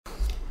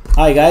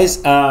Hi guys,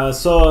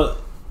 so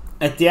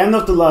at the end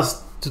of the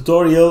last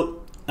tutorial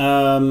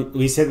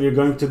we said we are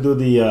going to do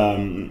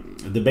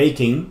the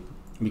baking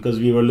because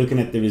we were looking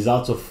at the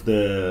results of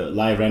the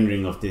live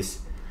rendering of this,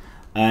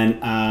 and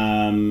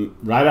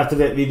right after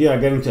that video I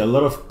got into a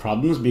lot of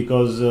problems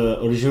because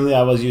originally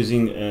I was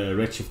using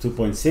Redshift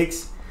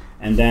 2.6,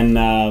 and then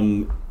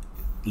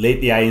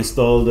lately I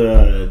installed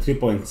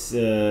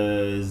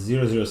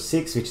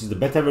 3.006, which is the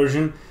beta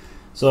version.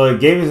 So it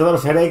gave me a lot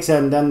of headaches,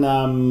 and then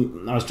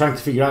I was trying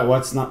to figure out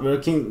what's not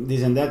working,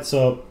 this and that.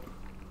 So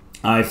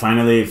I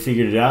finally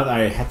figured it out.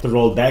 I had to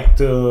roll back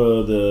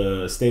to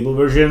the stable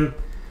version,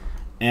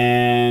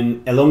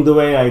 and along the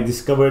way I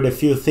discovered a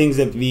few things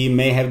that we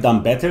may have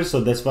done better. So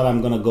that's what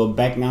I'm gonna go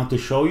back now to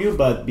show you.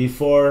 But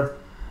before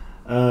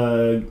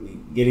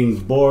getting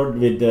bored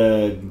with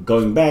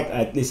going back,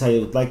 at least I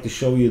would like to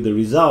show you the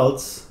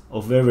results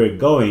of where we're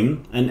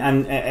going.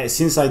 And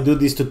since I do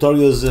these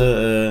tutorials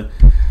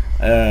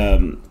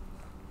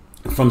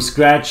from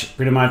scratch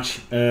pretty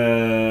much,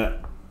 and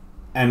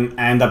I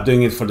end up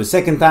doing it for the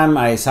second time,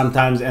 I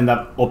sometimes end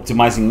up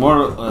optimizing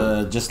more,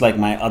 just like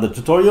my other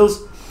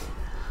tutorials.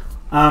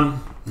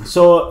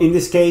 So in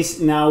this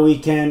case now we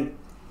can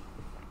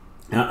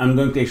I'm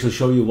going to actually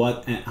show you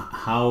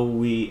how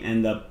we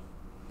end up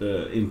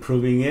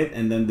improving it,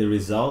 and then the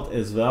result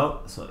as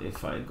well. So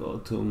if I go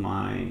to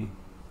my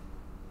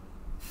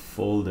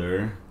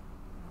folder,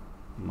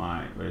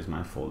 where's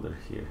my folder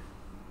here?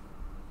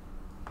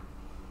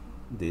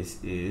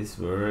 This is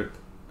work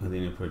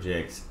Houdini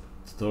projects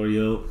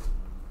tutorial.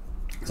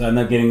 So I'm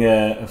not getting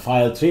a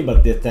file tree,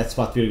 but that's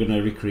what we're going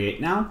to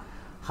recreate now.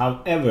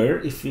 However,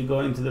 if you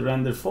go into the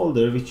render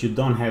folder, which you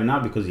don't have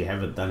now because you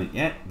haven't done it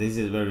yet, this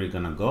is where we're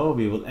going to go.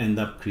 We will end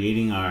up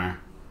creating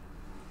our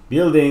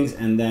buildings,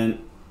 and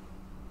then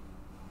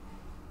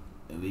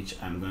which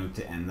I'm going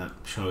to end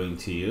up showing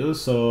to you.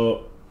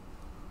 So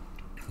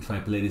if I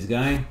play this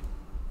guy,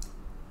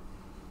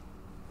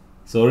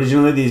 so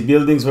originally these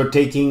buildings were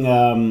taking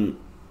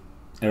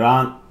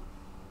around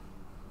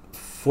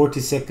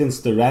 40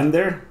 seconds to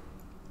render,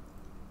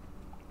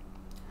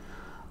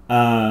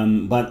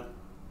 and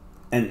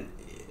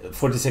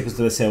 40 seconds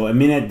to, let's say, a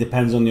minute,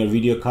 depends on your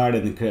video card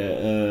and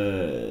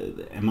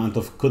the amount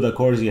of CUDA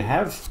cores you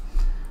have.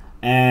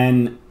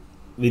 And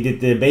we did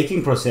the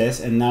baking process,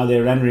 and now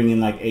they're rendering in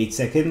like 8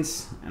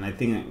 seconds. And I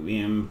think we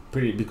am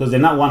pretty, because they're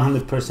not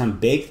 100%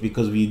 baked,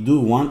 because we do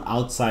want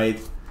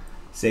outside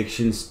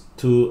sections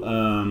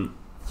to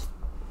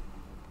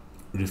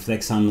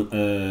reflect some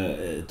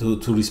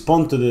to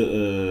respond to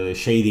the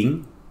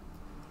shading.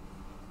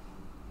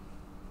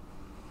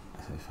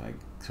 So if I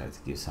try to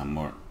give some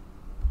more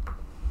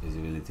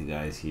visibility,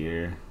 guys,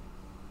 here,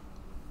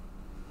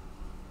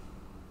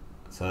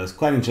 so it's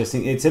quite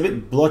interesting. It's a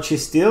bit blotchy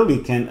still. We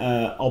can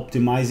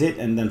optimize it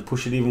and then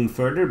push it even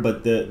further,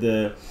 but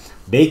the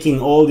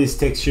baking all these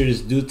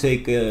textures do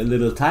take a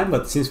little time.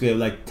 But since we have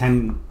like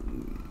 10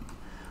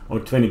 or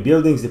 20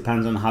 buildings,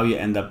 depends on how you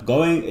end up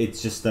going,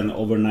 it's just an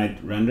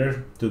overnight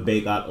render to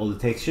bake out all the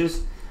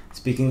textures.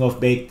 Speaking of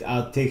baked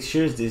out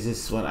textures, this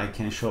is what I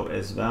can show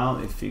as well.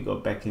 If we go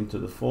back into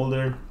the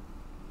folder,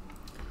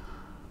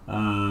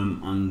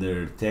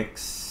 under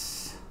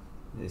text,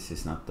 this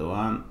is not the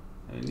one,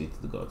 I need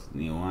to go to the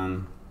new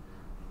one,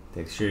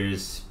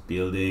 textures,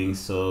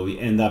 buildings. So we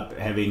end up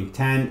having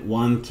 10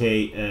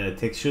 1K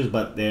textures,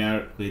 but they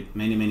are with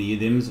many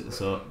UDIMs.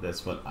 So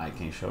that's what I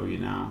can show you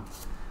now.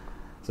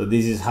 So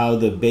this is how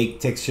the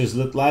baked textures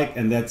look like,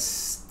 and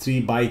that's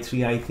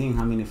 3x3, I think.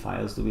 How many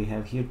files do we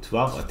have here?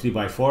 12 or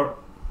 3x4.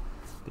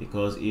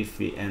 Because if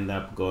we end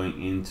up going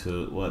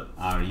into what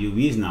our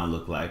UVs now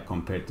look like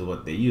compared to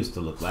what they used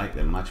to look like,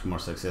 they're much more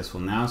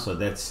successful now. So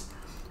that's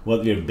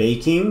what we're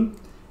baking,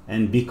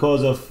 and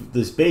because of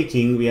this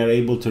baking, we are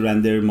able to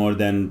render more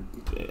than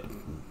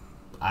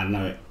I don't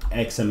know,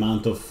 X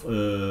amount of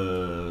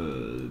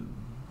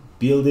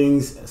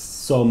buildings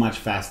so much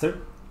faster.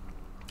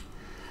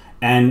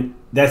 And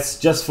that's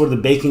just for the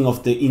baking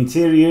of the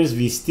interiors.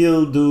 We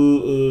still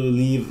do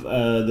leave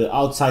the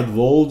outside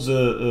walls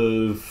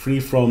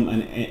free from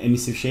an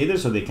emissive shader,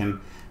 so they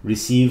can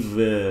receive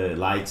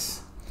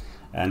lights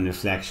and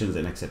reflections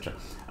and etc.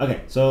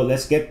 Okay, so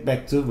let's get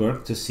back to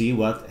work to see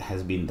what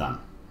has been done.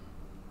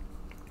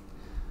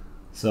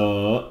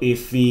 So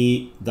if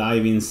we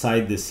dive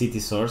inside the city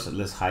source,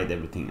 let's hide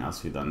everything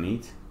else we don't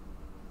need.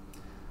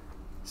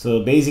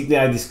 So basically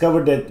I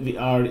discovered that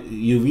our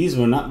UVs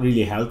were not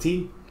really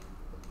healthy.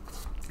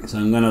 So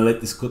I'm gonna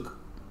let this cook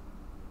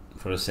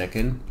for a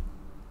second.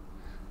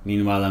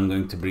 Meanwhile, I'm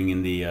going to bring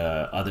in the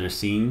other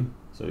scene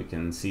so we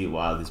can see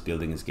while this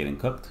building is getting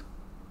cooked.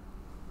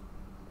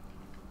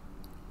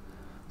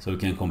 So we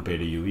can compare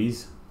the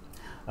UVs.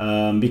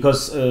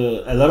 Because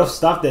a lot of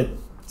stuff that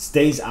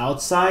stays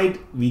outside,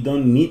 we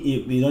don't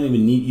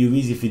even need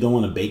UVs if we don't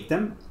want to bake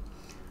them.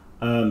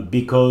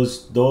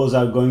 Because those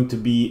are going to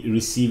be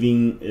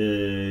receiving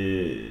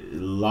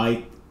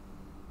light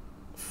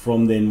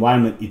from the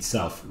environment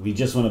itself. We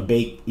just want to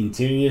bake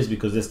interiors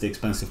because that's the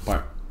expensive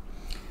part.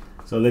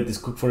 So let this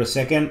cook for a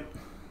second.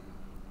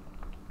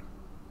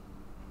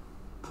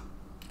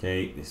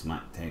 Okay, this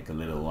might take a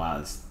little while.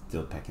 It's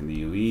still packing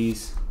the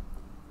UVs.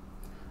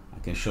 I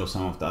can show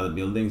some of the other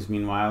buildings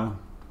meanwhile.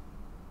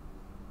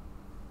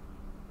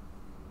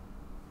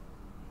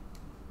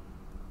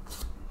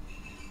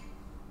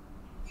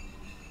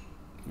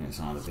 There's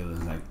some other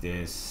buildings like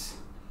this.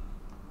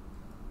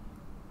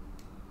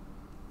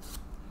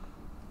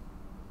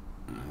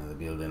 Another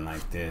building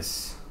like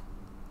this.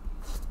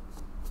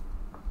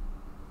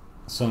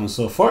 So on and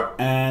so forth.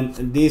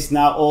 And this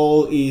now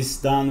all is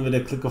done with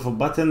a click of a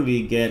button.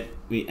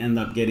 We end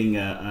up getting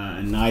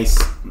a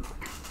nice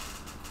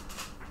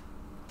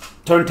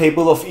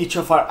turntable of each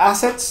of our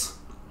assets.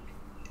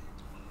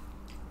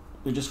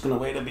 We're just gonna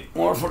wait a bit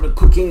more for the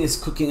cooking. It's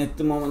cooking at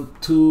the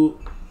moment. 2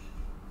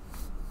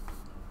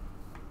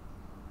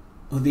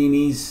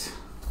 Houdinis.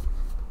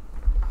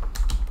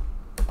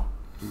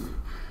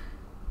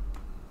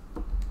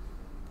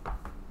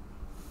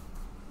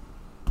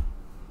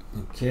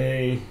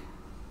 Okay,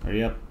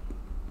 hurry up.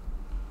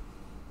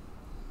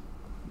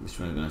 Which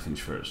one is gonna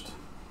finish first?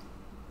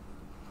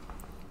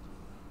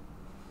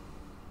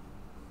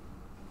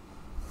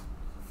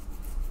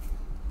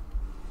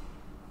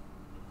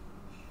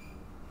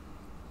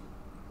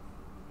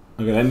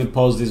 Okay, let me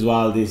pause this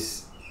while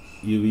these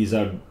UVs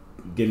are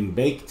getting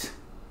baked,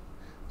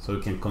 so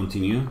we can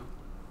continue.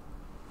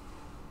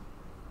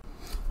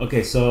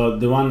 Okay, so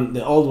the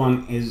old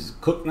one is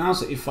cooked now.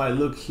 So if I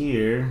look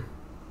here,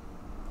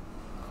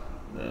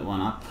 the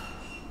one up.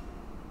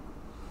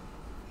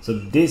 So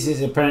this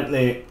is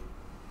apparently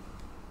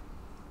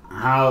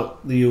how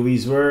the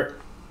UVs were,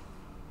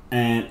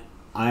 and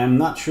I am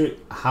not sure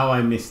how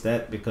I missed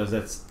that, because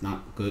that's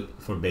not good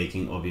for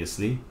baking,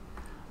 obviously.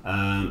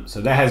 So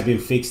that has been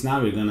fixed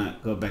now. We're gonna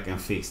go back and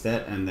fix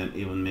that, and then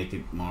even make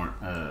it more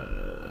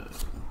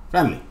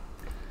friendly.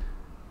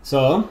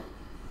 So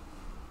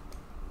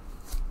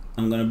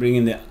I'm gonna bring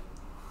in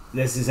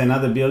this is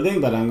another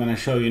building, but I'm gonna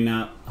show you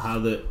now how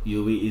the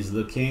UV is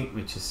looking,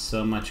 which is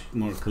so much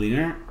more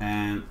cleaner.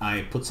 And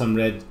I put some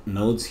red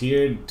nodes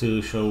here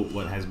to show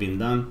what has been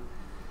done,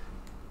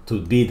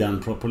 to be done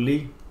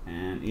properly.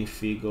 And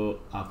if we go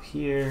up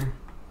here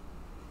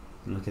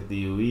and look at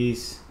the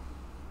UVs,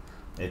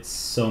 it's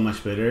so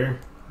much better.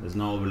 There's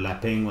no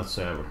overlapping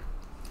whatsoever.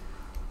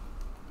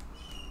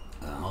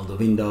 All the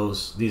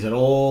windows, these are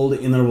all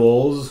the inner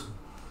walls.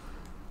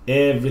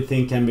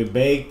 Everything can be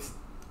baked.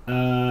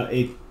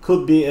 It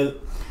could be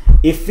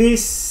if we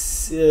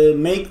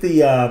make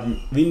the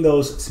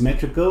windows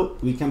symmetrical,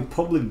 we can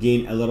probably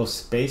gain a lot of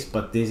space,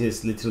 but this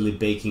is literally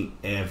baking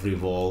every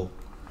wall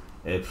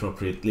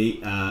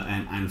appropriately,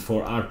 and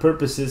for our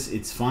purposes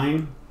it's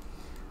fine,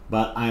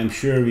 but I'm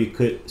sure we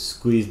could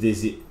squeeze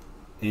this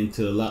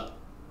into a lot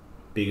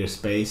bigger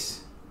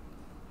space.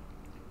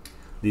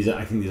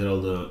 I think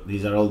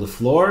these are all the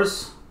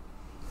floors,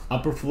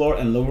 upper floor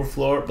and lower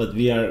floor, but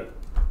we are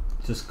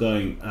just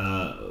going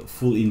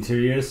full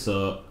interior,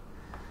 so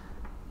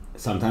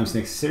sometimes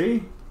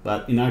necessary.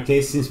 But in our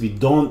case, since we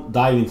don't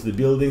dive into the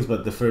buildings,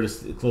 but the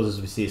closest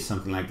we see is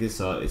something like this,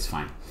 so it's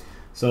fine.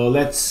 So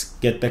let's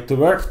get back to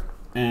work,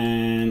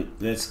 and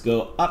let's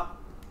go up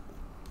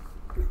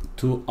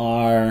to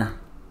our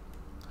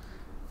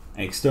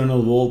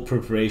external wall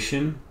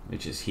preparation,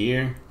 which is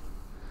here.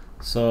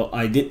 So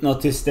I did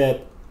notice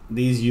that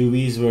these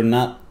UVs were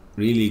not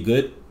really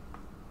good.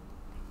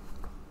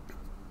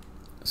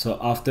 So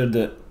after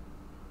the,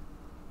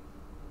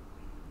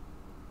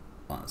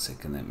 one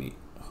second, let me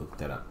hook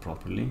that up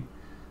properly.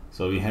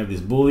 So we have this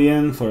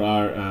boolean for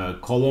our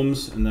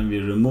columns, and then we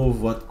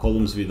remove what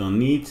columns we don't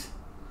need,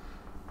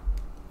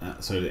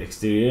 sorry, the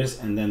exteriors,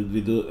 and then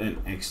we do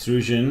an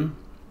extrusion,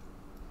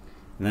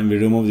 and then we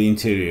remove the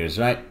interiors,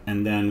 right?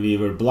 And then we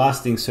were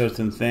blasting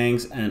certain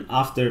things, and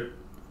after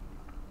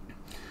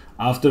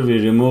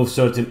we remove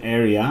certain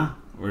area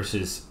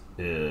versus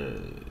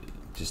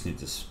just need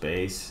the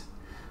space,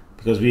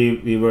 because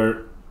we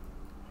were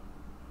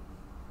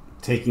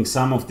taking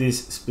some of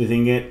this,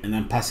 splitting it, and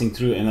then passing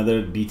through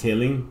another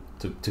detailing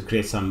to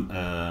create some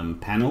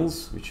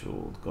panels, which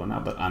will go now,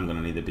 but I'm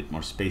gonna need a bit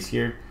more space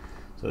here.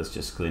 So let's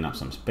just clean up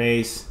some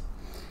space.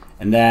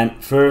 And then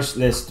first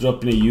let's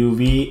drop in a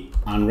UV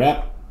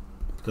unwrap,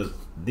 because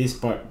this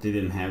part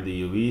didn't have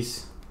the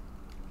UVs.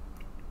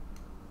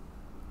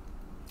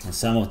 And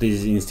some of this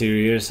is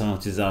interior, some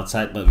of this is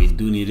outside, but we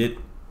do need it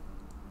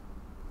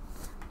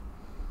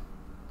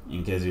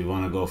in case we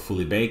want to go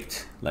fully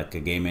baked, like a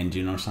game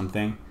engine or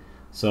something.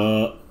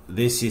 So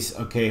this is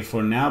okay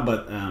for now,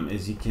 but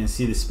as you can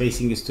see, the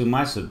spacing is too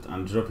much, so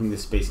I'm dropping the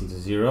spacing to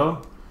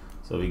 0,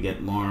 so we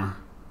get more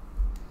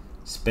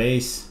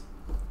space,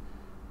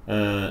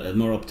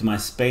 more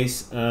optimized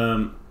space.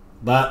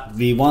 But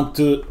we want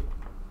to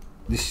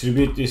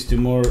distribute this to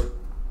more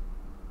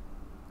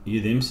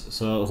UDIMs,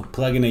 so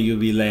plug in a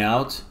UV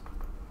layout,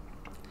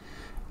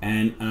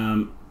 and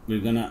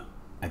we're gonna,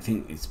 I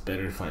think it's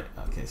better if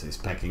okay, so it's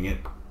packing it.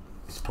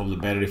 It's probably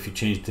better if you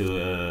change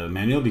to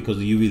manual, because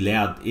the UV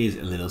layout is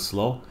a little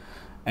slow.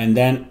 And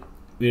then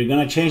we're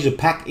gonna change the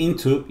pack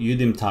into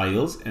UDIM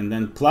tiles, and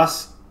then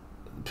press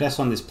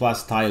on this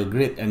plus tile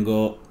grid and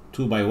go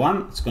 2 by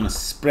 1. It's gonna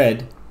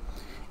spread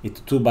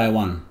into 2 by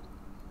 1.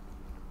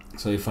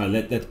 So if I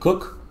let that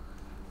cook,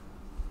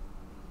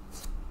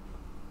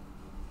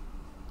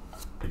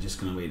 we're just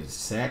gonna wait a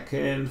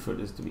second for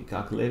this to be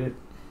calculated,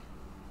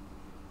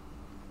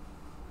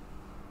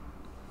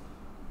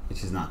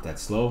 which is not that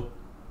slow.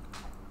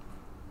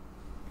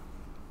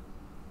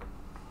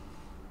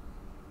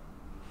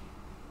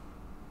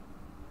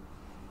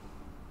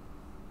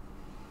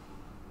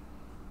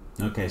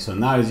 Okay, so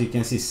now as you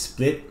can see,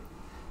 split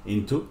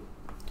into.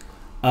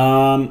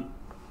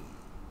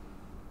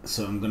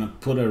 So I'm gonna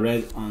put a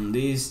red on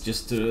these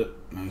just to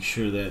make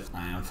sure that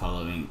I am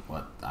following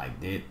what I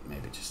did,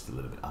 maybe just a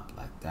little bit up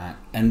like that.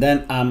 And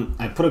then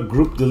I put a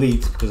group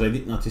delete because I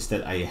did notice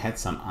that I had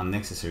some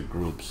unnecessary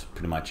groups,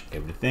 pretty much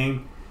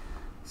everything.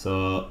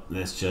 So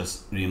let's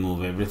just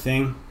remove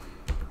everything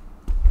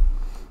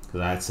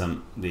because I had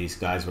some, these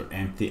guys were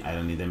empty, I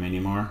don't need them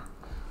anymore.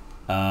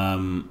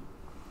 And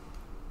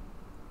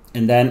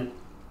then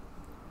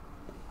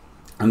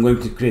I'm going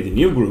to create a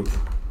new group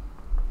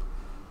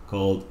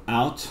called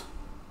out.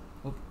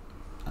 Oh,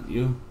 not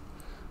you.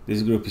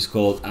 This group is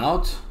called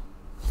out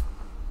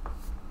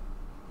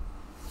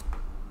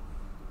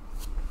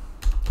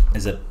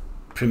as a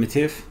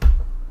primitive,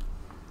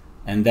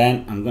 and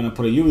then I'm gonna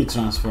put a UV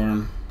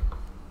transform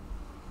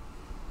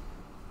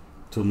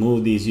to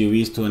move these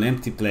UVs to an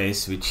empty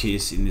place, which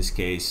is in this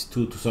case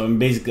 2. So I'm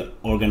basically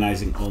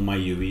organizing all my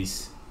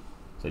UVs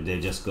so they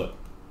just go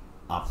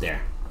up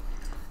there.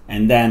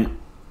 And then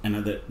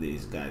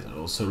these guys are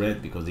also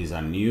red because these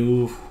are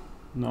new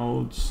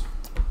nodes.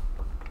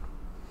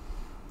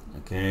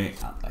 Okay,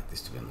 I'd like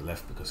this to be on the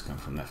left because it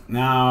comes from left.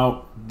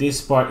 Now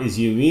this part is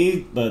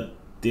UV'd, but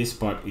this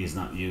part is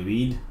not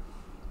UV'd,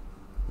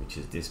 which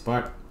is this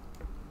part.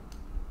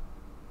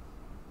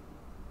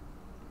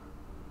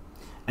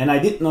 And I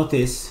did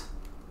notice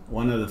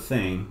one other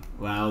thing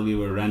while we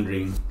were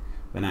rendering,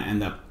 when I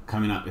end up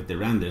coming up with the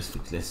renders,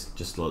 which let's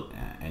just load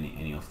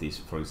any of these,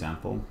 for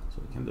example,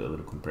 so we can do a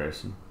little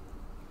comparison.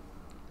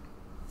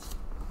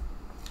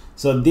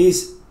 So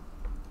these,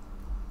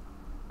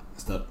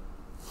 stop.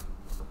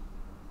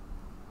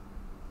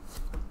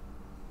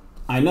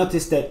 I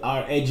noticed that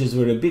our edges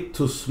were a bit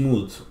too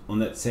smooth on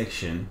that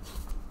section.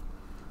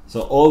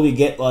 So all we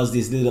get was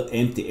these little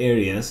empty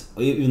areas,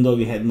 even though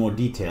we had more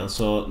detail.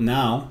 So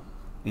now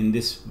in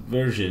this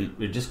version,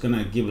 we're just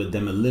gonna give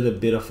them a little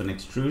bit of an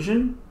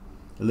extrusion,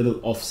 a little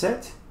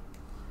offset.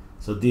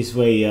 So this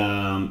way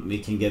we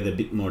can get a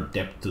bit more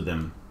depth to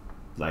them.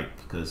 Like,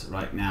 because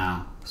right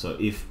now, so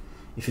if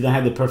you don't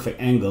have the perfect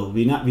angle,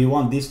 we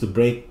want this to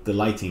break the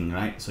lighting,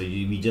 right? So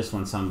we just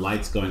want some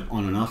lights going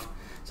on and off.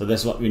 So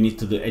that's what we need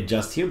to do,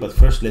 adjust here. But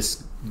first,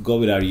 let's go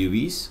with our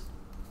UVs.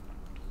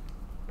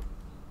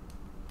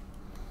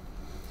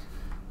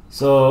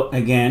 So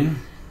again,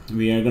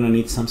 we are gonna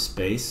need some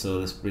space. So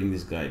let's bring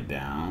this guy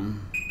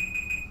down.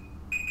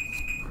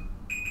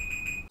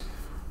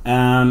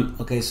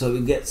 Okay, so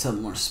we get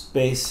some more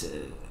space.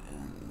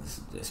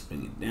 Let's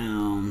bring it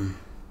down.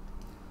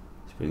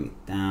 Let's bring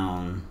it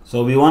down.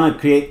 So we want to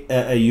create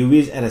a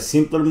UVs at a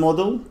simpler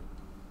model,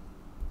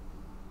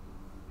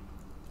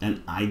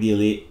 and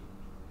ideally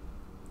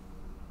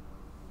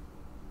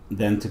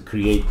then to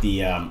create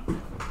the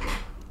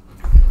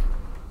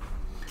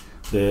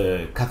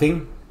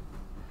cutting.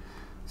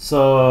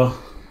 So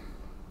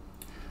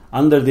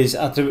under this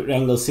attribute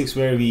angle 6,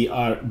 where we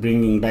are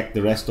bringing back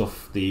the rest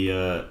of the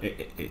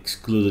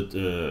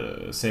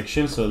excluded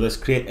section, so let's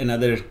create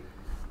another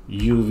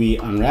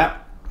UV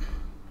unwrap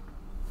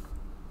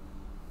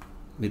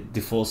with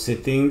default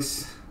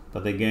settings,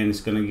 but again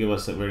it's going to give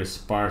us a very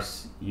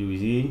sparse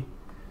UV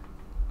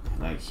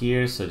like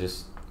here. So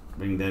just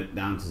bring that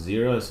down to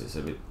 0, so it's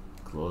a bit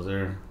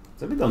closer.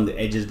 It's a bit on the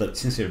edges, but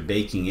since we're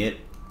baking it,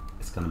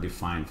 it's going to be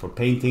fine. For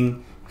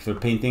painting, if we're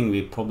painting,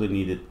 we probably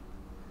needed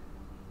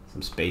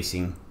some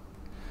spacing.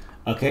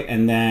 Okay,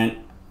 and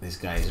then this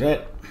guy is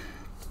red.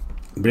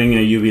 Bring a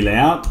UV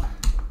layout.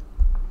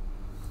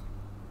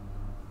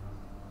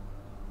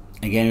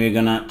 Again, we're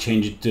gonna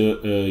change it to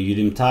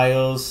Udemy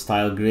tiles,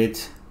 style grid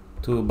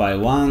 2 by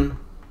 1.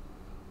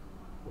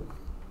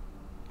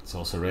 It's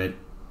also red.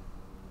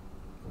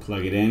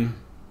 Plug it in.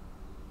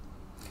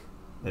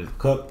 Let it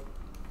cook.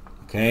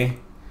 Okay.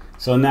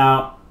 So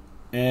now,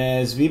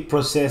 as we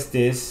process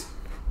this,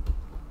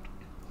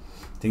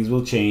 things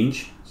will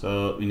change.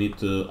 So we need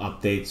to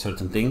update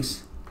certain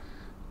things.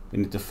 We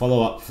need to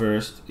follow up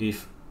first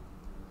if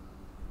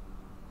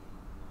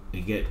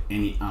we get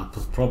any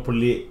output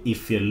properly,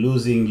 if you're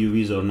losing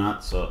UVs or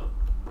not. So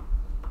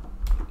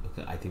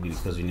okay, I think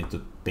because we need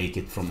to bake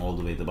it from all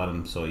the way to the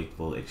bottom, so it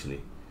will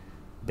actually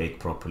bake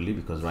properly,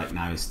 because right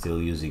now it's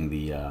still using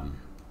the I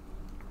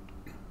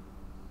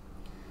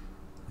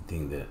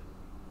think the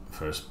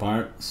first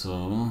part.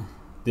 So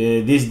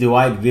this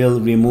divide will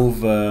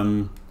remove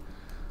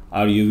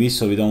our UV,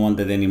 so we don't want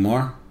that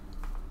anymore.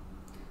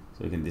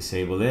 So we can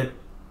disable it,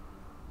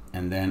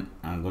 and then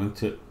I'm going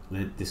to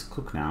let this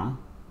cook now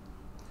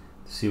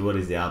to see what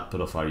is the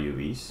output of our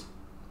UVs.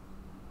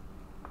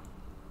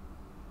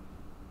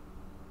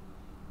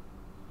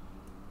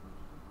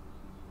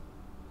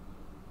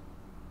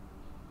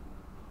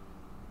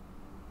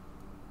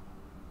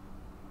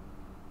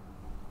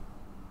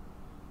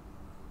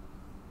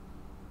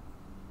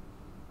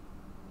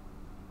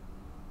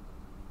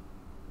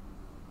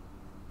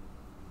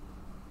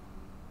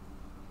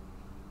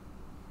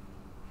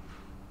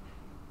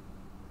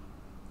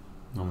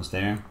 Almost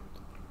there.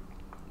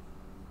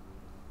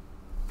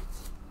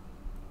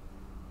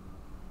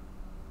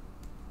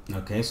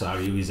 Okay, so our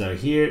UVs are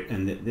here,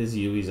 and these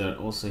UVs are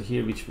also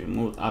here, which we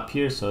moved up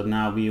here. So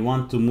now we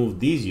want to move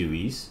these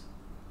UVs.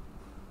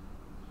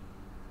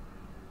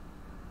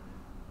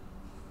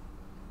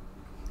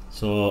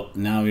 So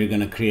now we're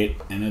gonna create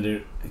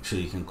another.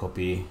 Actually, you can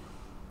copy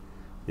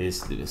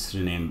this. Let's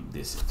rename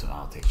this to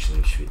out. Actually,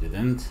 which we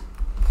didn't,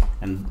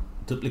 and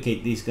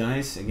duplicate these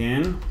guys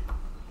again.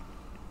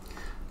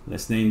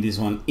 Let's name this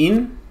one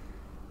in.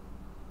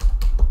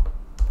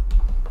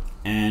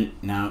 And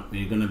now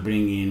we're gonna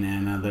bring in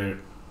another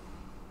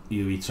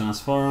UV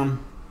transform,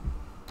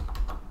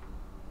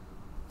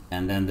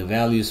 and then the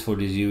values for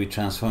this UV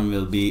transform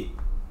will be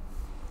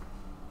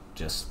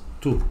just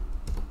 2.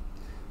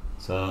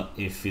 So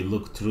if we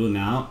look through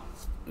now,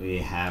 we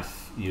have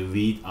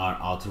UV our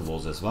outer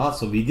walls as well.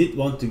 So we did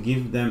want to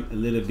give them a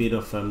little bit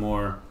of a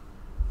more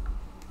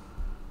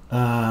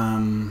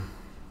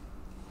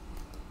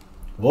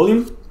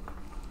volume,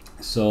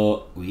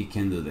 so we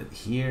can do that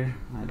here,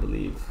 I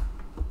believe.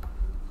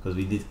 Because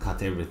we did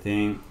cut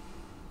everything,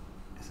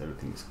 so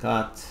everything is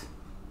cut.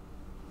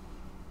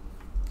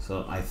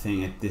 So I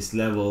think at this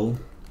level,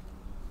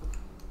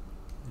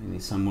 we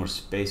need some more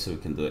space, so we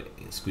can do it,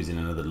 squeeze in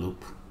another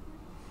loop.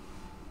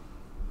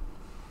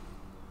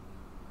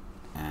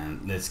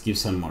 And let's give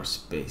some more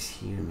space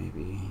here,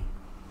 maybe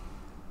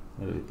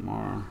a little bit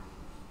more.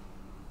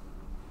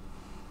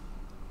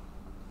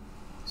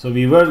 So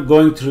we were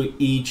going through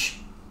each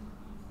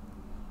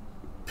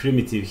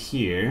primitive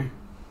here.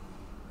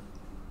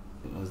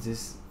 Was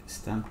this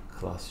stamp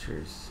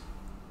clusters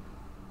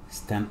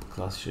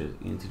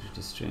into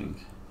the string?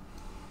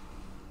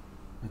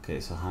 Okay,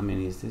 so how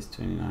many is this?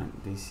 29.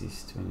 This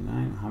is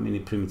 29. How many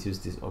primitives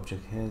this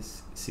object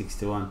has?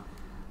 61.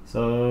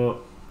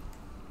 So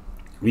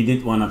we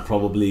did want to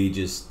probably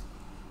just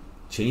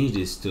change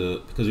this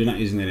to, because we're not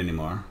using it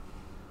anymore,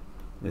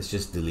 let's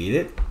just delete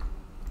it.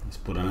 Let's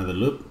put another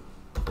loop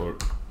for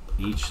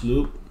each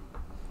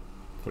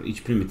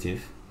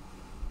primitive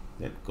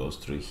that goes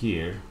through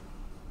here.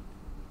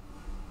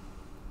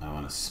 I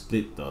want to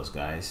split those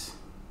guys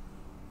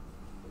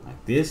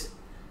like this,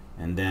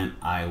 and then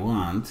I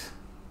want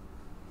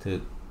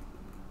to,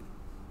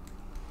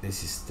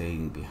 this is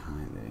staying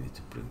behind, I need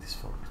to bring this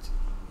forward.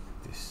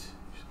 This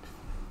should be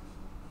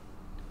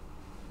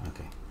fine.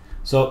 Okay,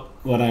 so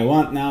what I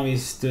want now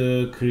is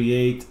to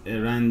create a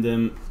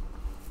random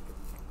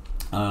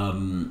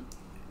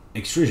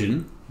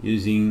extrusion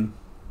using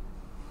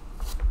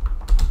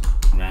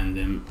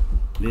random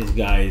this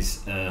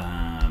guy's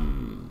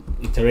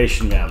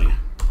iteration value,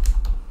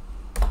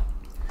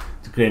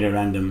 to create a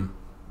random,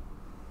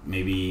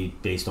 maybe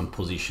based on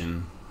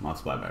position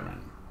multiplied by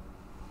random.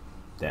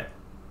 That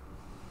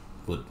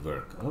would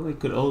work. Or we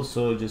could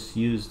also just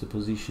use the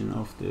position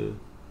of the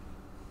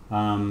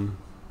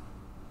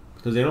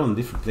because they're all in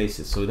different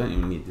places, so we don't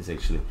even need this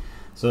actually.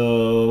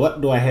 So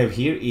what do I have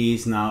here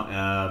is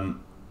now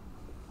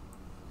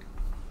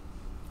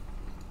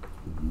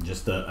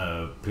just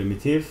a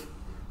primitive.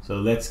 So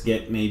let's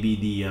get maybe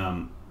the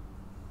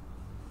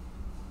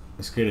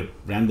let's create a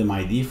random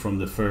ID from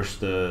the first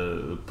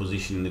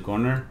position in the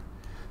corner.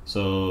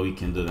 So we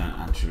can do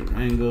that attribute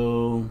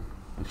angle.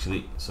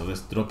 Actually, so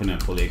let's drop in a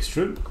poly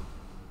extrude.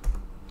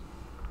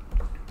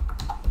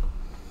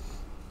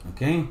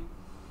 Okay,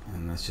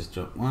 and let's just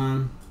drop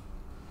one.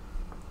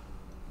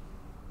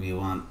 We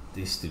want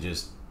this to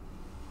just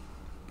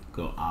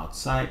go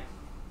outside.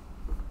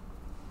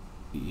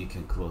 You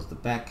can close the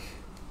back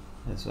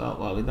as well.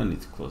 Well, we don't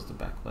need to close the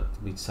back, but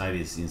which side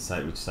is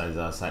inside, which side is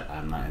outside,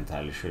 I'm not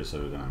entirely sure, so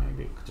we're gonna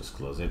maybe just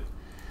close it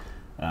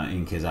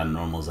in case our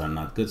normals are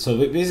not good. So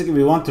basically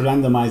we want to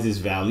randomize this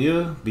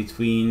value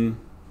between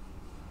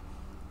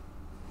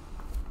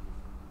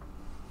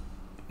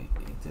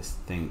this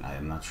thing. I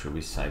am not sure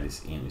which side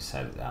is in, which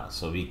side is out.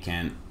 So we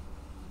can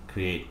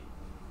create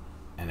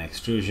an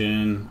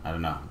extrusion, I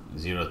don't know,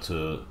 0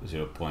 to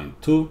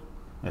 0.2,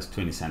 that's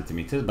 20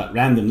 centimeters, but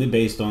randomly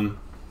based on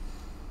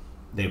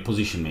their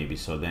position maybe.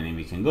 So then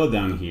we can go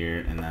down here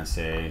and then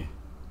say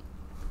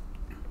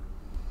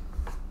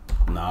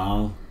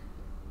null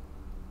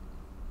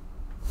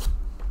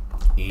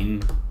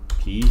in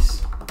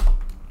piece,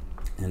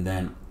 and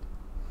then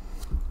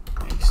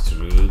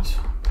extrude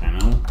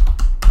panel.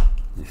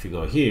 If you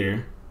go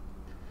here,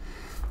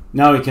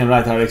 now we can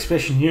write our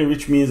expression here,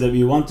 which means that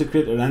we want to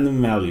create a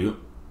random value.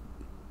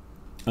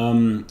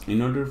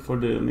 In order for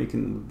the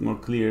making it more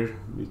clear,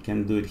 we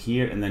can do it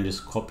here and then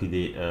just copy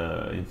the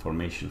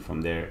information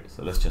from there.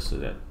 So let's just do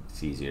that,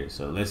 it's easier.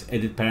 So let's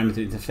edit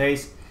parameter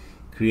interface,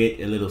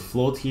 create a little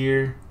float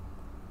here.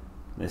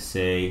 Let's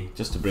say,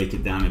 just to break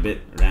it down a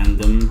bit,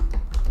 random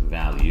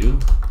value.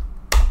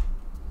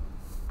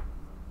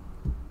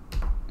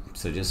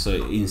 So just so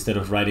instead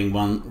of writing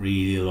one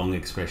really long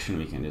expression,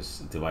 we can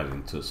just divide it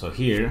in two. So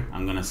here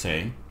I'm gonna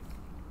say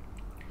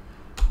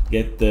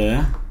get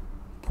the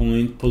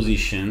point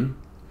position,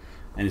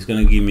 and it's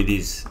gonna give me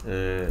this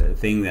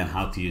thing, then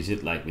how to use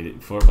it like we did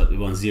before, but we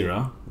want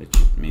 0,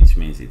 which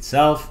means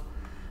itself,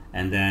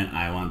 and then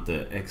I want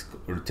the x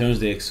returns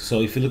the x.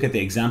 So if you look at the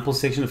example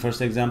section, the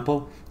first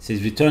example, it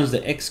says returns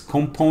the x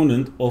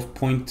component of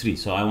 0.3.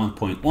 So I want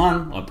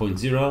 0.1 or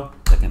 0.0.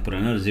 I can put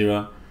another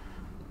 0,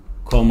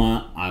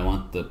 comma, I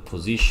want the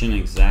position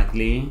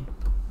exactly,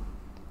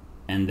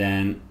 and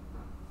then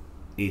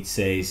it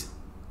says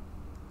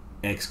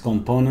x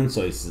component,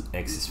 so it's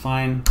x is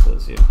fine, so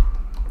 0.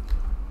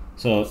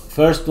 So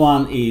first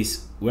one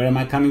is where am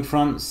I coming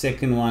from,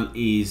 second one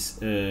is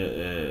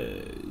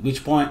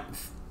which point,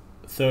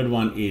 third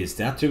one is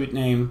the attribute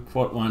name,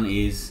 fourth one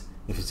is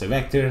if it's a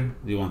vector,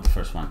 we want the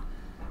first one.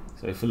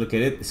 So if you look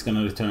at it, it's going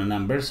to return a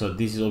number. So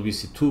this is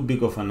obviously too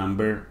big of a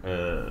number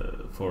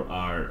for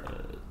our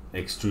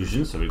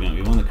extrusion. So we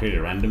want to create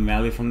a random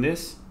value from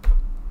this.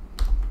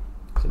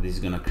 So this is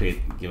going to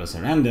give us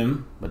a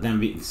random, but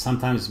then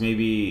sometimes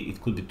maybe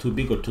it could be too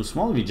big or too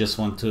small. We just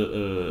want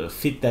to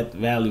fit that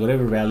value,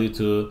 whatever value,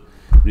 to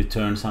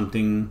return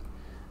something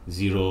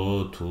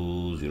 0 to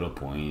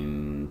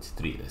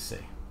 0.3, let's say.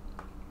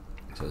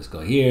 So let's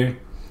go here,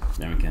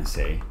 then we can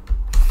say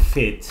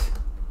fit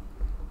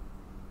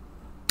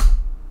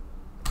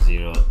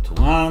 0 to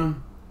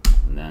 1,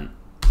 and then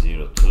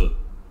 0 to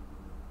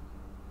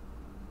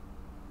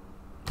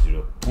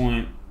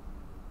 0.2.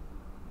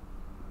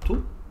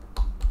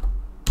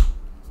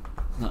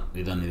 No,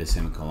 we don't need a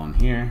semicolon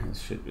here. It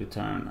should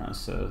return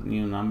us a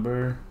new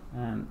number,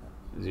 and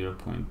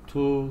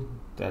 0.2,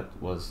 that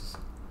was,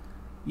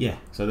 yeah,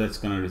 so that's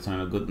going to return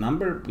a good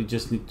number. We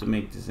just need to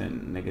make this a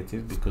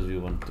negative because we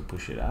want to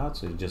push it out.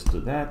 So you just do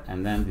that,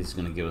 and then this is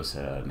going to give us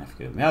a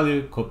negative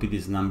value. Copy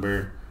this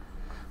number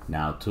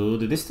now to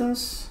the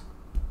distance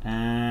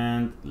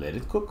and let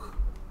it cook.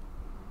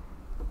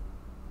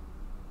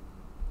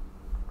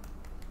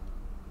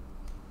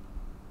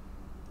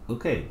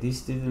 Okay,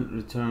 this didn't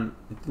return,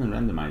 it didn't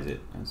randomize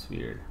it. That's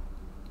weird.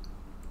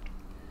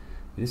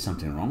 Is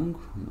something wrong?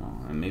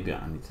 No, and maybe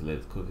I need to let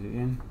it cook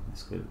again.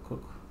 Let's let it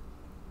cook.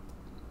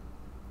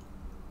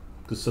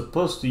 It's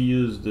supposed to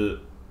use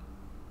the,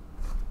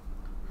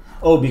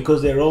 oh,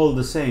 because they're all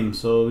the same,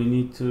 so we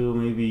need to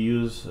maybe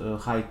use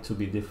height to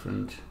be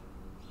different,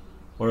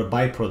 or a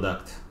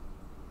byproduct.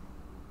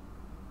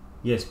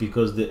 Yes,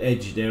 because the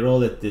edge, they're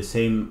all at the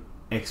same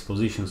x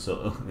position,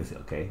 so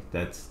okay,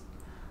 that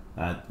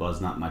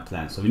was not my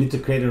plan. So we need to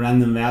create a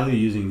random value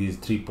using these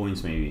 3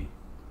 points maybe.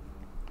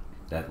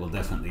 That will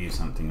definitely give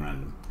something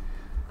random.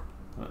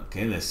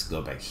 Okay, let's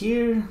go back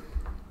here.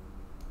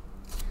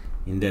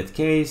 In that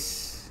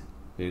case,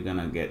 we're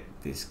gonna get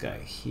this guy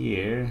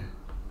here,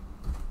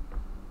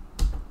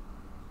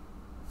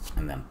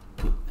 and then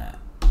put that.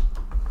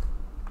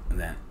 And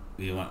then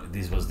we want,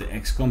 this was the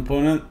x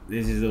component,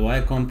 this is the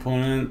y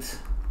component,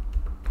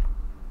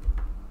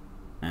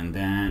 and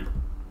then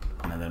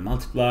another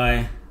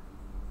multiply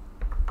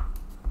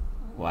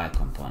y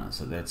component.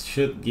 So that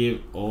should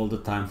give all the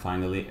time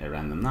finally a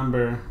random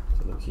number. If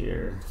you look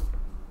here,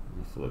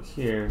 if you look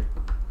here,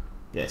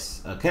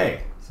 yes,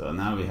 okay. So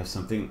now we have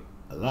something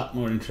a lot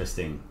more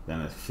interesting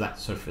than a flat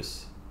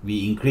surface.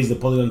 We increase the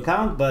polygon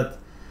count, but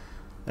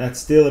that's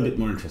still a bit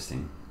more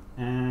interesting.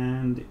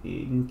 And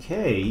in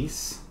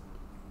case,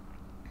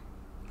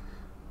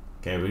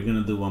 okay, we're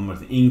gonna do one more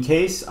thing. In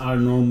case our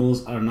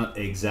normals are not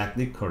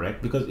exactly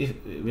correct, because if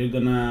we're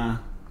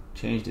gonna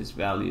change this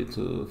value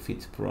to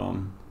fit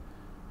from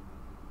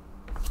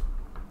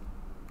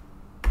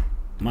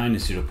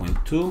minus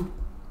 0.2 to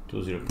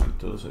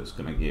 0.2, so it's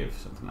gonna give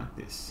something like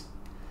this.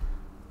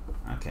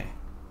 Okay,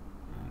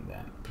 and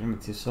then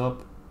primitive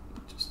swap,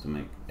 just to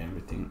make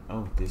everything,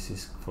 oh, this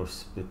is for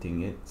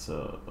splitting it,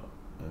 so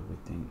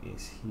everything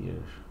is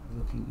here.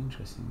 Looking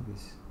interesting,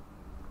 this.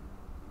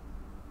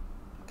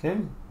 Okay,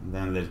 and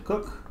then let it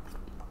cook.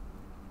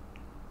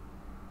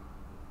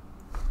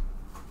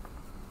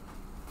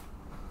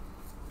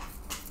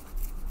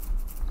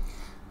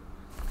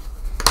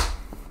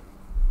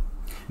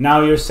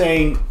 Now you're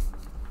saying,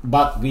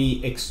 but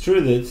we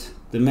extruded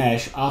the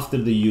mesh after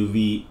the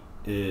UV,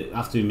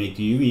 after we make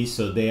the UV,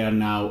 so they are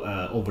now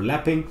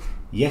overlapping.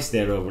 Yes,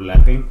 they're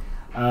overlapping,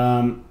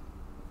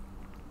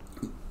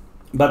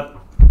 but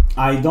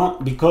I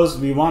don't, because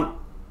we want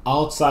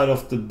outside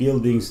of the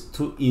buildings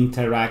to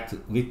interact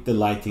with the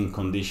lighting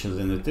conditions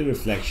and with the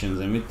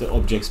reflections and with the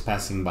objects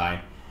passing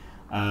by.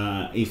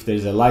 If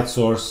there's a light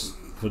source,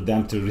 for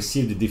them to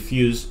receive the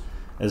diffuse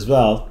as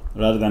well,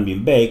 rather than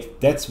being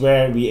baked, that's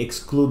where we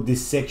exclude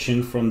this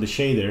section from the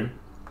shader,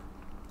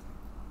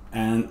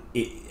 and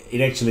it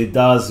actually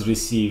does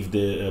receive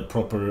the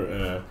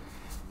proper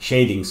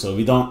shading. So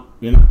we don't,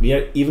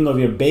 even though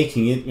we are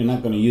baking it, we're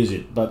not going to use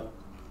it. But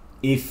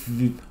if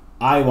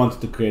I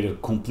wanted to create a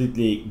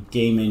completely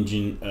game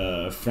engine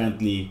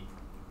friendly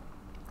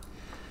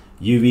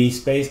UV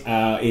space,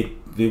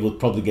 we will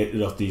probably get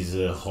rid of these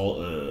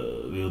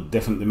we will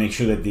definitely make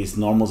sure that these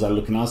normals are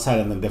looking outside,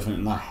 and then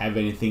definitely not have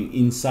anything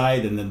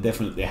inside, and then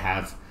definitely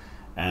have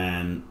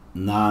an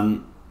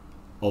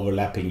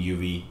non-overlapping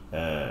UV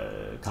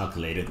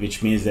calculated,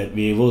 which means that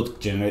we will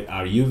generate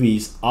our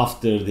UVs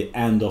after the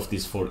end of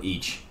this for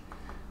each,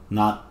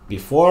 not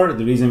before.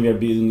 The reason we are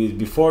building it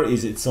before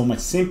is it's so much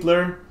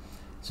simpler,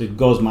 so it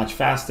goes much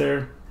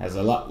faster, has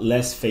a lot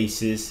less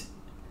faces.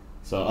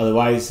 So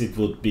otherwise it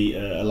would be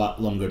a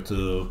lot longer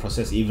to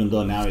process, even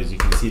though now, as you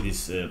can see,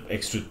 this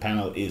extrude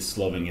panel is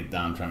slowing it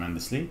down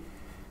tremendously.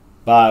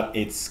 But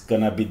it's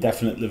gonna be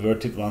definitely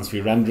worth it once we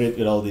render it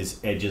with all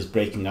these edges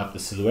breaking up the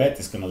silhouette.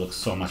 It's gonna look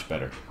so much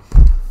better.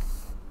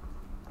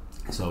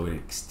 So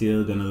we're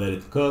still gonna let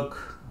it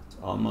cook. It's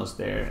almost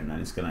there, and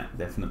then it's gonna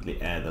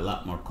definitely add a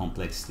lot more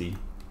complexity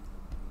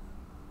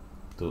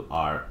to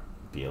our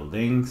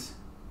buildings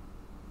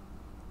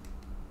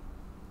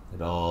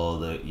with all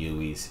the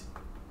UVs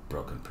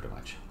broken pretty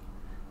much.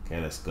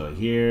 Okay, let's go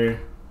here.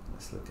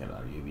 Let's look at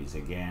our UVs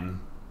again.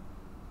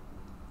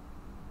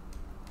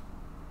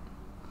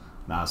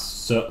 Now,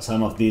 so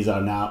some of these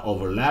are now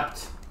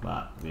overlapped,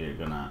 but we're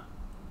gonna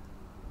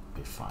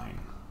be fine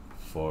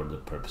for the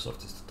purpose of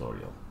this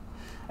tutorial.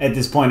 At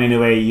this point,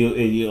 anyway,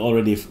 you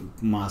already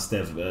must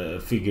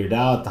have figured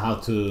out how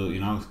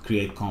to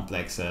create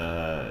complex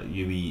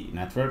UV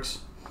networks.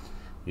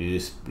 You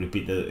just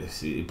repeat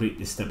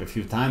this step a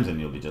few times, and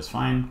you'll be just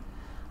fine.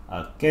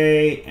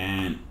 Okay,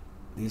 and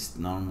these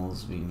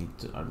normals we need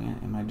to.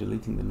 Am I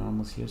deleting the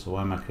normals here? So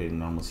why am I creating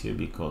normals here?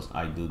 Because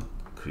I do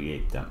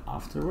create them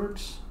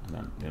afterwards. I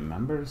don't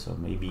remember, so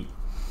maybe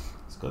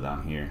let's go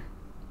down here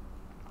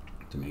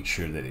to make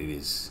sure that it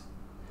is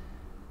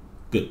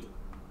good.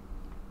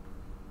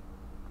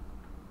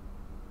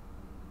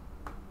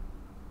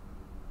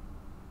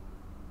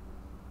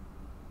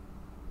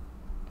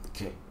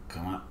 Okay,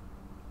 come on.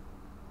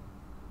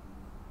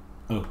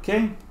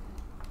 Okay.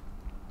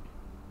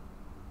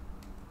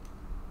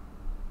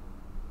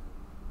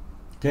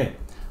 Okay,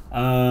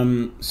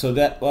 so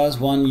that was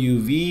one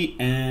UV,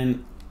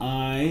 and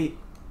I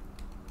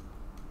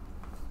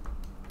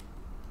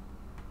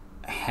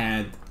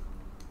had,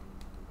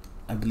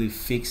 I believe,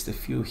 fixed a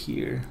few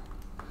here.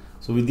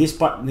 So with this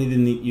part, we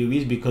didn't need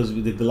UVs because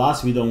with the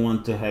glass we don't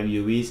want to have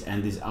UVs,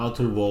 and these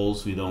outer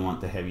walls we don't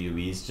want to have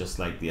UVs, just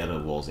like the other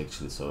walls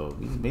actually. So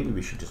maybe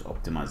we should just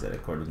optimize that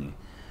accordingly,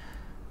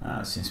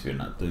 since we're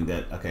not doing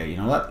that. Okay, you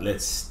know what?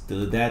 Let's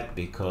do that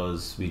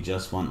because we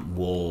just want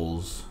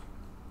walls,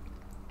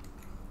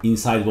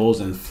 inside walls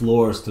and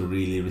floors to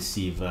really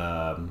receive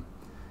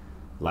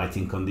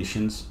lighting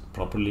conditions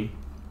properly.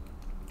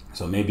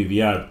 So maybe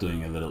we are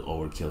doing a little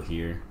overkill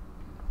here.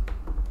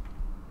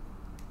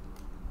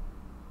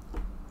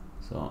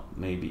 So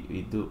maybe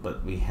we do,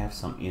 but we have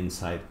some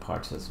inside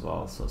parts as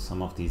well. So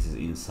some of these is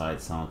inside,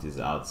 some of these is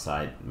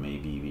outside.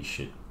 Maybe we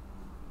should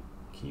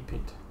keep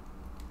it.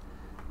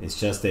 It's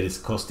just that it's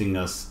costing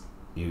us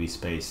UV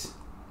space,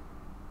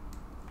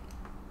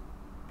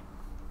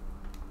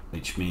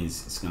 which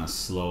means it's gonna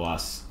slow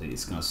us.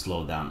 It's gonna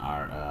slow down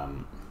our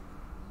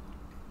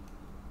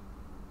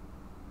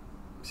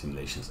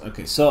simulations.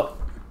 Okay, so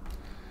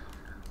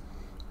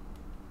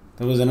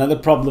there was another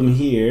problem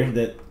here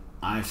that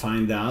I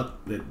find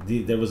out that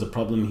there was a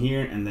problem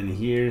here and then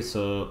here.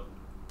 So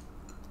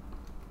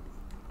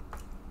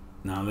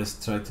now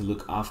let's try to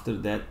look after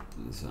that.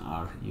 So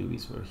our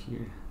UVs were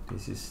here.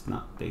 This is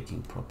not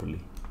baking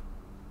properly.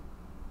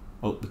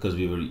 Oh, because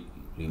we were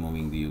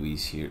removing the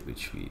UVs here,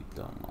 which we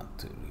don't want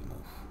to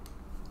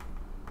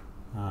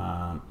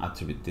remove.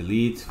 Attribute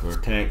delete,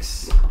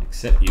 vertex,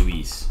 except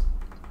UVs.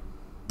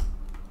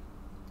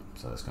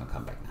 So that's gonna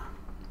come back now.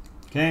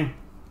 Okay.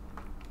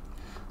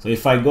 So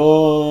if I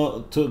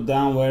go to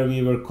down where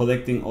we were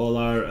collecting all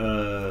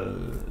our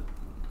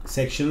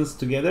sections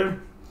together,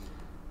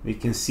 we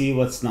can see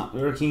what's not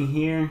working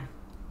here,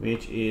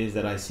 which is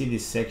that I see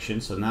this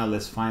section. So now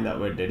let's find out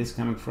where that is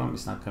coming from.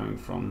 It's not coming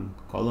from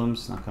columns,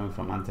 it's not coming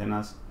from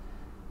antennas,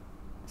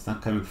 it's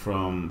not coming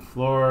from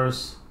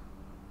floors,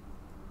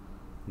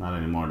 not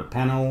anymore the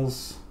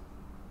panels.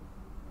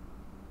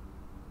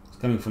 It's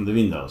coming from the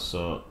windows.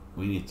 So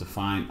we need to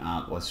find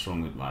out what's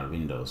wrong with our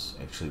windows.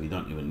 Actually, we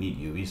don't even need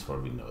UVs for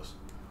windows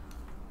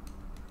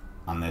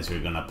unless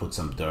we're gonna put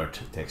some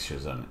dirt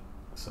textures on it.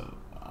 So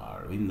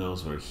our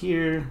windows were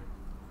here,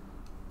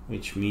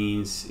 which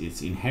means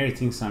it's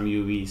inheriting some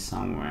UV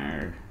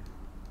somewhere.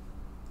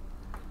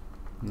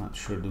 I'm not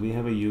sure. Do we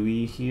have a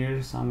UV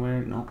here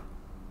somewhere? No.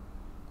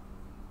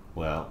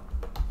 Well,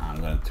 I'm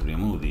going to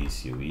remove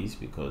these UVs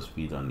because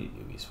we don't need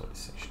UVs for this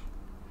section.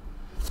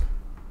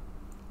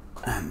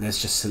 And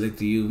let's just select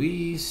the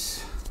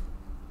UVs.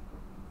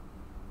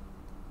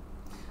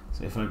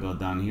 So if I go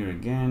down here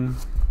again.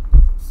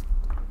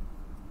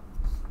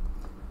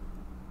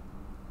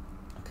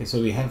 Okay,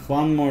 so we have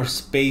one more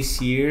space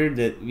here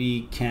that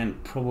we can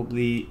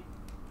probably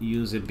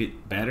use a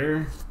bit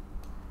better.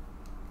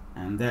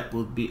 And that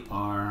would be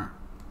our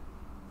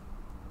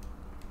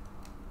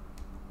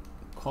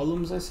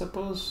columns, I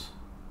suppose.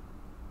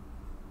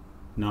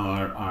 No,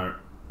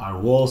 our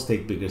walls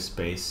take bigger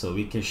space, so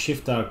we can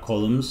shift our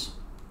columns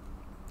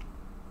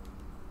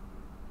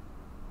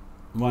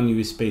one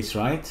UV space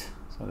right,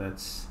 so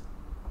that's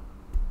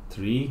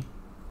 3.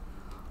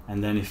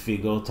 And then if we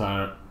go to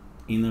our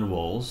inner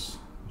walls,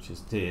 which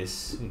is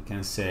this, we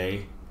can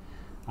say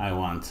I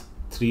want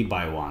 3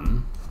 by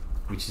 1,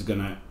 which is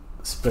gonna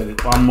spread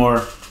it one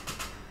more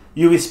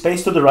UV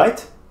space to the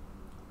right.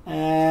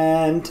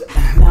 And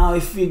now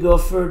if we go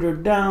further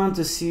down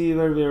to see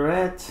where we're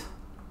at,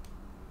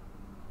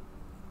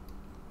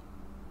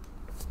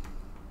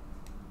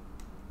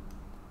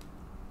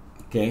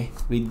 okay,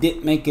 we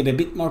did make it a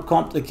bit more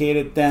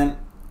complicated than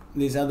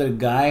this other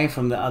guy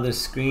from the other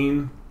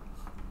screen,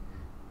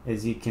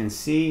 as you can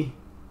see,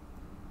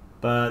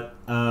 but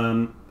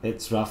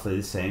it's roughly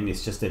the same.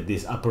 It's just that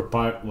this upper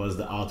part was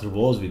the outer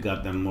walls. We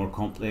got them more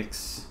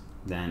complex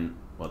than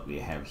what we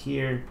have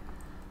here.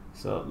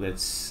 So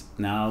let's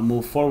now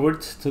move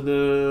forward to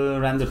the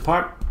render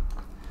part.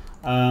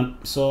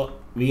 So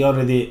we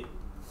already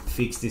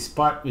fixed this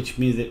part, which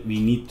means that we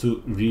need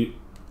to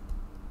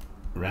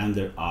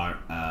render our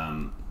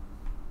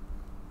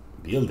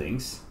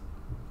buildings,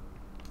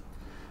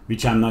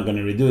 which I'm not going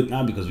to redo it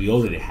now because we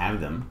already have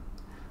them,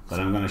 but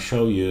I'm going to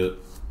show you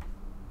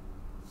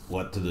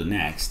what to do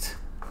next,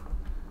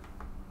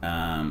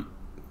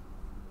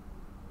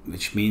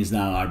 which means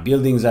now our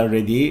buildings are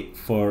ready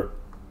for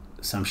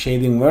some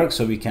shading work,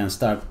 so we can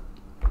start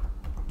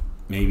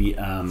maybe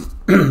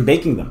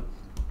baking them.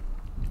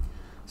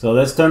 So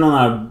let's turn on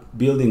our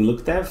building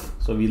LookDev.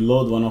 So we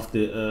load one of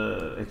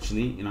the,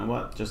 actually, you know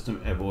what, just to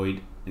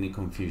avoid any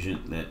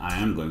confusion, that I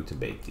am going to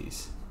bake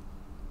these.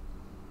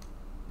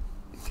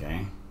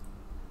 Okay,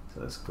 so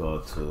let's go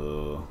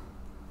to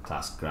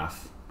task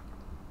graph.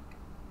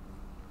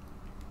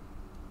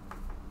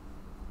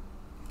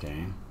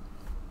 Okay,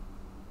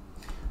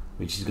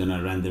 which is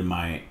gonna render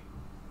my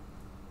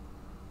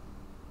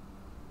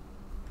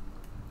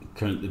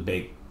currently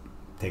baked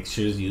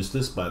textures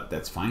useless, but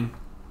that's fine.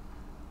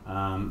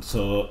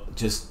 So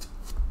just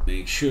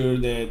make sure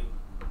that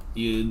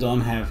you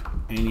don't have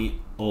any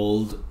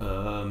old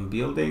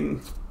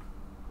building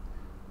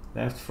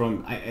left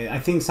from. I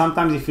think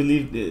sometimes if you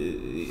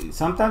leave,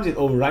 sometimes it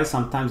overrides,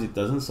 sometimes it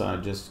doesn't. So I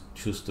just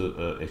choose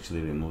to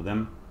actually remove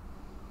them.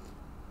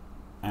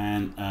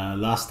 And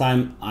last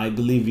time I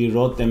believe we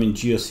wrote them in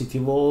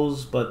GeoCity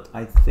walls, but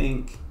I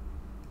think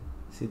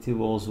City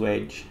Walls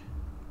Wedge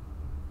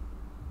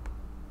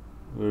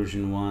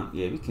version 1,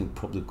 yeah, we can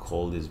probably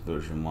call this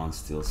version 1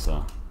 still,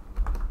 so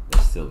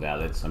it's still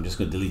valid. So I'm just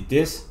going to delete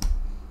this,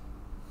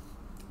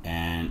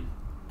 and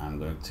I'm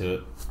going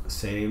to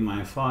save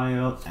my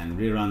file and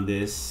rerun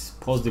this,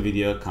 pause the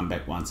video, come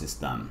back once it's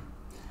done.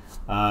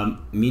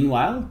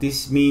 Meanwhile,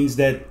 this means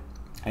that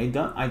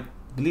I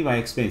believe I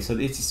explained. So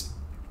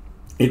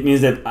it means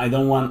that I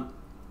don't want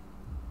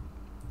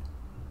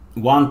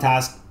one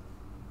task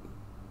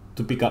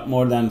to pick up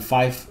more than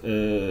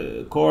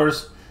 5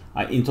 cores.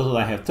 In total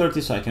I have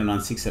 30, so I can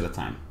run 6 at a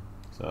time.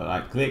 So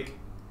right click,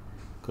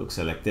 cook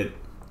selected.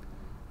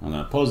 I'm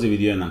gonna pause the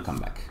video and then come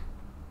back.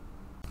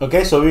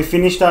 Okay, so we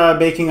finished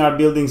baking our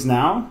buildings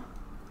now.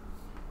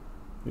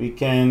 We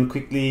can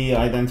quickly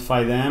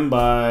identify them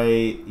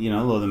by,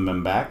 loading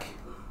them back.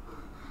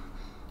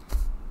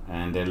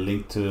 And they're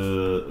linked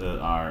to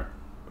our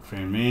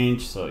frame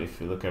range. So if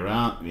you look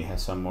around, we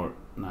have some more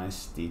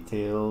nice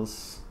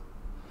details.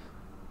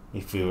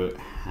 If we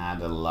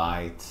had a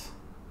light,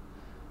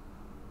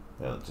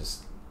 they'll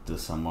just do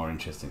some more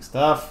interesting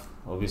stuff.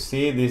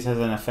 Obviously, this has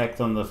an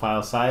effect on the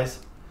file size.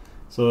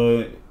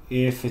 So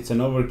if it's an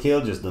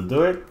overkill, just don't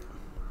do it.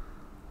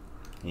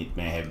 It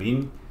may have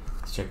been.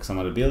 Let's check some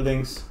other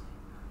buildings.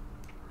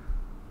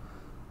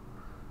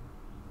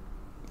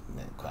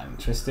 Quite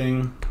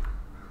interesting.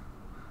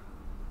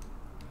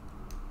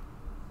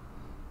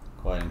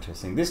 Quite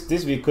interesting.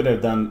 This we could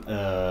have done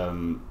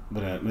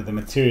with the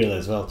material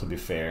as well, to be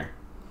fair.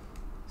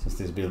 Since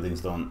these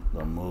buildings don't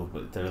move,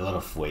 but there are a lot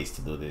of ways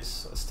to do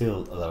this.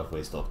 Still a lot of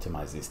ways to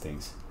optimize these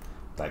things,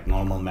 like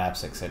normal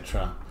maps,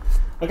 etc.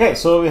 Okay,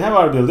 so we have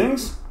our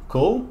buildings.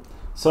 Cool.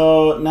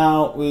 So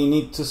now we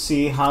need to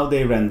see how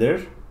they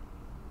render.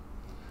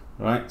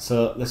 Right.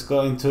 So let's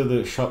go into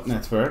the shop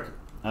network.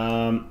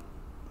 I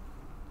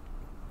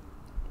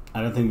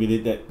don't think we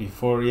did that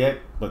before yet,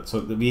 but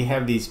so we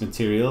have these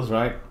materials,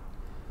 right?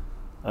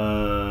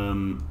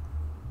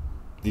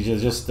 These are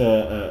just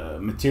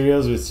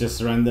materials with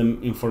just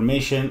random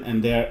information,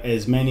 and there are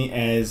as many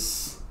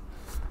as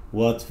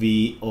what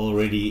we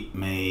already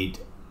made.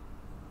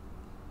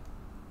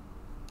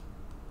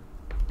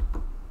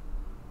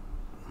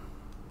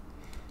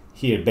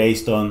 Here,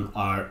 based on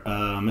our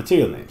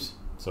material names.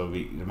 So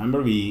we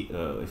remember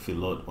if you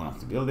load one of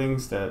the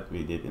buildings that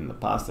we did in the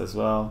past as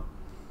well,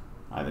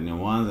 add the new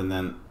ones, and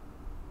then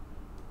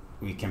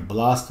we can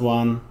blast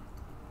one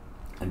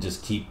and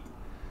just keep,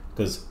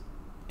 because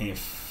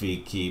if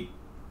you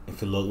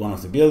load one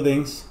of the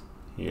buildings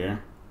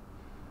here,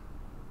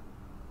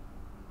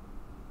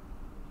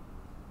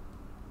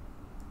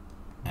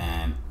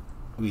 and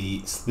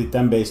we split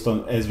them based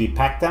on as we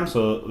pack them.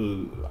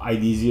 So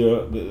ID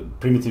 0,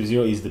 primitive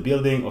 0 is the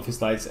building,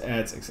 office lights,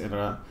 ads,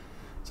 etc.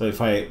 So if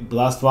I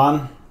blast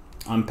one,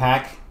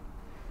 unpack,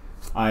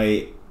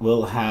 I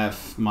will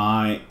have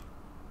my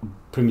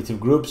primitive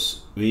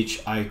groups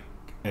which I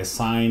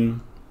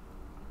assign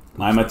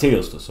my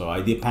materials to. So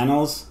ID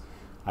panels,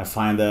 I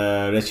find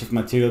a Redshift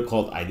material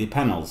called ID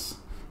panels.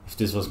 If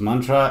this was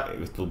mantra,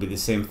 it will be the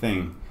same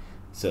thing.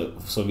 So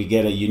we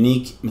get a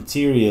unique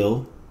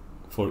material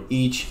for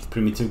each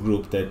primitive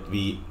group that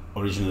we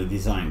originally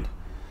designed.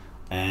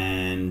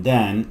 And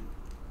then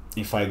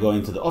if I go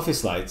into the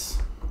office lights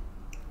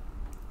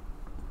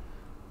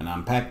and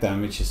unpack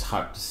them, which is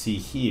hard to see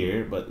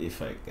here, but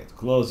if I get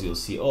close, you'll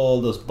see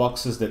all those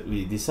boxes that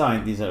we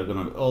designed. These are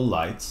going to be all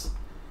lights.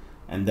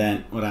 And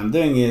then what I'm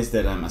doing is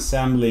that I'm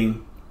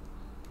assembling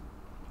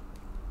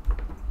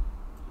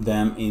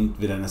them in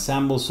with an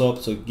assemble swap.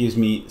 So it gives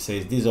me,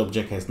 says this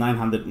object has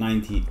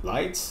 990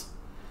 lights,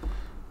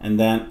 and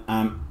then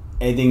I'm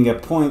adding a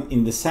point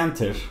in the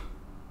center,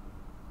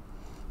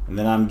 and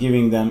then I'm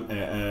giving them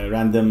a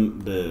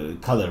random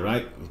color,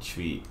 right, which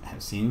we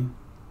have seen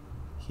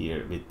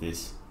here with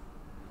this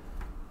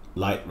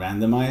light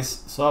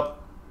randomize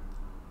swap.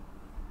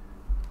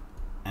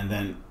 And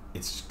then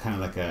it's kind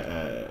of like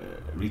a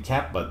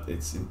recap, but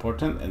it's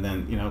important. And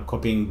then, you know,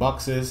 copying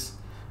boxes.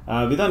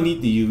 We don't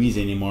need the UVs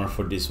anymore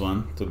for this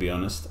one, to be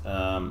honest,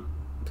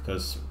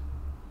 because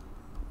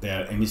they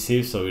are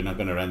emissive, so we're not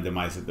going to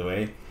randomize it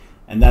away.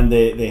 And then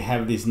they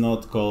have this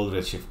node called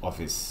Redshift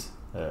Office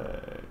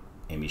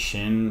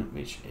emission,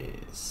 which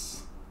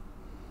is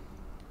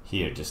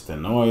here, just a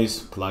noise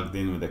plugged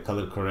in with the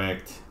color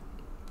correct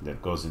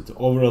that goes into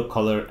overall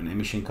color and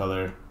emission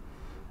color,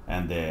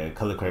 and the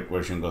color correct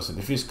version goes to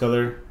diffuse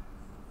color,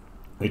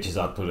 which is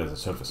output as a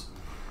surface.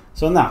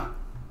 So now,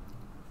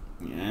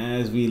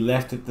 as we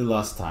left it the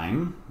last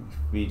time, if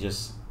we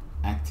just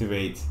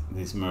activate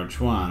this merge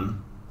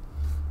one,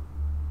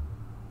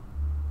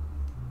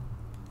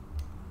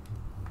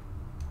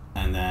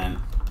 and then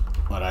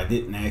what I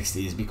did next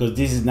is, because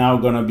this is now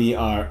going to be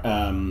our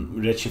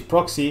Redshift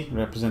proxy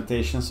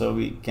representation, so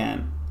we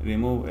can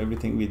remove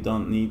everything we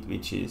don't need,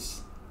 which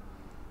is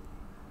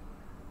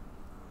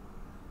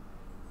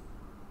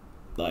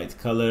light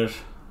color,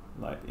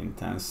 light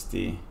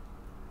intensity,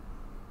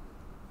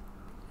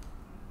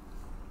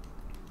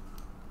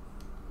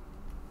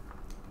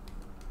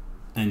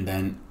 and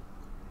then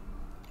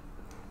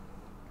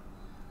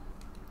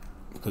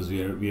because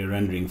we are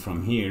rendering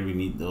from here, we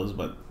need those,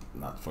 but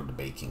not for the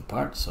baking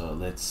part. So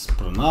let's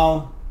put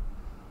null.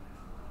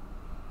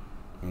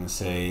 I'm gonna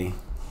say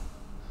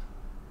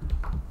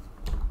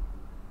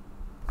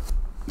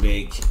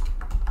bake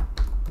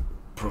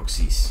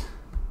proxies.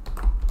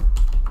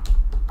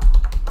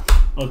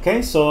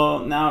 Okay, so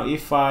now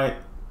if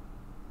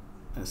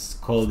let's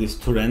call this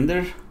to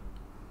render.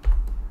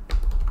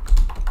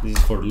 This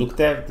is for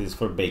LookDev, this is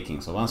for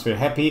baking. So once we're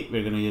happy,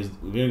 we're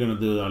gonna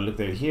do our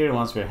LookDev here.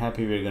 Once we're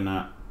happy, we're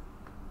gonna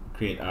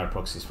create our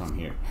proxies from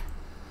here.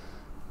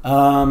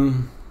 I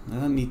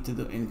don't need to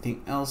do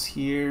anything else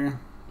here.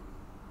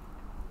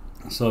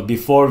 So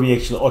before we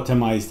actually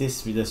automate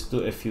this, we just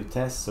do a few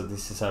tests. So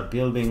this is our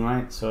building,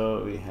 right?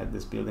 So we had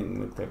this building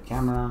LookDev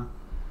camera,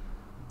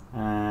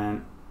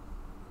 and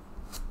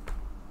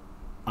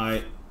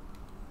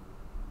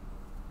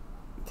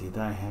did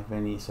I have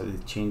any? So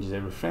it changes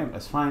every frame.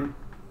 That's fine.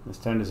 Let's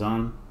turn this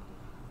on,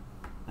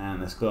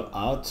 and let's go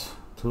out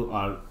to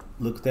our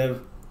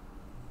LookDev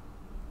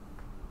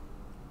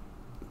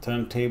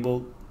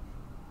turntable.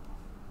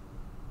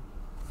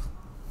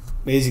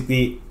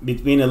 Basically,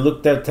 between a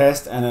LookDev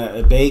test and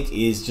a bake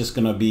is just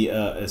gonna be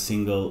a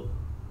single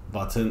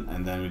button,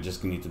 and then we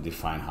just need to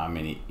define how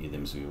many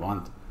items we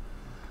want.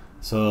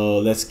 So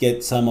let's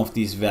get some of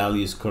these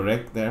values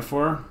correct.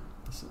 Therefore,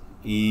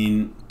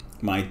 in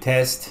my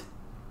test,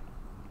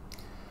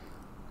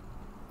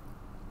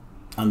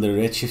 under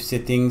Redshift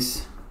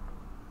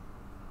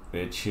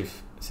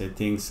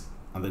settings,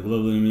 under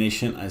global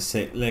illumination, I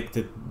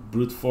selected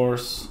brute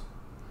force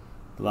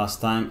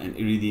last time and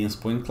irradiance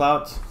point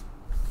cloud.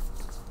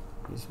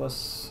 This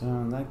was,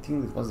 I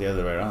think it was the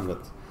other way around,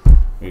 but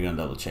we're gonna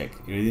double check.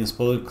 Irradiance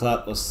point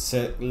cloud was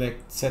set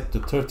to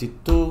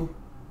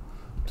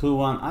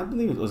 32.21. I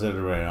believe it was the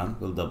other way around.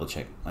 We'll double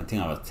check. I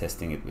think I was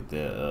testing it with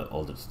the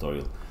older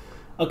tutorial.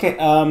 Okay,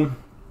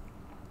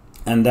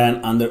 and then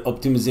under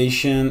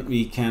optimization,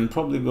 we can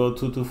probably go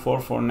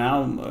 224 for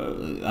now.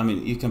 I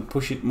mean, you can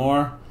push it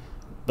more,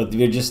 but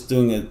we're just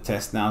doing a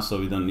test now, so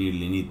we don't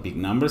really need big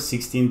numbers.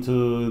 16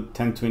 to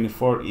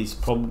 1024 is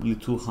probably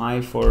too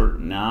high for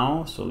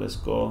now, so let's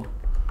go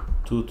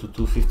 2 to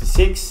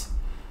 256.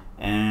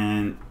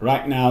 And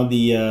right now,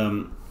 the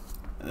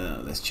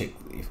let's check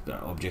if the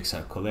objects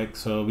are correct.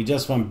 So we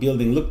just want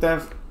building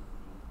LookDev,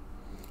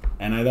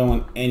 and I don't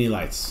want any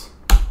lights,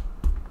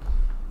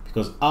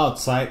 because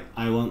outside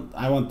I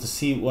want to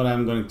see what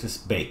I'm going to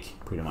bake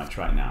pretty much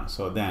right now.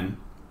 So then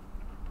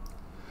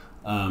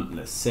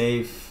let's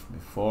save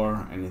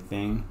before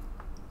anything,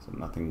 so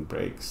nothing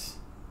breaks.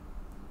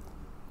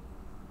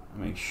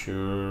 Make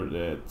sure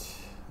that,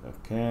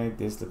 okay,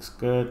 this looks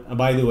good.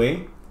 By the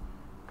way,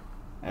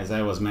 as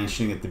I was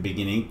mentioning at the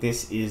beginning,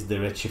 this is the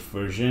Redshift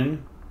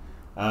version.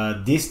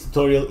 This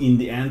tutorial in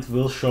the end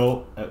will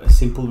show a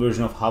simple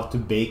version of how to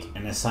bake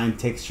and assign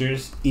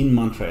textures in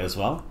Mantra as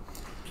well.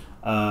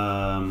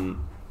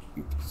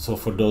 So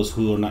for those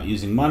who are not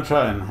using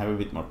Mantra and have a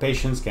bit more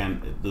patience,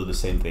 can do the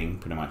same thing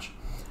pretty much.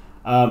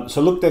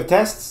 So LookDev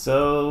test.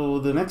 So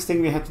the next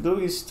thing we have to do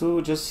is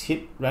to just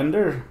hit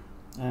render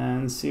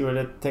and see where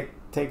that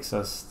takes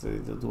us.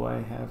 Do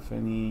I have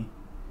any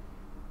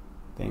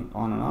thing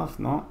on and off?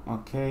 No.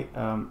 Okay.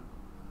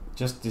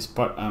 Just this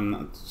part I'm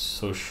not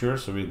so sure,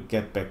 so we'll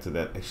get back to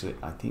that. Actually,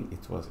 I think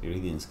it was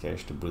Iridian's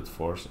cache to brute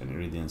force, and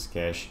Iridian's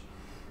cache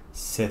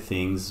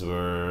settings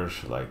were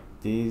like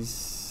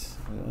this.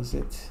 What was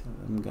it?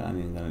 I'm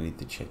gonna need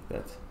to check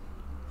that.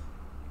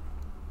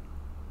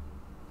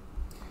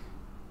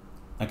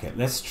 Okay,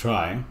 let's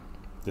try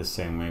the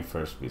same way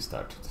first we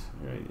started.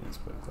 Iridian's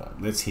point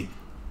cloud. Let's hit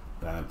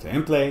random to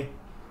end play,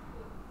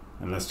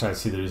 and let's try to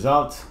see the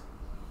result.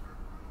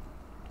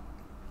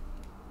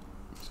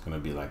 It's gonna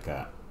be like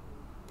a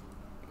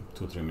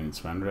 2-3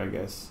 minutes render, I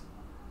guess.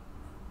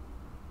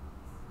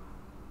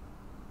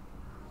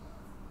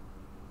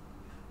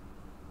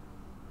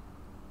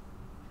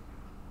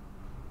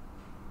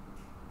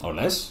 Or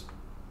less.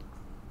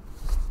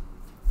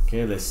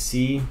 Okay, let's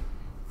see.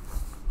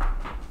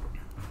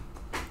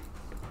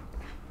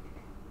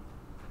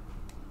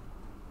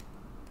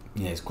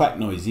 Yeah, it's quite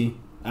noisy,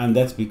 and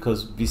that's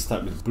because we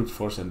start with brute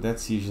force, and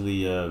that's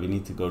usually we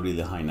need to go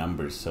really high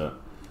numbers. So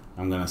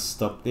I'm gonna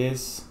stop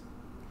this.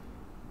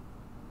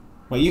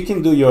 Well, you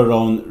can do your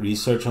own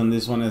research on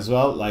this one as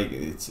well. Like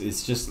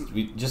it's just,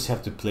 we just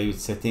have to play with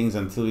settings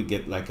until we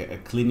get like a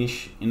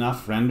cleanish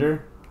enough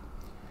render,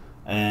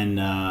 and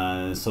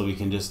so we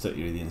can just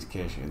Iridian's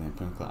cache.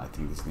 I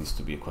think this needs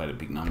to be quite a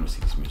big number,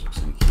 6 music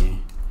key,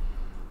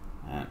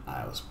 and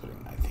I was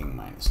putting, I think,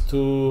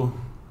 -2.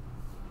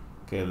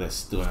 Okay,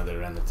 let's do another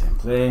render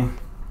template.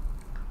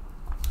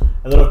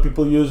 A lot of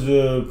people use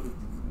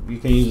you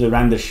can use the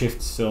render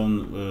shifts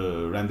on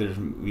render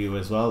view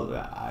as well.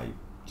 I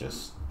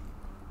just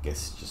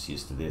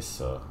used to this,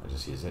 so I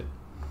just use it.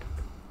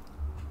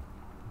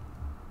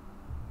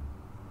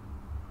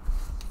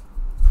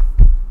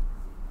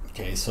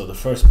 Okay, so the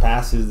first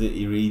pass is the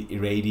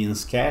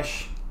Iridian's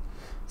cache.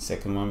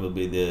 Second one will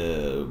be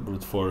the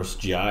brute force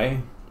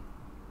GI,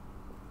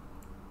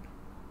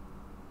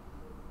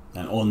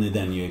 and only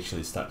then you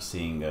actually start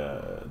seeing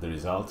the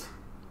result.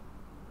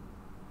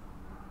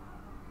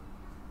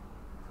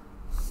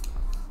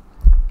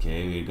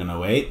 Okay, we're gonna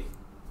wait,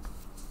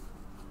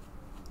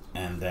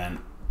 and then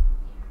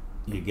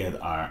you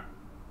get our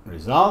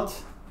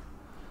result.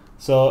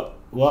 So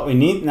what we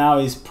need now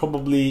is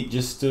probably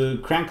just to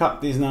crank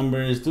up these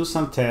numbers, do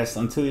some tests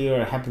until you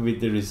are happy with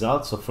the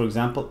result. So for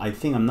example, I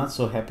think I'm not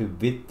so happy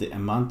with the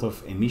amount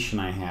of emission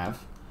I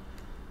have,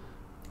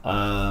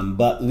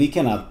 but we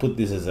can output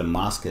this as a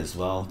mask as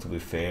well, to be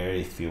fair,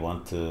 if you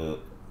want to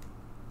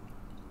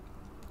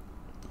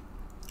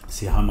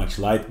see how much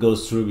light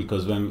goes through,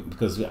 because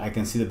I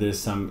can see that there's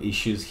some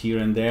issues here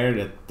and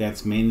there.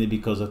 That's mainly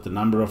because of the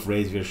number of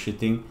rays we're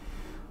shooting,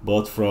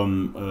 both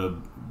from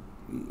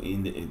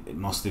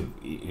mostly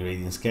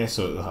Iridian's cache.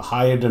 So the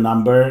higher the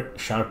number,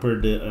 sharper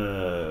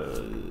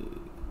the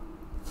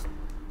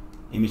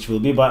image will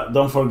be. But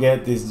don't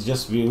forget, this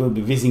just we will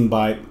be whizzing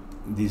by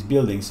these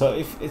buildings. So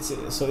if it's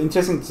so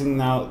interesting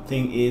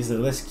thing is that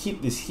let's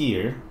keep this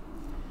here.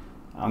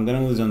 I'm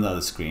gonna move it on the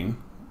other screen,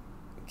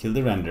 kill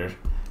the render.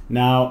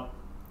 Now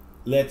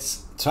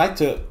let's try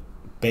to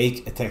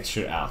bake a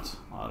texture out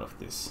of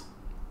this,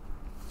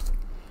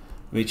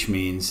 which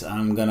means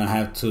I'm gonna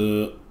have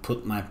to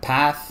put my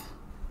path.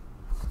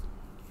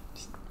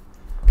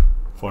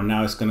 For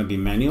now it's gonna be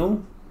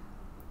manual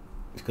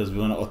because we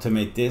want to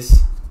automate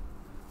this.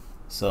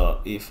 So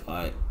if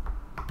I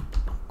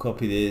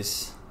copy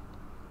this,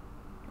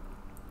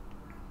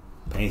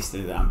 paste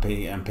it,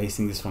 I'm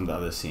pasting this from the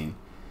other scene,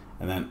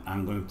 and then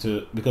I'm going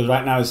to, because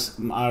right now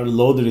our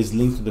loader is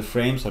linked to the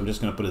frame, so I'm just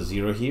going to put a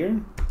 0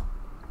 here.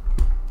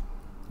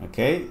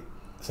 Okay,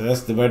 so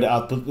that's where the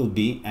output will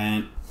be.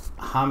 And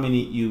how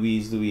many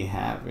UVs do we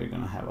have? We're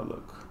going to have a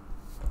look.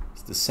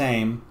 It's the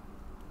same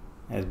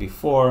as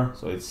before,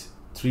 so it's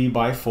 3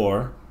 by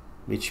 4,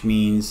 which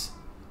means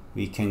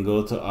we can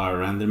go to our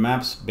render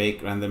maps,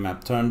 bake render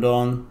map turned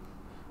on,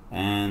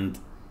 and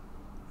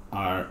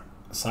our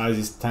size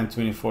is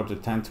 1024 to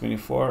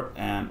 1024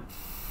 and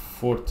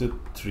 4 to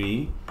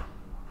 3,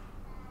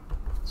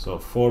 so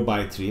 4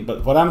 by 3.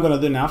 But what I'm gonna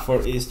do now for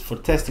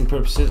testing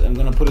purposes, I'm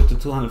gonna put it to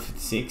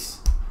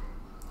 256,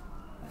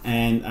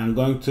 and I'm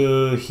going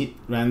to hit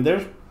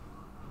render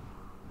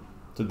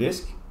to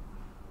disk,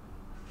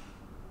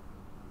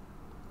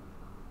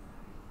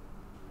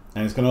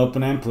 and it's gonna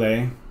open and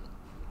play,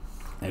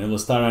 and it will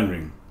start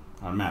rendering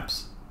our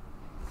maps.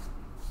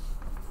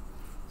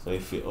 So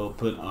if we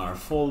open our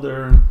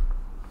folder,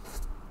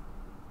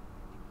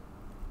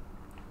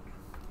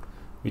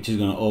 which is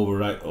going to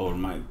overwrite over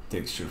my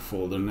texture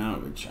folder now,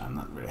 which I'm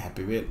not very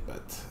happy with,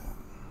 but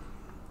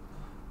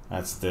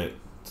that's the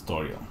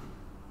tutorial.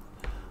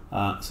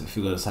 So if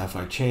you go to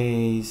Sci-Fi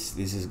Chase,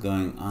 this is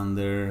going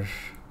under,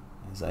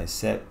 as I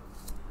said,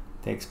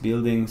 text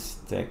buildings,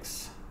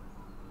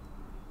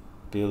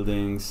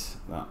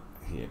 well,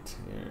 here,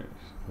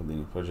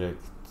 Houdini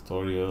project,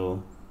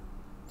 tutorial,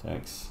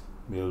 text,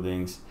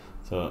 buildings.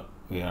 So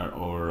we are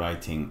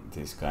overwriting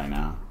this guy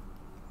now.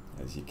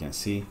 as you can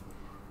see.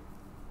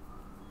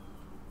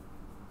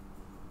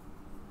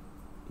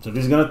 So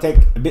this is gonna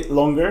take a bit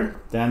longer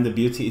than the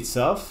beauty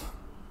itself.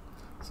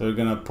 So we're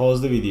gonna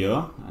pause the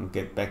video and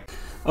get back.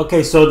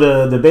 Okay, so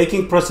the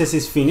baking process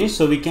is finished.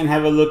 So we can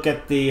have a look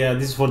at the,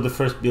 this is for the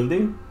first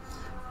building.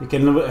 We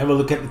can have a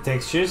look at the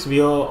textures. We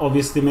all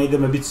obviously made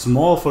them a bit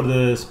small for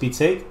the speed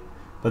sake,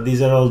 but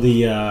these are all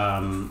the,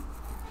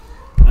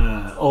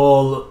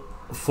 all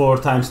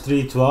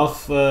 4x3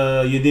 12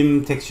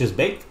 Houdini textures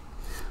baked.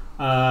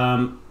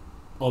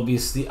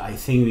 Obviously, I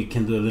think we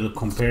can do a little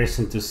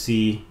comparison to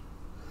see,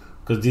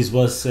 because this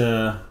was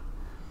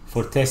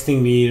for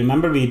testing. We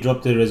remember we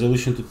dropped the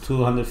resolution to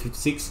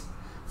 256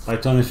 by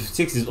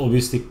 256. Is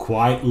obviously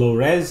quite low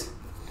res.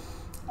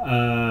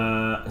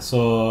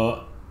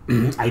 So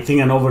I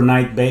think an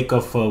overnight bake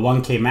of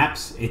 1K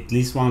maps, at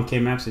least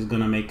 1K maps, is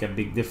gonna make a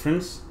big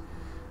difference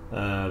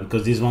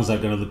because these ones are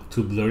gonna look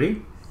too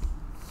blurry.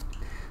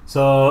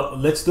 So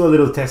let's do a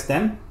little test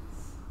then.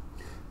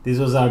 This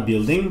was our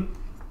building,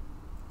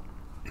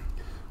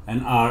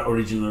 and our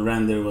original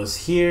render was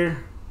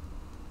here.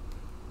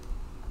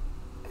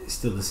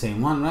 Still the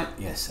same one, right?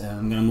 Yes.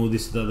 I'm gonna move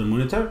this to the other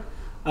monitor.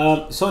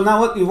 So now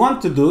what we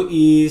want to do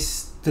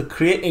is to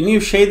create a new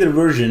shader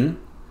version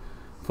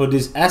for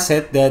this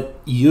asset that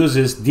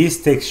uses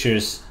these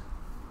textures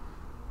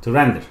to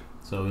render.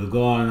 So we'll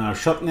go on our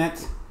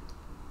shopnet,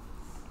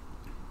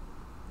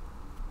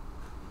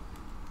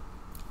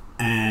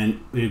 and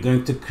we're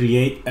going to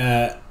create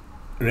a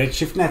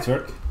Redshift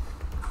network,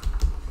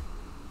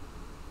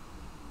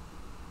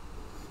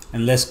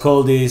 and let's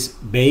call this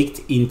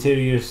baked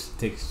interiors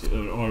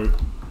texture, or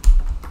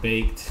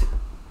baked,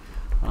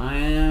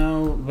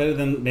 better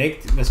than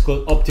baked, let's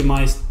call it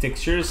optimized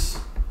textures.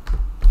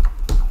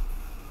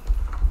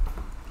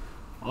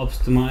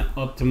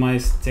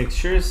 Optimized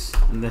textures,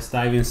 and let's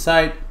dive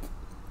inside.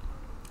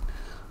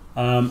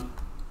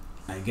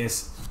 I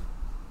guess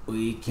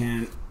we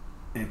can,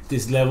 at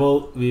this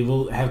level we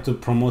will have to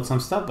promote some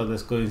stuff, but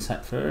let's go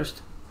inside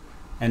first,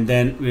 and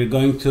then we're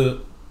going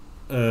to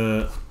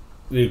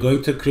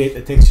create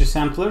a texture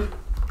sampler,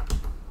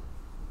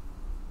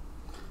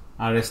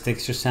 RS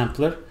texture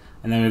sampler,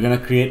 and then we're going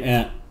to create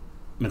a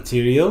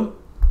material,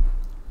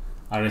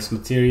 RS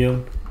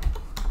material,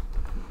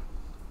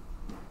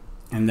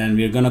 and then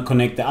we're going to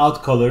connect the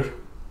out color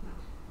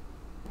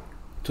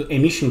to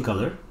emission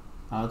color,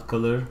 out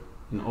color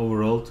and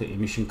overall to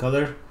emission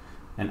color,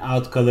 and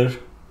out color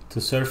to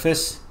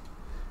surface,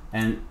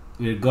 and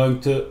we're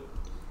going to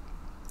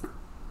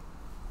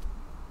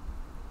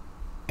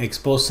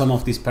expose some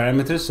of these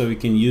parameters so we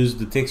can use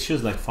the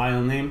textures like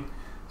file name.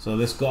 So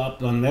let's go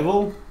up one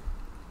level,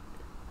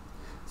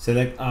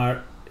 select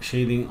our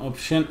shading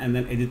option, and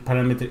then edit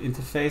parameter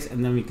interface,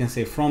 and then we can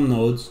say from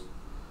nodes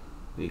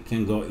we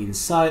can go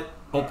inside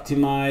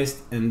optimized,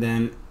 and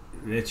then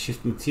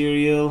Redshift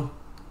material.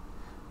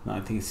 No,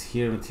 I think it's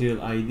here,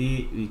 material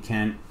ID. We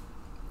can,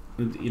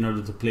 in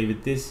order to play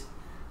with this,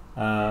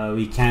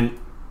 we can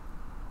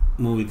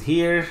move it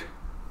here,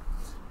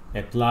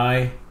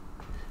 apply,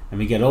 and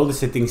we get all the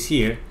settings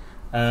here.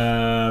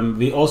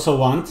 We also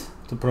want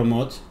to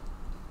promote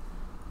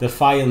the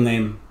file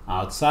name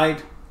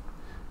outside,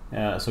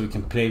 so we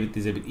can play with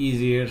this a bit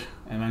easier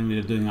and when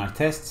we're doing our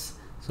tests.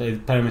 So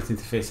edit parameter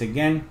interface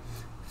again,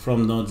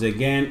 from nodes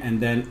again, and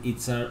then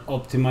it's our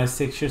optimized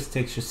textures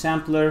texture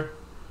sampler.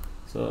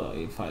 So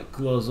if I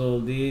close all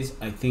these,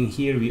 I think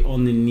here we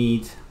only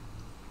need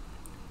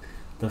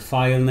the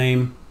file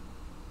name,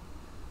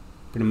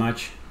 pretty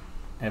much.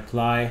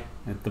 Apply.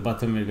 At the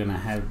bottom we're gonna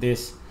have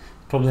this.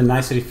 Probably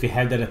nicer if we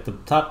had that at the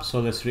top,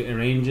 so let's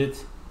rearrange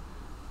it.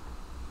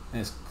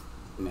 Let's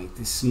make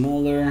this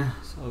smaller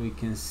so we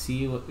can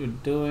see what we're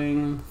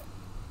doing,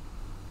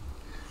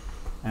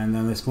 and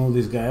then let's move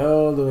this guy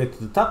all the way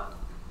to the top.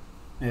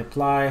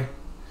 Apply.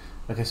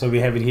 Okay, so we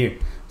have it here.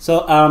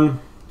 So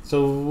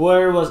so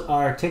where was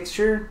our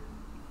texture?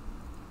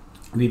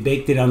 We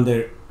baked it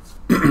under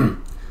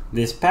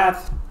this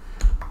path,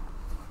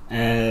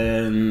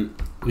 and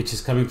which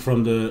is coming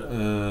from the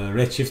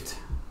Redshift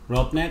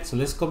RobNet. So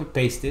let's copy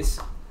paste this,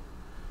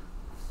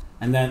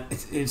 and then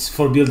it's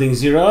for building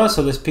 0.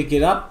 So let's pick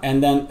it up,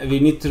 and then we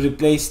need to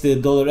replace the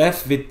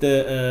 $F with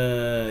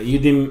the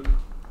Houdini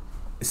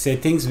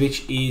settings,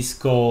 which is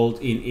called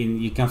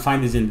in you can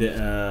find this in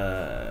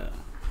the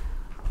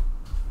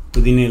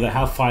Houdini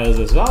help files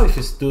as well. If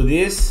you do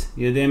this,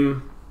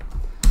 Houdini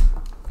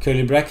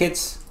curly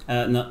brackets,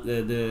 not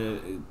the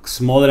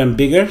smaller and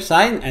bigger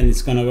sign, and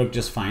it's gonna work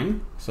just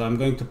fine. So I'm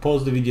going to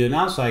pause the video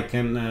now so I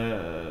can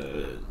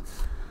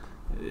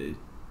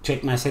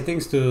check my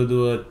settings to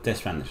do a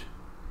test render.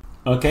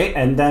 Okay,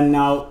 and then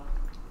now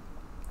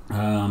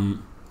there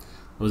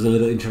was a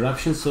little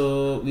interruption,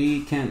 so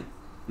we can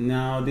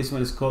now, this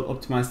one is called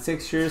optimized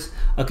textures.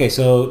 Okay,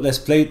 so let's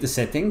play with the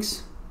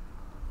settings.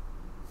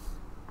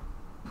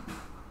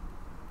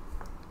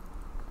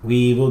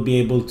 We will be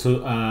able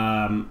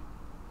to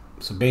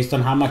so based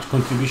on how much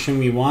contribution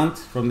we want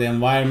from the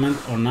environment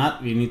or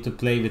not, we need to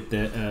play with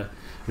the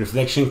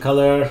reflection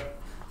color,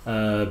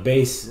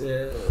 base.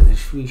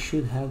 We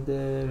should have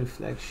the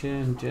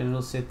reflection,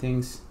 general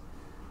settings,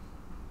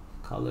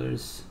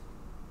 colors.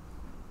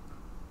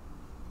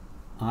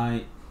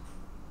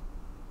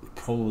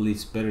 Probably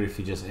it's better if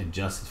you just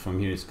adjust it from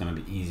here. It's gonna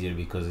be easier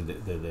because it's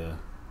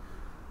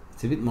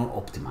a bit more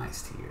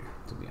optimized here,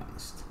 to be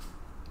honest.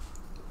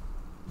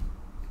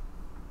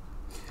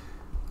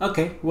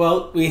 Okay,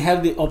 well, we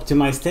have the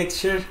optimized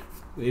texture.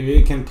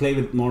 We can play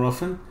with it more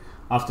often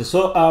after.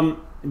 So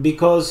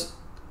because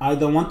I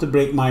don't want to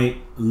break my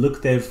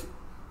LookDev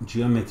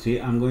geometry,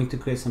 I'm going to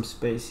create some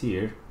space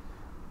here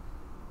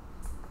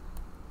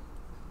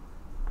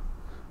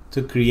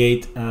to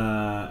create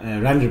a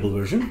renderable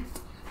version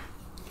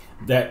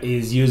that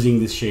is using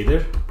this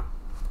shader.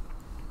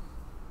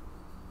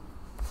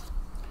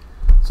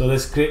 So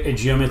let's create a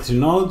geometry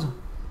node,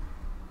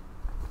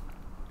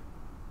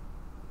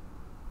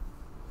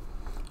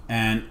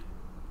 and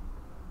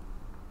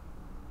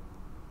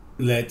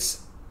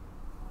let's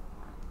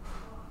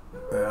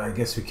I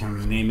guess we can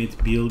rename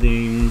it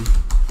building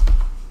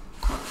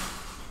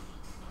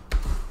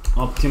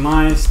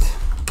optimized.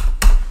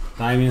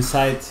 Dive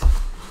inside.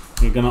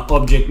 We're gonna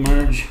object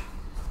merge.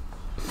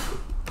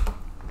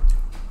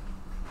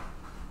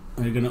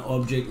 We're gonna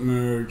object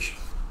merge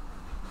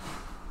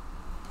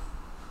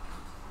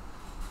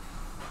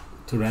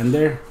to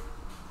render.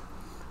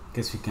 I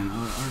guess we can,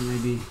 or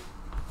maybe,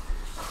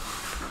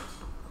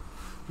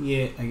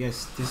 yeah, I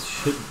guess this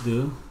should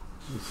do.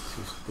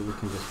 We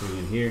can just bring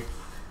it here.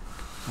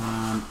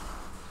 I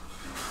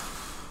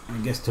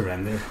guess to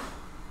render,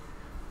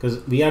 because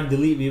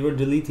we were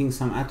deleting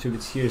some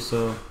attributes here,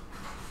 so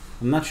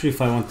I'm not sure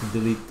if I want to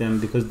delete them,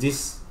 because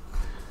these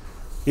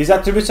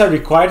attributes are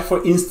required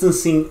for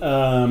instancing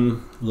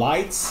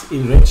lights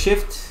in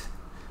Redshift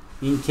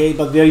in case,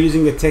 but we are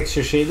using the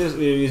texture shaders,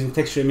 we are using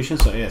texture emission,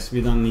 so yes,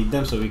 we don't need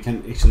them, so we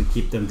can actually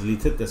keep them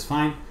deleted. That's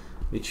fine,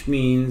 which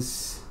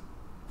means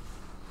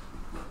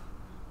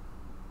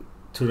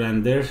to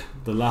render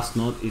the last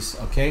node is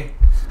okay.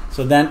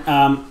 So then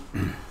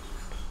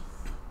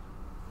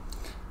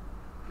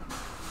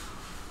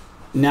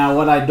now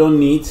what I don't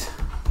need,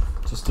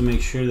 just to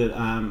make sure that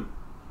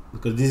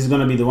because this is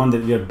going to be the one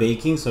that we are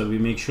baking, so we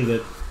make sure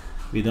that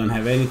we don't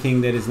have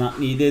anything that is not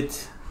needed.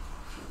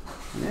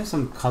 And there's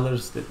some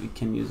colors that we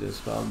can use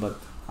as well, but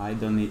I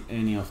don't need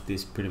any of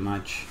this pretty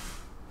much.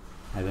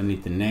 I don't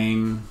need the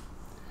name.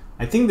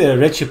 I think the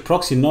Redshift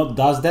proxy node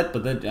does that,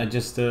 but that I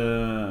just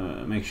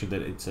make sure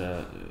that it's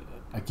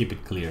I keep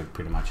it clear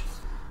pretty much.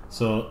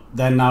 So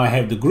then now I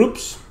have the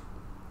groups,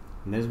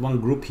 and there's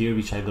one group here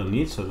which I don't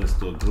need, so let's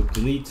do a group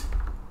delete.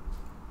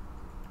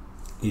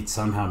 It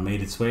somehow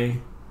made its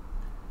way,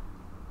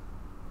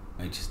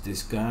 which is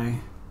this guy.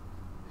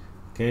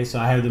 Okay, so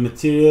I have the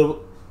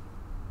material,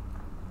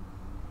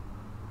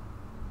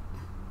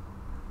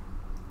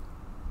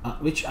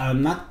 which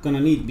I'm not gonna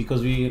need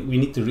because we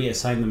need to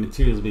reassign the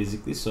materials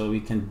basically, so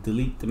we can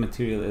delete the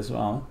material as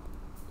well.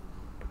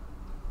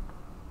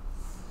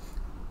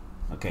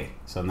 Okay,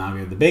 so now we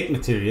have the baked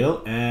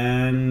material,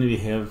 and we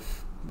have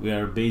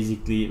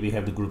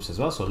the groups as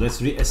well. So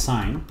let's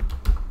reassign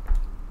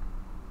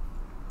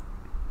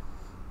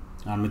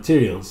our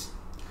materials.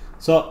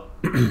 So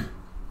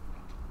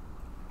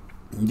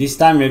this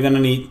time we're gonna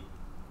need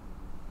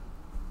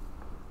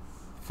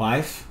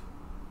 5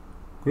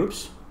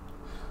 groups.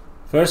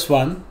 First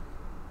one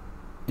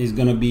is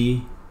gonna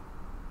be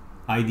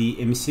ID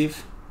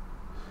emissive,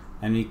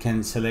 and we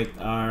can select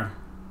our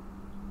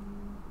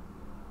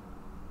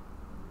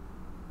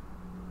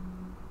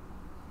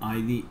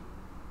ID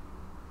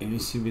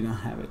emissive. We don't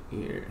have it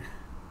here.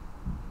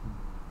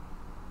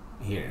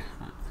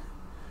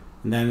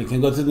 And then we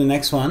can go to the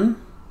next one,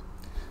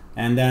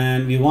 and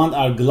then we want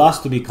our glass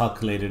to be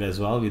calculated as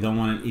well. We don't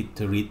want it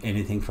to read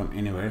anything from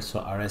anywhere,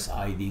 so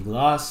RSID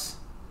glass.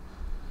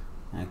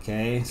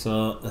 Okay,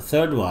 so the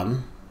third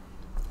one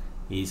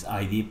is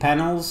ID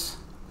panels.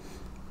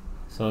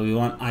 So we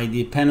want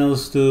ID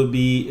panels to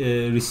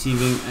be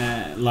receiving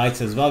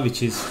lights as well,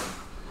 which is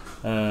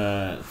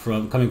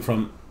coming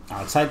from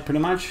outside pretty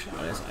much.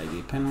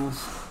 RSID panels.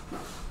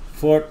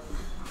 Fourth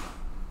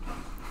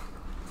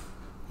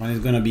one is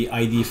going to be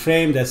ID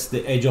frame. That's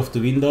the edge of the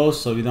window,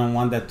 so we don't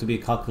want that to be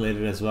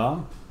calculated as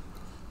well.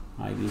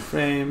 ID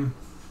frame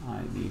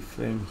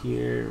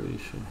here. We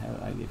should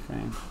have ID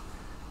frame.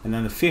 And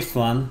then the fifth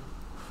one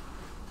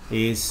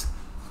is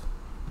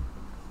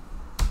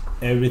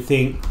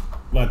everything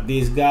but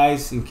these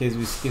guys, in case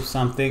we skip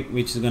something,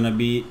 which is gonna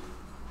be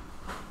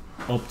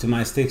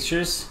optimized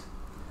textures.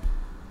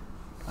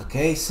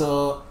 Okay,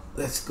 so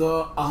let's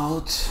go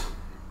out.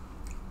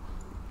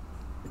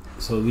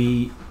 So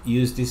we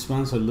use this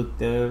one, so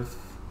LookDev.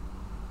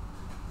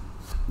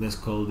 Let's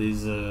call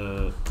this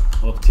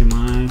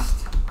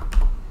optimized.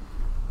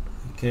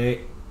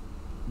 Okay,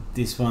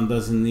 this one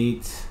doesn't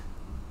need.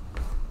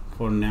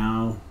 For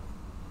now,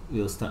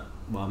 we'll start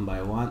one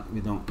by one.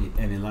 We don't need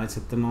any lights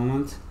at the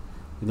moment.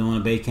 We don't want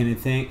to bake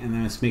anything, and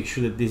then let's make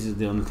sure that this is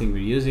the only thing we're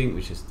using,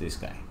 which is this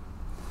guy.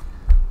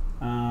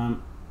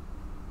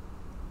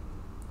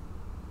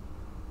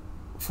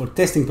 for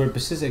testing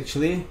purposes,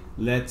 actually,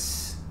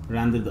 let's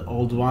render the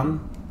old one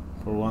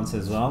for once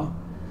as well.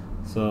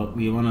 So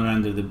we want to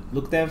render the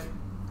LookDev,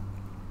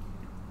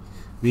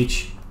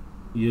 which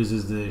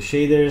uses the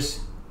shaders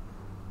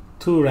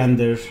to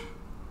render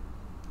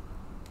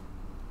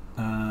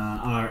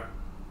our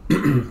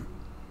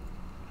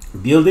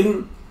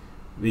building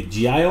with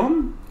GI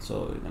on.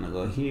 So we're gonna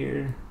go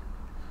here,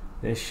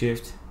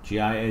 Redshift, GI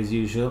as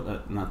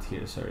usual, not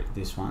here, sorry,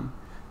 this one.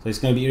 So it's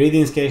gonna be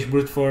Radiance Cache,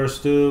 Brute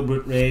Force 2,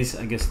 Brute Race.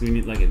 I guess we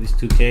need like at least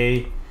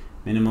 2K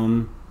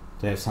minimum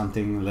to have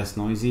something less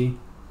noisy.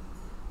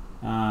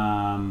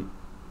 And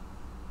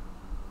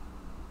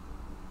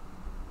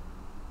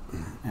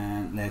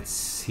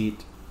let's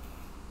hit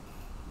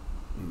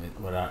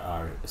what are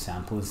our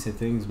sample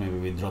settings. Maybe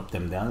we drop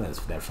them down,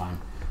 they're fine.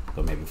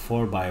 Go maybe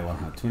 4 by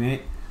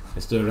 128.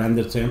 Let's do a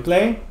render to and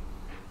play.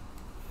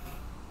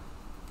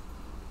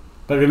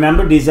 But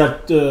remember, these are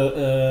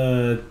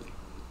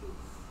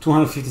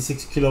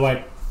 256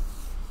 kilobyte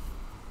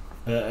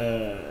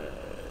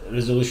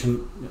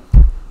resolution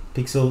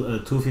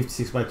pixel,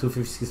 256 by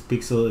 256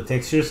 pixel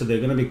texture, so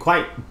they're gonna be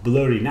quite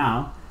blurry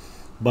now,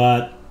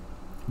 but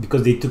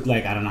because they took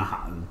like, I don't know,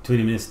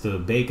 20 minutes to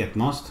bake at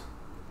most.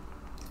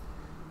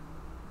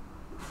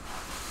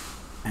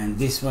 And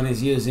this one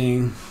is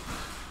using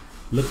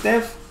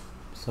LookDev,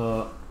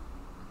 so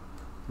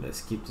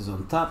let's keep this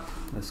on top.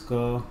 Let's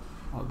go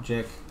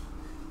object.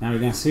 Now we're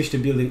gonna switch to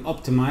building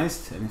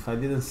optimized, and if I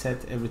didn't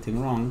set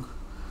everything wrong,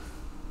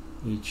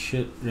 it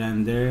should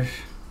render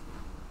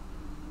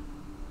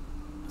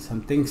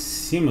something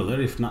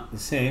similar, if not the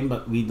same,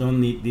 but we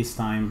don't need this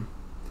time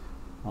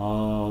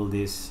all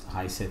these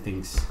high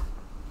settings.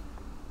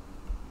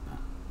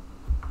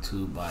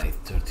 2 by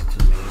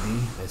 32 maybe.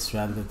 Let's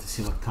render to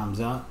see what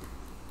comes out.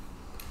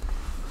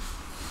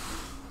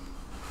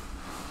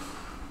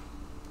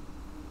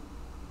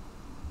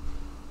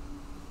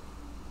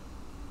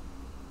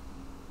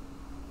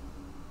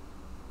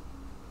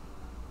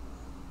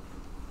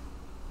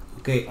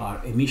 Okay,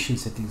 our emission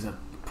settings are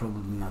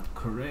probably not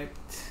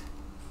correct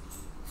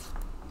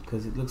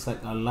because it looks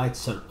like our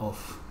lights are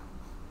off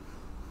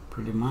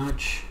pretty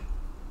much.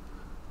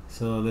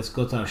 So let's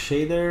go to our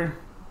shader.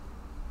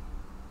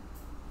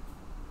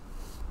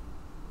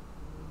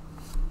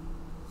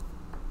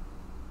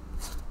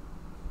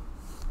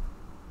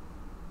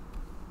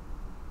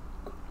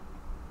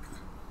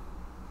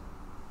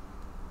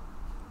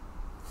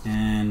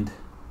 And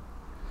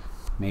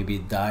maybe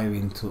dive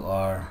into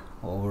our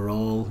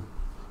overall.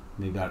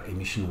 Maybe our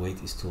emission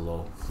weight is too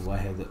low. Do I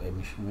have the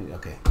emission weight?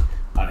 Okay,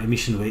 our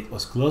emission weight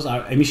was close.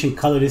 Our emission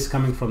color is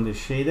coming from the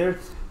shader.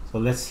 So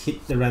let's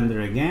hit the render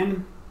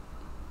again.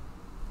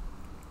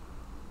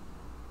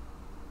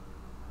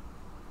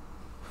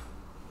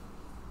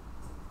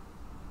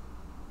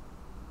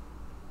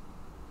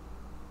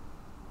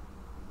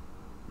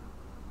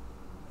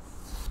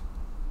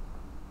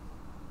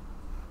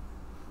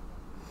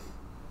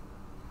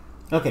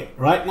 Okay,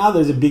 right now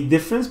there's a big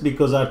difference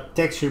because our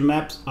texture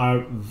maps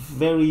are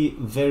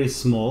very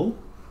small,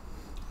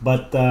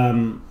 but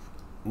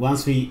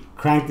once we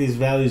crank these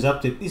values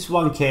up to at least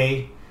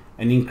 1K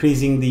and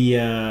increasing the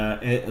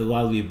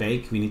while we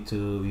bake,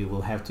 we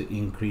will have to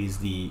increase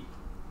the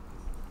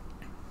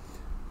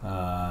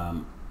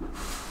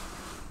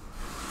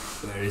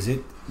where is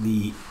it,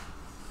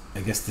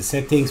 I guess the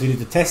settings. We need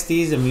to test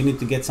these and we need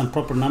to get some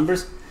proper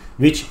numbers,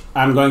 which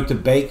I'm going to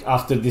bake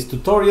after this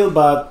tutorial.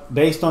 But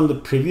based on the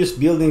previous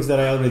buildings that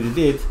I already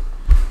did,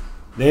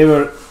 they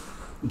were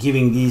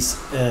giving these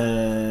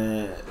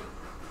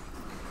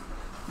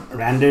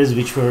renders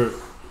which were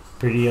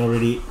pretty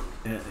already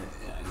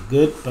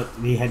good, but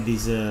we had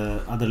these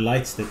other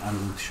lights that I'm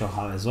going to show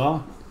how as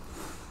well,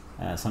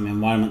 some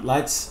environment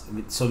lights,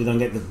 so we don't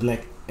get the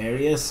black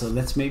areas. So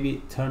let's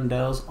maybe turn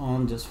those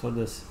on just for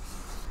the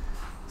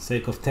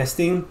sake of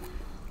testing.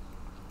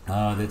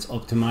 That's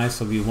optimized,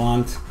 so we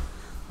want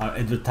our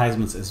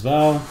advertisements as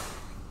well.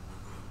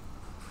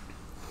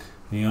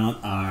 We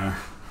want our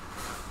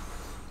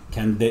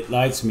candidate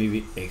lights,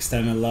 maybe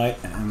external light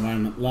and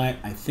environment light.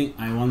 I think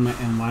I want my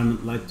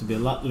environment light to be a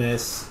lot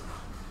less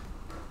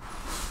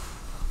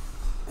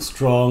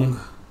strong,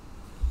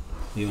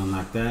 even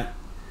like that.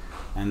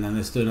 And then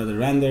let's do another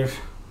render.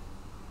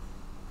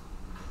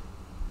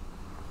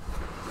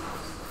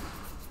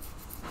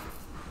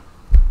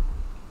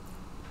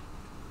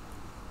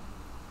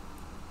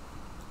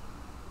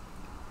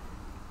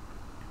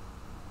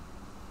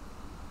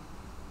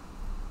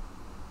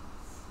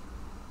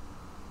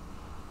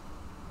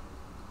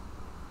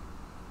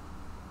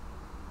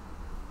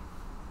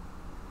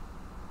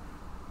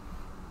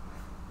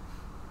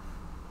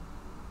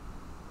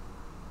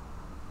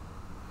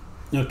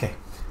 Okay,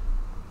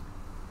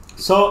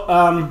 so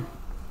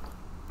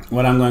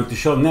what I'm going to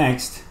show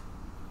next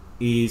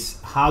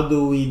is how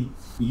do we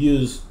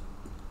use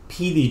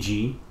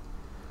PDG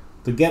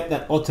to get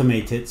that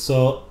automated.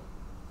 So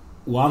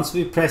once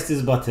we press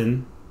this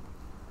button,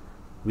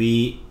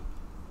 we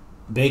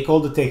bake all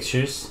the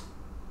textures,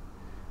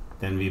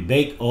 then we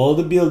bake all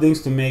the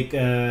buildings to make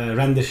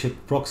Redshift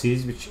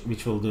proxies,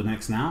 which we'll do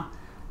next now,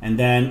 And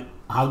then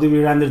how do we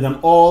render them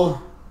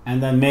all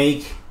and then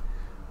make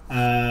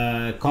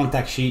a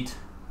contact sheet?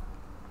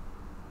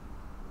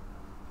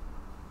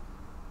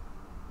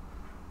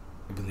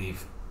 I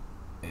believe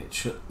it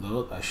should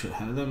load. I should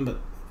have them, but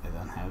I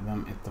don't have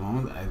them at the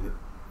moment. I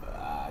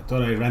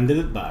thought I rendered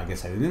it, but I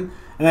guess I didn't.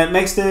 And then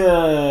makes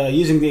the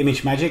using the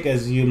image magic,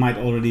 as you might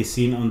already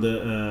seen on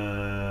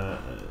the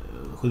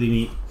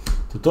Houdini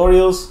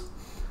tutorials.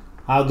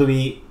 How do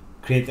we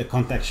create a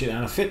contact sheet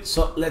out of it?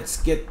 So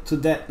let's get to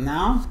that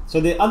now.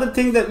 So the other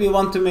thing that we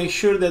want to make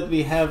sure that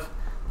we have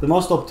the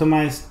most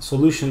optimized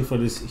solution for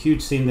this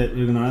huge scene that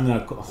we're going to run on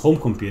our home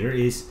computer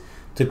is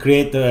to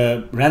create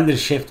the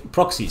Redshift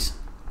proxies.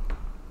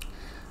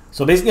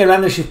 So basically a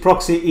Redshift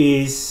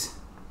proxy is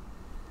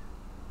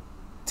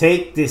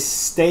take this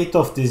state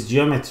of this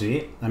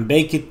geometry and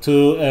bake it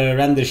to a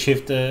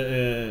Redshift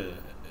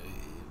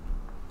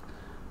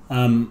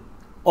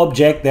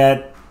object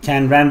that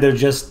can render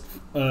just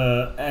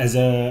as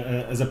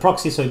a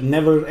proxy, so it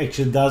never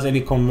actually does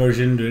any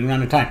conversion during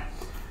render time.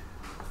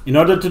 In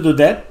order to do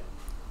that,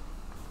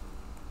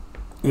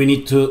 we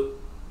need to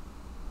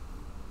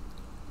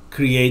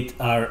create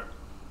our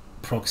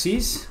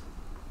proxies,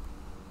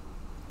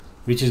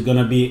 which is going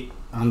to be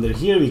under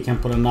here. We can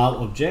put a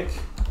null object.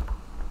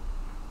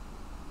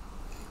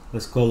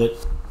 Let's call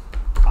it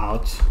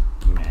out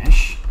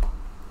mesh.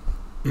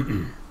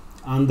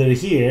 Under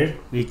here,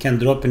 we can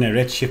drop in a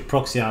Redshift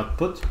proxy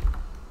output.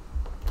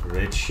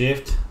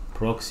 Redshift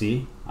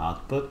proxy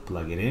output,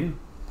 plug it in,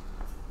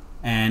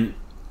 and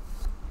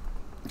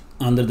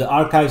under the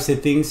archive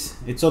settings,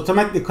 it's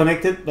automatically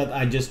connected, but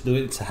I just do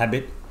it, it's a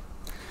habit.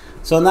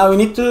 So now we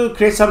need to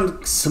create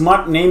some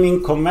smart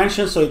naming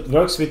convention so it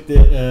works with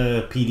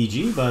the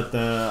PDG, but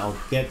I'll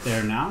get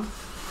there now.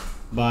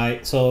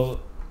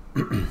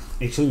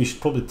 Actually we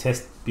should probably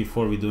test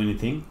before we do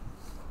anything.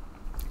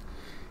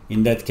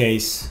 In that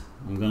case,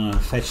 I'm gonna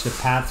fetch the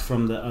path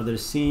from the other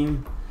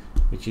scene,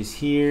 which is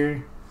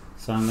here.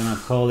 So I'm gonna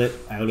call it,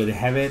 I already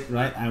have it,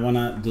 right? I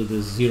wanna do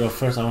the 0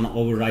 first, I wanna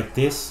overwrite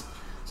this.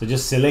 So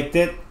just select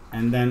it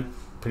and then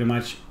pretty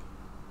much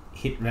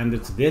hit render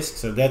to disk.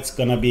 So that's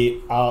gonna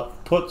be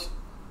output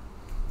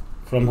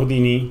from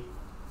Houdini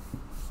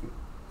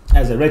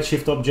as a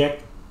Redshift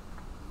object,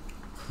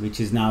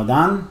 which is now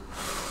done.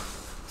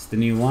 It's the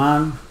new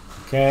one,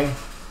 okay?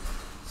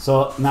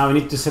 So now we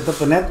need to set up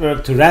a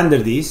network to render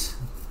these.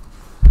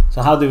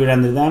 So how do we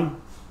render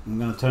them? I'm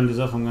gonna turn this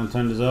off, I'm gonna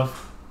turn this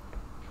off.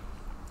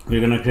 We're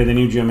gonna create a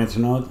new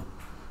geometry node.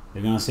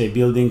 We're gonna say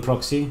building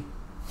proxy,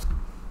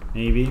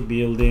 maybe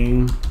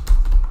building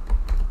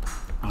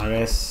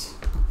rs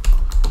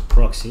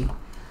proxy.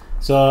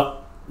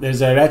 So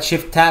there's a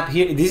Redshift tab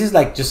here. This is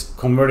like just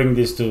converting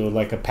this to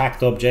like a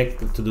packed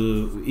object to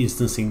do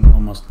instancing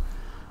almost.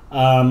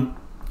 Right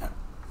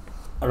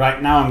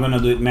now I'm gonna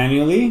do it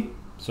manually.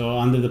 So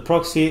under the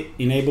proxy,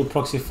 enable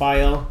proxy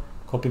file,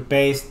 copy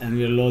paste, and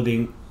we're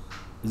loading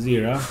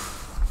 0.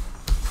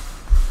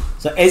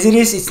 So as it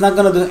is, it's not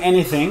going to do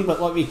anything, but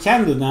what we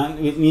can do now,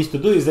 it needs to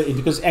do is that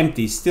because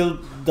empty, still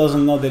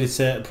doesn't know that it's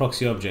a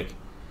proxy object.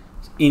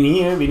 In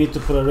here, we need to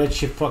put a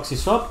Redshift proxy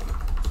swap.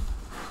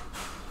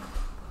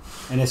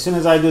 And as soon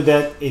as I do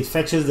that, it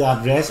fetches the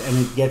address and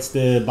it gets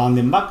the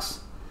bounding box.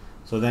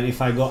 So then if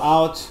I go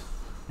out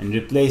and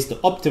replace the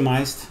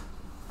optimized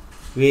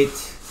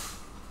with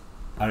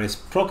rs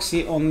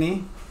proxy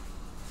only,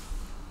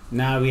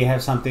 now we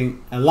have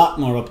something a lot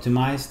more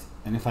optimized.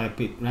 And if I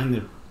put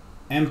render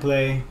and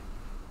play,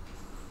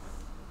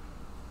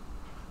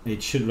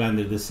 it should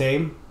render the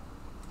same,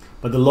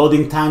 but the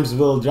loading times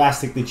will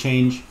drastically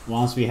change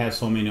once we have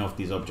so many of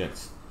these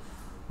objects.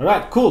 All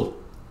right, cool.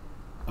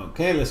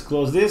 Okay, let's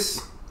close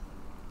this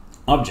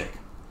object.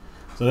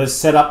 So let's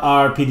set up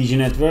our PDG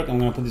network. I'm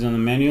gonna put this on the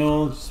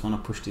manual. Just wanna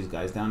push these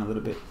guys down a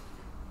little bit.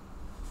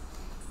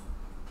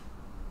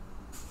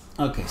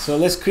 Okay, so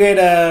let's create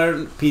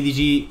a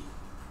PDG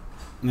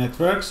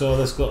network. So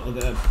let's go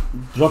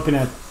drop in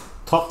a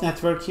top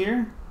network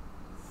here.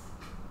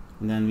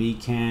 And then we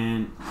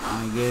can,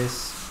 I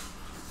guess,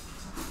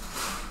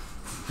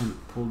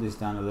 pull this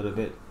down a little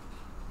bit.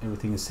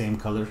 Everything is same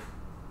color.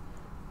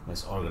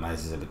 Let's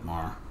organize this a bit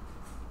more.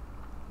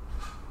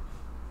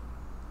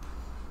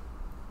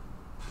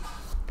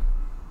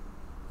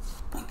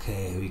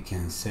 Okay, we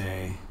can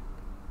say,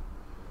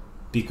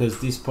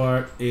 because this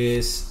part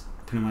is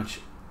pretty much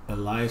a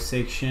live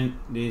section,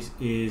 this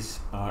is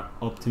our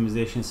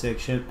optimization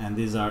section, and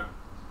these are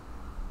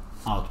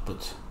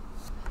output.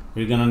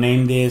 We're gonna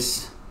name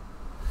this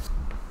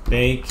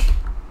bake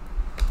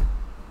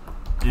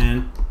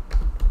and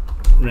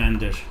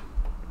render.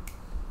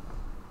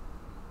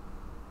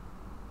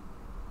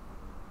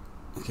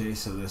 Okay,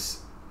 so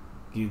let's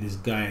give this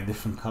guy a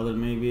different color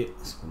maybe.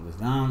 Let's pull this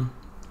down.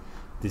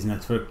 This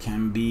network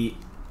can be,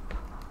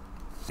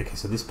 okay,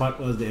 so this part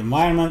was the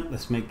environment.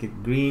 Let's make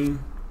it green.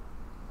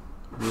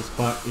 This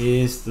part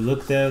is the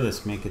LookDev.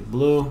 Let's make it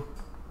blue.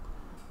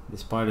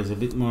 This part is a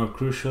bit more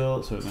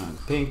crucial, so we're going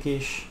to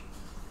pinkish.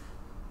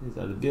 These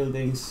are the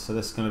buildings, so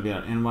that's going to be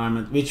our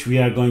environment, which we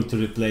are going to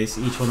replace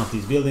each one of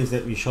these buildings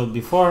that we showed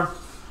before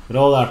with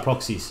all our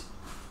proxies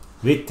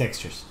with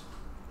textures.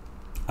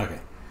 Okay,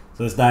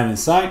 so let's dive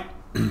inside.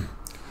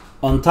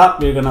 On top,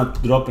 we're gonna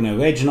drop in a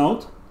wedge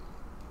node.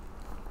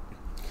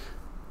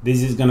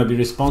 This is gonna be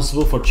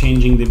responsible for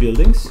changing the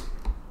buildings.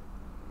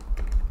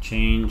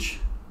 Change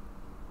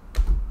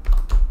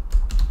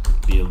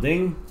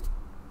building.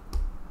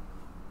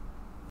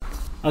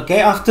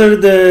 Okay, after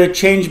the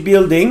change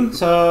building,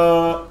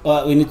 so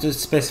we need to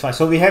specify.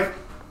 So we have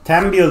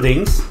 10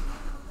 buildings.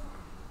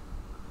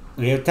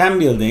 We have 10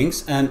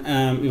 buildings,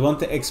 and we want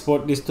to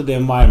export this to the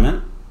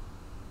environment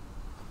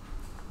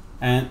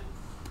and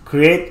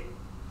create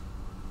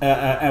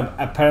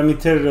a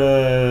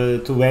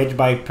parameter to wedge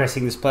by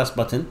pressing this plus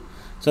button.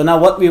 So now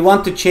what we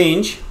want to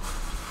change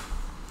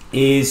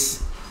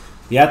is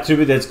the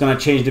attribute that's going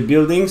to change the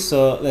building.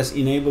 So let's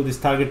enable this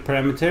target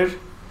parameter,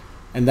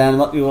 and then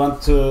what we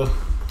want to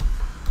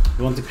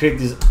create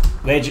this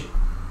wedge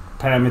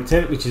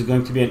parameter, which is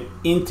going to be an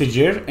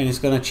integer, and it's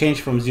going to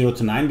change from 0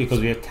 to 9 because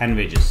we have 10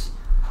 wedges.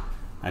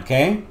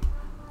 Okay,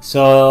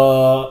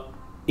 so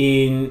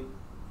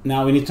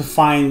now we need to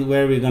find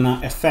where we're gonna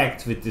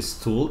affect with this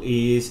tool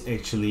is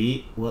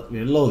actually what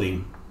we're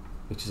loading,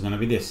 which is gonna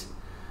be this.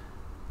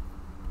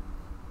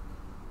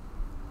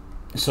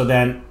 So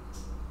then,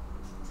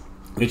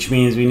 which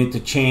means we need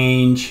to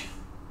change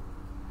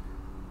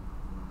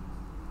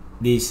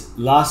this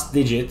last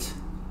digit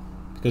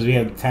because we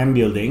have 10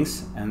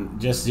 buildings and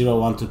just 0,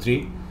 1, 2,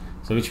 3.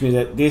 So which means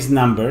that this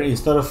number,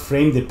 instead of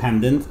frame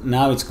dependent,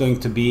 now it's going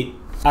to be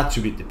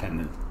attribute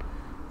dependent.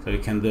 So we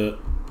can do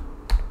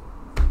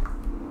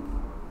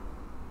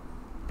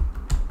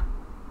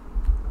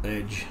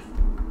edge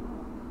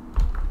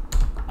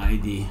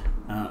ID.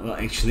 Well,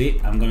 actually,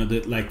 I'm gonna do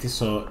it like this.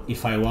 So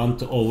if I want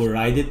to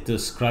override it to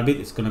scrub it,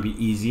 it's gonna be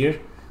easier.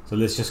 So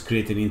let's just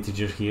create an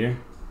integer here,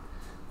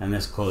 and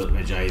let's call it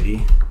wedge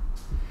ID.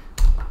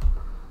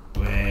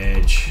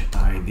 Wedge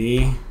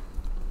ID.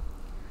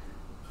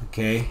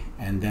 Okay,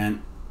 and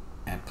then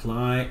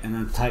apply, and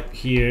then type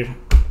here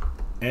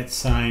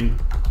 @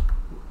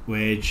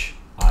 wedge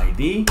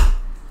ID,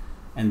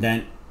 and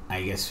then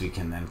I guess we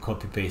can then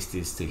copy paste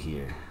this to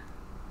here.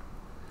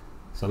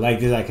 So like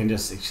this, I can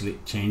just actually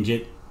change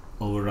it,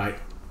 override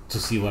to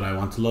see what I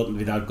want to load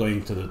without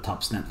going to the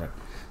TOPS network.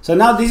 So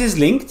now this is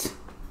linked,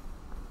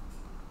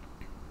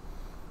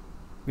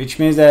 which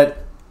means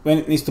that when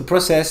it needs to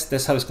process,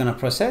 that's how it's going to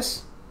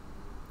process.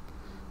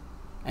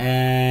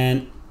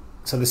 And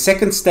so the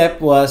second step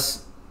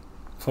was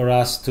for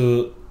us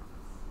to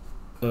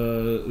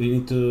we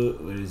need to,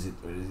 where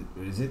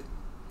is it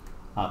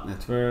out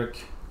network,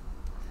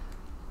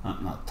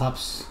 not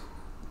TOPS.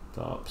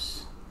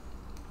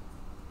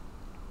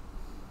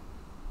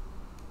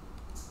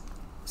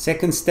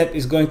 Second step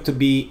is going to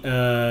be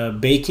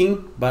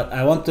baking, but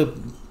I want to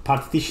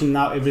partition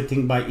now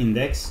everything by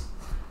index.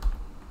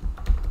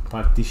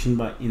 Partition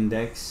by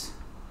index.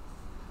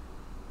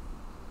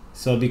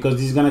 So because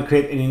this is going to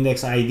create an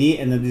index ID,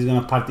 and then this is going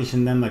to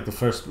partition them like the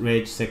first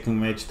wedge, second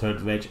wedge,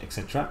 third wedge,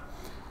 etc.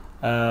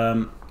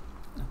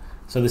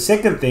 So the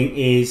second thing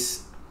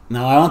is,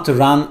 now I want to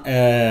run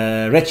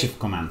a Redshift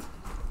command,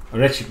 a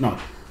Redshift node.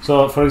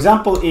 So for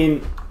example,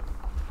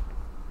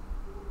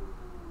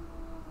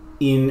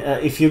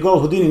 if you go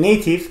Houdini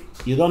native,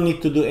 you don't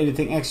need to do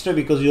anything extra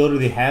because you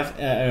already have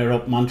a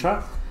ROP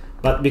mantra.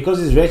 But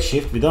because it's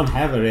Redshift, we don't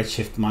have a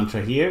Redshift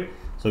mantra here.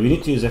 So we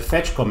need to use a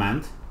fetch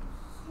command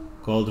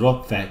called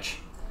ROP fetch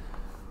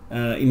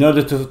in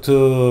order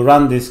to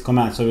run this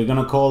command. So we're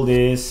going to call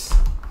this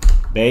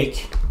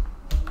bake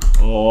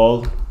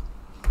all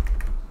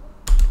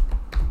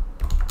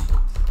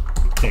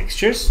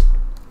textures,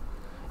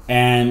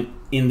 and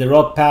in the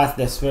ROP path,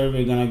 that's where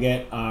we're going to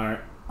get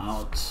our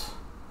out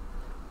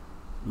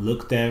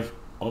LookDev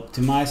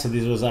optimize. So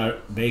this was our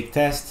bake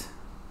test.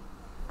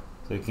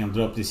 So we can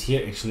drop this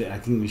here. Actually, I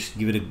think we should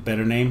give it a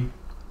better name.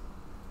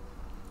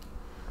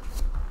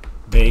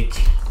 Bake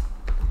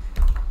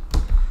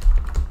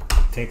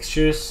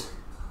textures,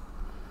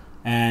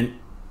 and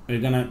we're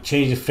gonna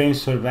change the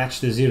frames per batch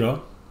to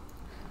 0.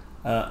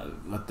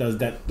 What does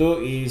that do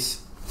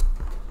is,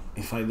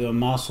 if I do a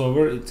mouse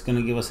over, it's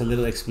gonna give us a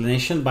little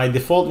explanation. By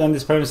default, when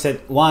this parameter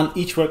set 1,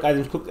 each work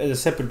item is cooked as a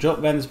separate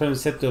job. When this parameter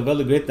is set to a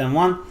value greater than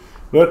 1,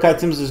 work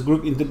items is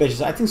grouped into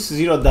batches. I think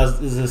 0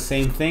 is the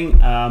same thing.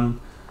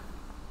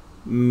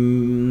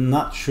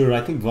 Not sure.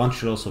 I think 1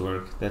 should also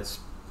work. That's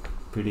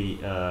pretty.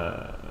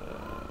 I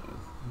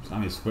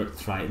mean, it's worth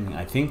trying,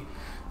 I think.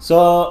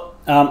 So,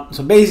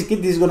 so basically,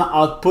 this is going to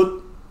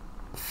output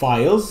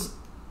files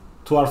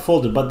to our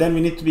folder, but then we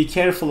need to be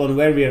careful on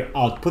where we are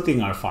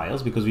outputting our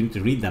files because we need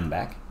to read them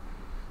back.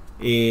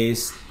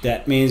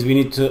 That means we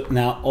need to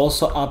now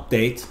also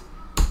update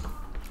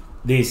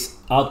this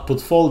output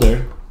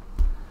folder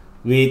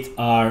with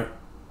our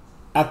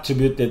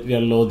attribute that we are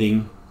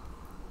loading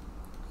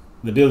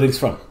the buildings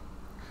from,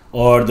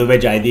 or the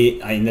wedge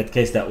ID. In that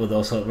case, that would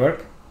also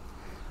work.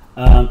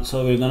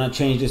 So we're gonna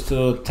change this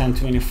to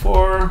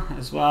 1024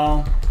 as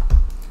well.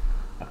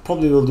 I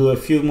probably will do a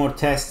few more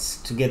tests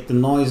to get the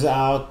noise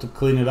out, to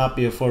clean it up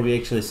before we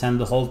actually send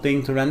the whole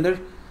thing to render.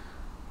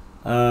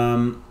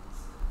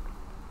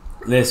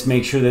 Let's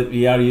make sure that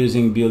we are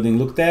using building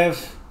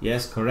LookDev.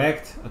 Yes,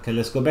 correct. Okay,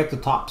 let's go back to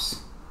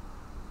tops.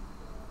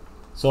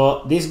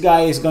 So this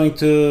guy is going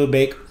to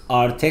bake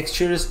our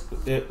textures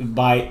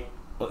by,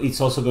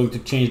 it's also going to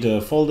change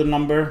the folder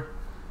number,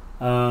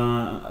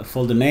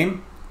 folder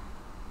name.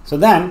 So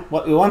then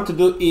what we want to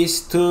do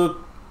is to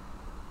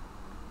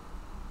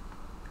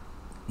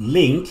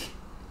link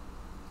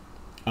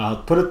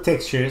output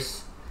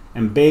textures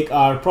and bake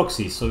our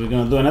proxies. So we're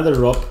going to do another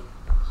rope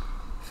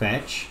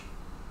fetch,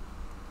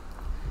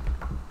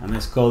 and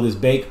let's call this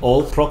bake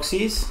all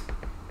proxies.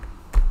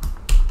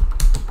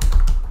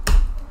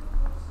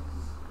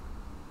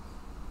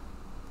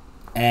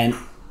 And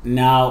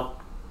now,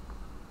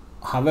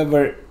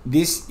 however,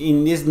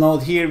 in this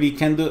node here, we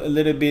can do a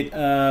little bit,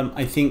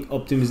 I think,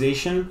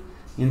 optimization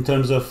in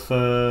terms of,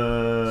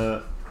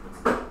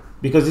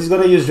 because it's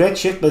going to use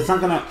Redshift, but it's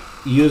not going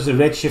to use a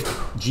Redshift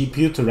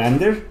GPU to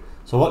render.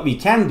 So what we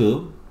can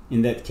do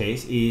in that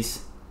case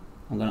is,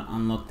 I'm going to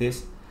unlock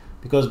this,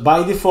 because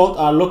by default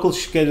our local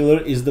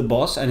scheduler is the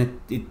boss, and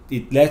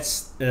it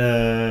lets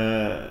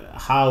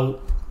how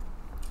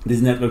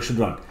this network should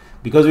run.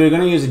 Because we're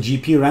going to use a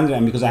GPU render,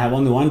 and because I have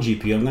only one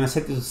GPU, I'm going to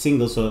set it to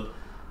single. So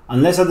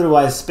unless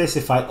otherwise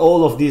specified,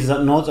 all of these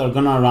nodes are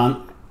going to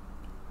run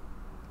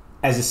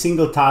as a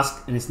single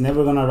task, and it's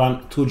never going to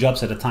run 2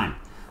 jobs at a time.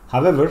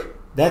 However,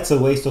 that's a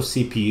waste of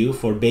CPU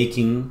for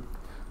baking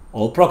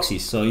all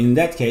proxies. So in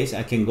that case,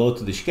 I can go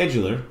to the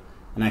scheduler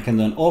and I can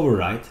do an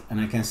override, and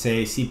I can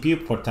say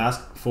CPU for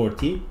task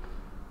 40,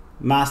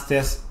 mass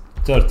test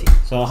 30.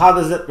 So how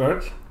does that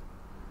work?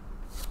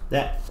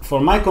 That for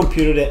my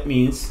computer, that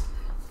means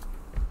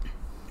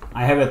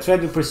I have a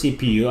thread per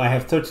CPU. I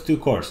have 32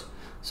 cores.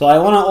 So I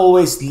want to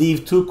always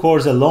leave 2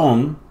 cores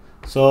alone,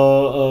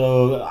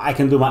 so I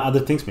can do my other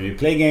things, maybe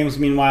play games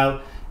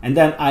meanwhile. And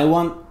then I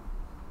want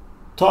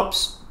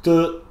tops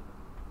to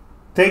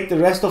take the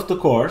rest of the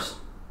cores,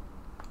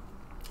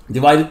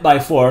 divide it by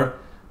 4,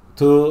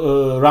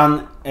 to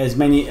run as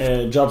many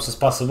jobs as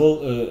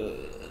possible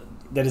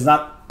that is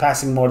not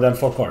passing more than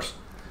 4 cores.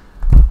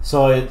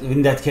 So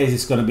in that case,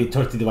 it's going to be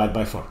 30 divided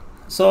by 4.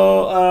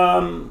 So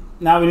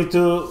now we need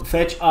to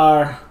fetch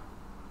our,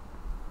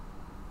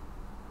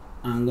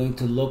 I'm going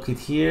to look it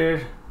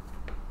here,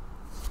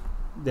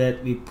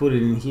 that we put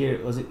it in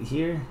here. Was it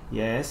here?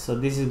 Yes. So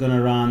this is going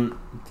to run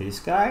this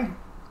guy,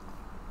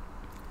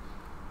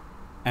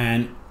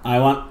 and I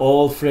want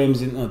all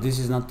frames in. Oh, this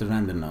is not the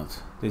render node.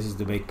 This is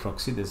the bake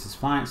proxy. This is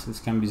fine. So this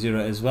can be 0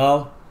 as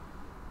well.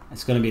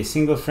 It's going to be a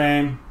single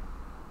frame.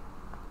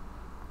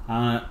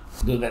 I'm going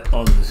to do that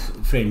on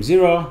frame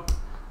 0,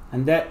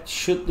 and that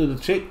should do the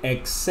trick,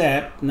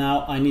 except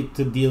now I need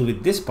to deal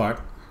with this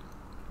part.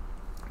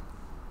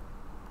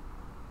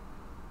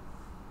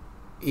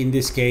 In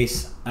this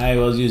case, I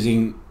was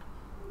using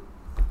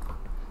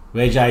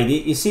wedge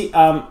ID. You see,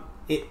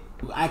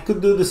 I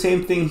could do the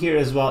same thing here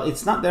as well.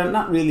 It's not, they're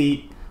not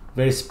really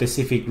very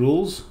specific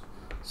rules.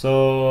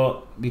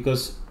 So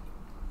because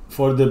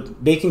for the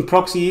baking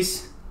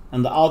proxies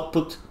and the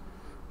output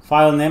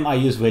file name, I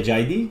use wedge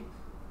ID,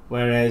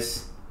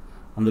 whereas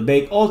on the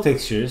bake all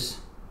textures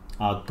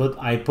output,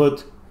 I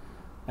put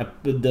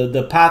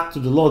the path to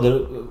the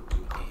loader.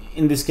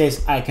 In this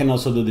case, I can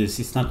also do this.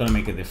 It's not going to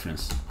make a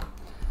difference.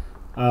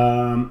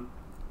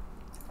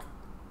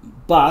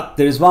 But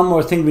there is one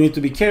more thing we need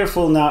to be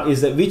careful now,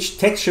 is that which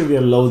texture we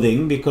are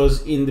loading,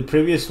 because in the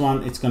previous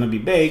one it's going to be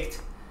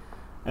baked.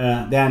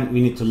 Then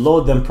we need to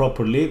load them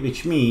properly,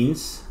 which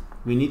means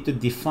we need to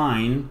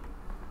define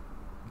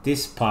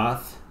this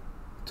path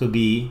to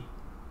be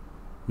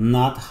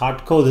not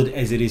hard-coded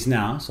as it is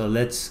now. So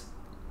let's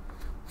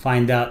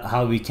find out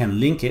how we can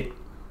link it.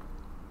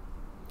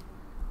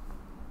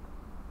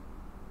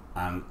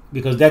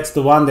 Because that's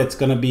the one that's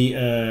going to be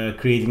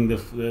creating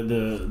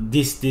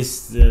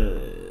this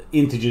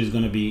integer is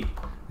going to be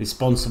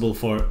responsible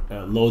for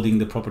loading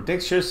the proper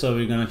texture. So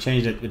we're going to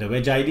change that with a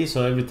wedge ID.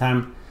 So every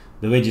time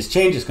the wedges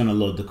change, it's going to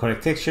load the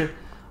correct texture.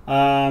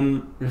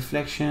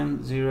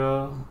 Reflection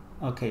 0.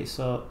 Okay,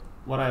 so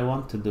what I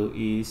want to do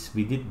is,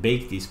 we did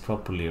bake this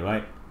properly,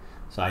 right?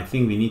 So I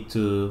think we need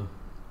to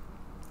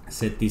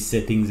set these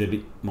settings a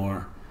bit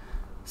more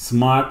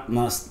smart,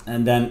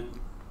 and then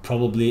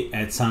probably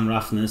add some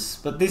roughness,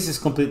 but this is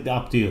completely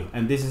up to you.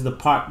 And this is the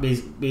part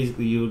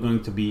basically you're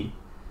going to be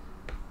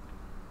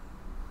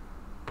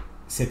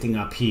setting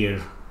up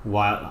here,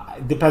 while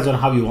it depends on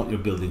how you want your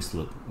buildings to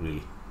look,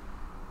 really.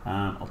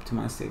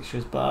 Optimize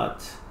textures,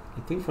 but I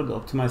think for the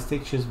optimized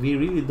textures we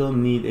really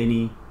don't need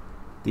any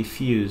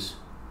diffuse,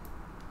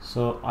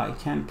 so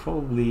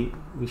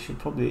we should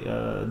probably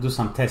do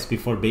some tests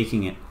before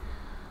baking it,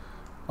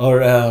 or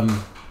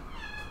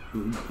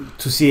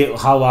to see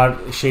how our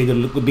shader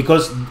look,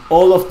 because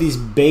all of these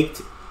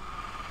baked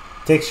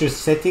texture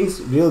settings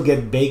will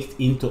get baked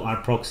into our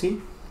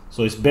proxy.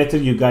 So it's better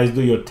you guys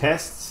do your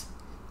tests,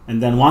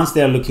 and then once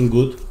they are looking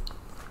good,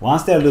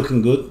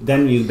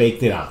 then you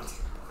bake it out.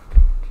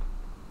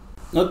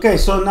 Okay,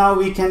 so now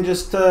we can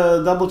just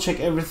double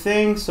check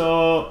everything.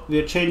 So we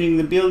are changing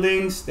the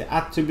buildings, the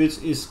attributes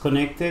is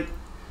connected,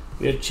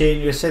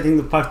 we're setting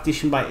the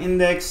partition by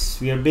index.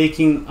 We are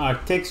baking our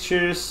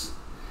textures.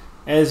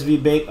 As we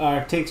bake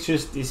our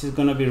textures, this is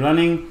going to be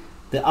running.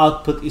 The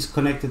output is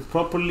connected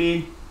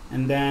properly,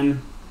 and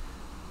then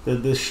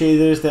the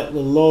shaders that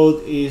will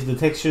load is the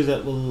textures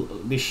that will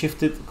be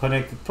shifted,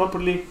 connected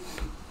properly.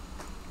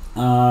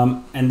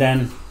 And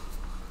then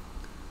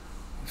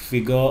if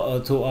we go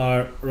to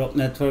our rope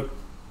network,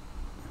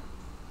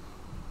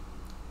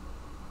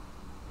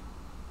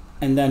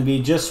 and then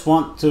we just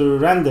want to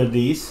render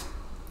these.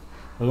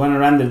 We want to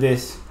render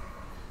this,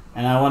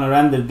 and I want to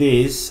render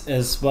this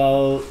as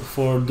well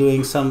for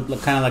doing some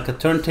kind of like a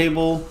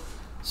turntable.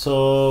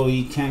 So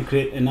we can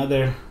create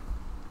another.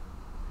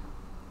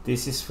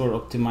 This is for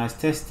optimized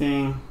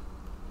testing.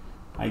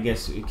 I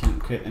guess we can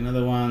create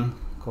another one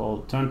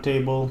called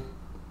turntable.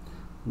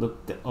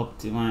 Look, the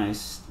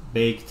optimized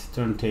baked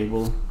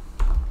turntable,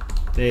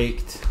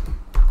 baked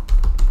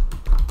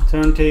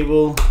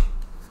turntable,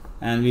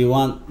 and we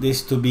want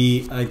this to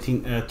be, I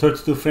think,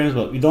 32 frames,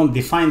 but we don't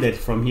define that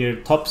from here.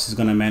 Tops is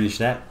going to manage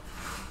that.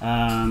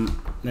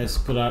 Let's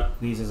put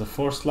out these as a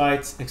 4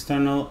 slides,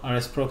 external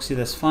RS proxy,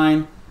 that's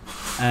fine.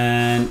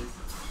 And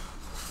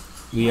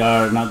we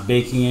are not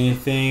baking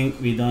anything.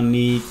 We don't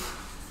need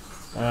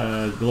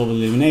global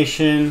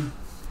illumination.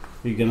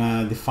 We're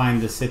gonna define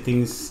the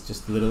settings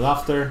just a little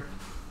after.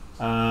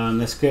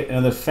 Let's create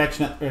another fetch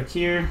network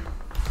here,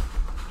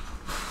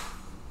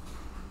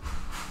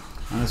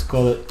 and let's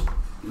call it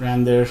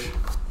render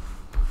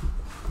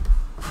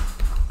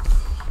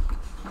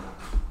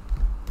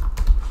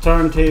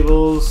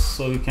turntables,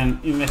 so we can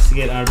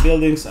investigate our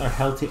buildings are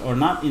healthy or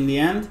not in the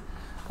end.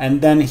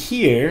 And then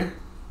here,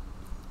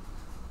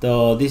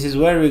 though, this is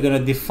where we're gonna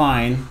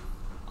define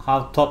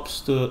how tops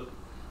to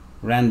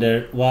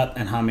render what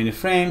and how many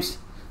frames.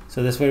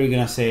 So that's where we're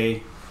gonna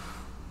say,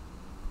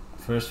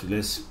 first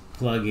let's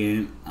plug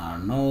in our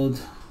node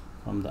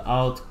from the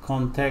out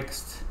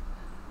context,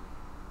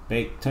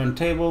 bake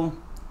turntable.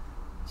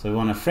 So we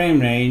want a frame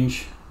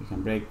range, we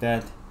can break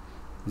that,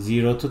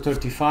 0 to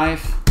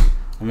 35,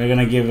 and we're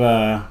gonna give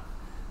a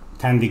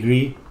 10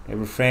 degree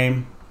every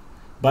frame.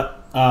 But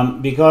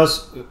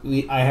because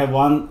I have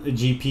one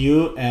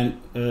GPU and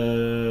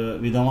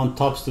we don't want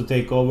tops to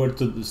take over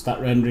to start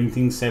rendering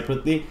things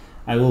separately,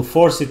 I will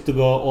force it to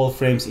go all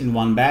frames in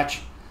one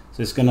batch.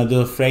 So it's gonna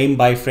do frame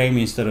by frame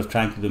instead of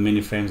trying to do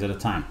many frames at a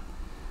time.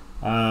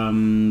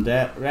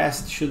 That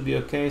rest should be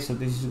okay. So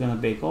this is gonna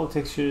bake all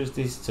textures.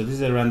 So this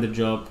is a render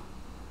job.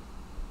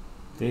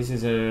 This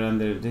is a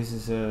render. This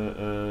is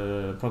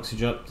a proxy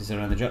job. This is a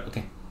render job.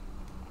 Okay.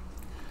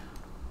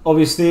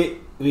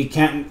 Obviously, we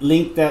can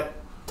link that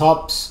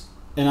tops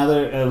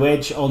another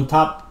wedge on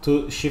top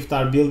to shift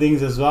our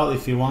buildings as well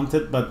if you want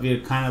it, but we're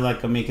kind of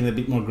like making it a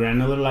bit more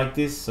granular like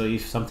this, so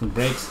if something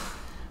breaks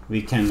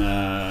we can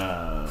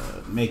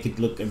make it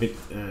look a bit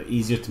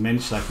easier to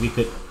manage. Like we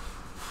could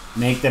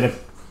make that a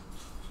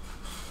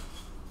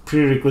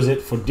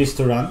prerequisite for this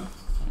to run.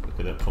 We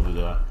could probably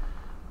do a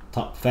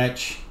top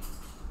fetch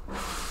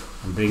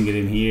and bring it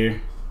in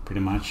here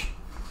pretty much,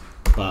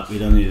 but we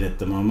don't need it at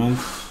the moment.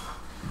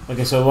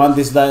 Okay, so I want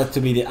this to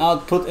be the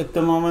output at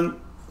the moment.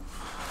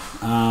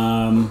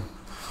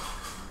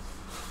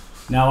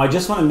 Now I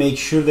just want to make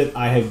sure that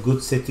I have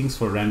good settings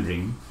for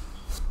rendering.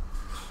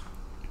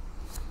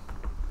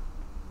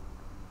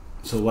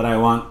 So what I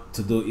want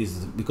to do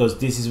is, because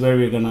this is where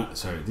we're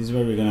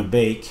gonna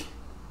bake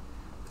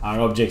our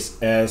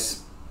objects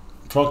as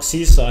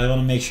proxies, so I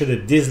want to make sure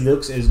that this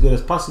looks as good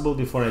as possible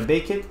before I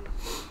bake it.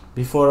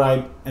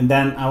 And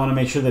then I want to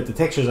make sure that the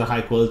textures are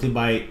high quality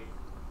by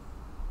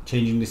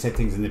changing the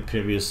settings in the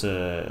previous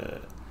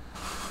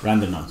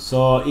render node.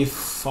 So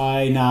if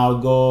I now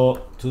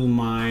go to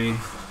my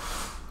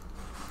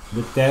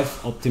LookDev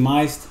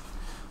optimized,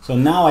 so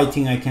now I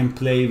think I can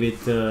play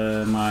with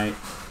my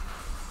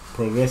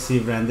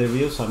progressive render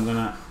view. So I'm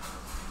gonna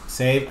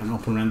save and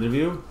open render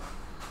view.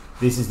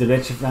 This is the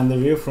Redshift render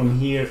view. From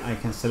here I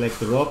can select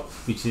the rope,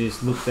 which is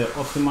LookDev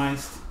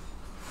optimized,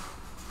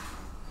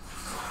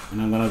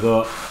 and I'm gonna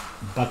go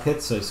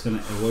bucket, so it's gonna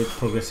avoid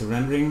progressive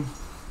rendering.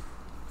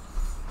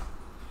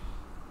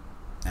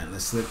 And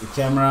let's select the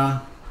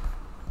camera.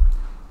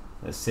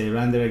 Let's say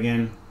render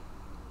again.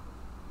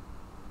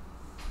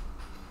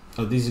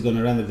 Oh, this is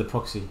gonna render the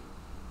proxy.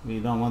 We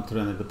don't want to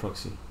render the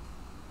proxy.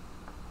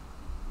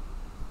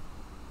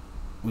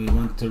 We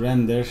want to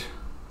render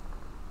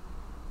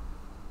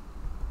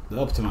the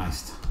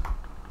optimized.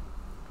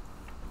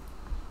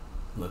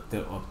 Look,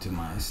 the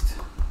optimized.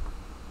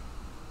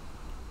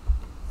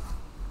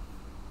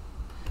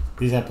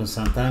 This happens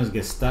sometimes,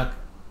 get stuck.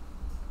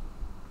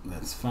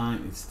 That's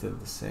fine, it's still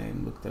the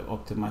same. Look, the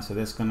optimized. So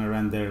that's gonna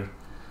render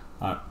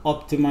our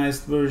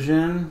optimized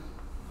version,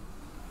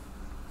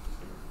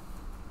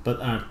 but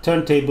our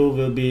turntable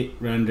will be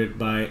rendered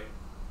by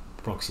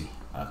proxy.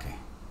 Okay,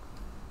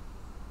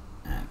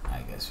 and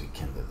I guess we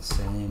can do the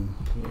same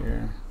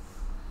here.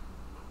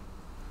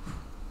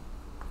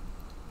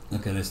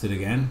 Okay, let's do it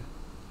again.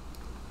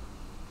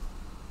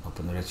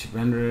 Open the Redshift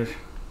renderer.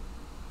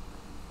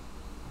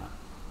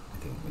 I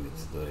think we need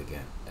to do it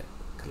again.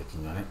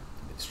 clicking on it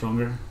a bit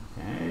stronger.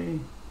 Okay,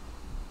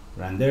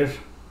 render.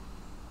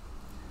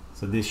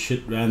 So this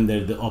should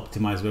render the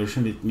optimized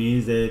version. It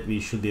means that we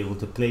should be able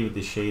to play with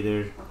the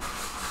shader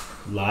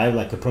live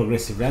like a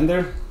progressive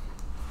render.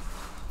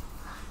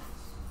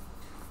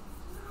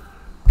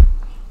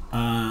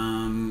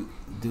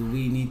 Do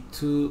we need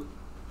to,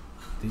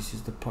 this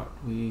is the part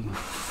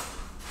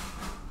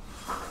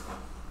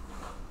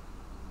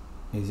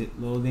is it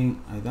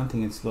loading? I don't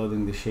think it's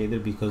loading the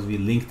shader because we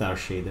linked our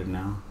shader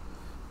now.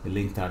 We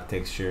linked our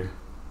texture.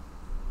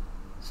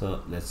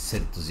 So let's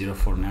set it to 0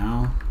 for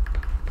now.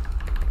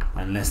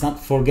 And let's not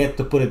forget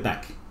to put it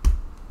back.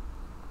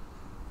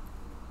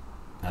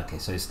 Okay,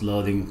 so it's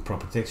loading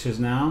proper textures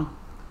now.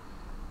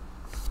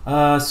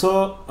 Does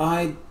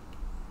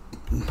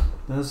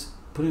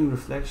putting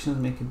reflections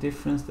make a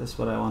difference? That's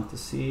what I want to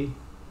see.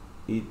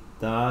 It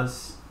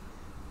does.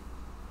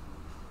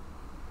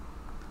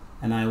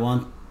 And I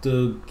want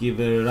to give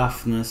a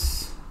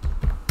roughness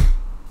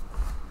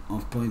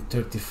of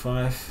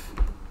 0.35.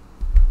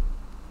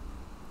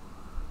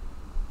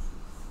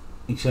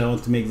 Actually, I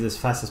want to make this as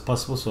fast as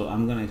possible, so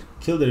I'm gonna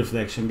kill the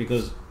reflection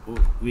because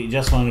we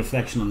just want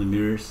reflection on the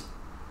mirrors,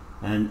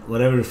 and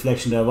whatever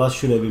reflection there was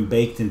should have been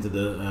baked into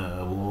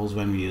the walls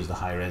when we use the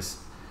high-res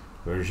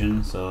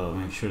version. So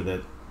make sure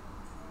that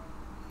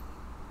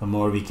the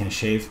more we can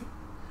shave,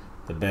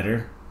 the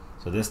better.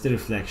 So that's the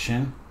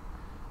reflection.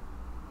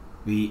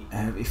 We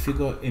have, if you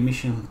go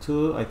emission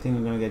 2, I think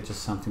we're gonna get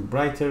just something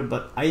brighter,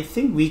 but I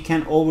think we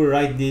can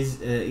override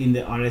this in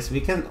the RS.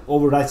 We can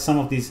override some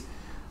of these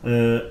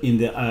in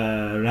the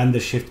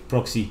Redshift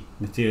proxy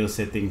material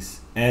settings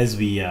as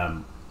we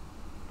and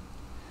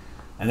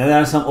then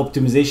there are some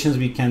optimizations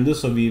we can do.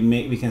 So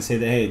we can say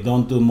that, hey,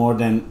 don't do more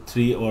than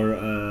 3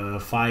 or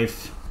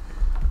 5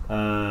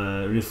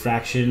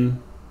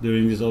 refraction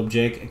during this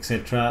object,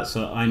 etc.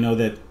 So I know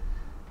that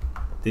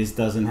this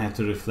doesn't have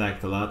to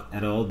reflect a lot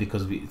at all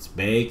because it's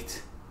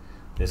baked.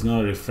 There's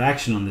no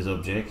refraction on this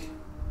object.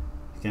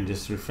 You can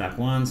just refract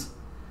once,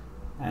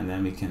 and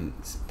then we can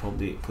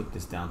probably put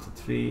this down to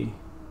 3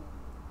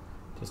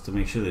 just to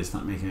make sure that it's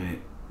not making any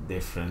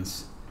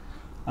difference.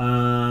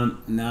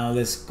 Now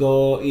let's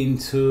go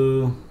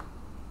into,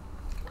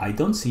 I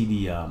don't see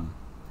the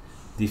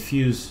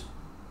diffuse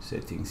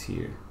settings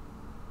here.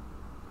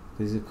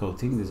 This is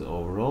coating, this is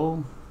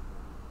overall,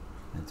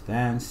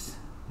 advanced,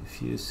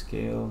 diffuse,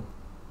 scale.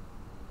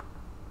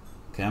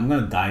 Okay, I'm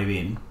gonna dive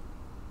in.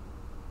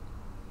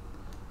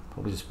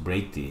 Probably just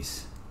break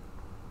these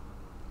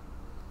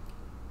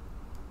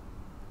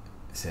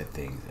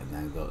settings and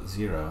then go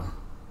 0.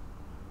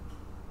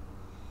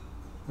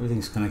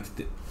 Everything's connected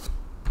to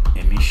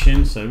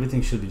emission, so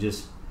everything should be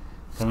just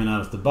coming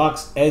out of the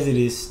box as it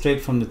is, straight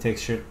from the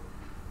texture.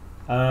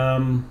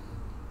 Okay,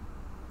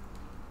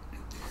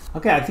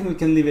 I think we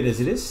can leave it as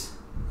it is.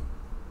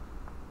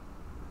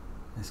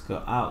 Let's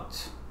go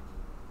out.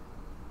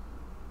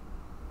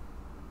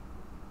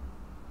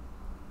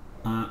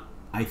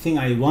 I think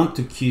I want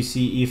to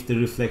QC if the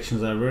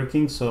reflections are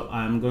working, so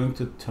I'm going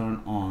to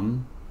turn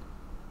on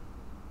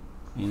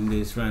in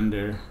this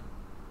render.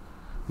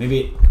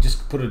 Maybe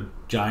just put a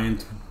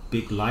giant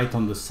big light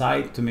on the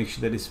side to make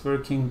sure that it's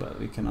working, but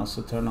we can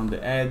also turn on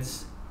the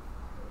ads.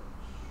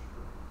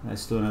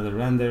 Let's do another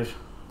render.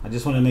 I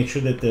just want to make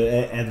sure that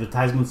the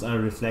advertisements are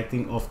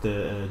reflecting off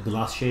the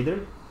glass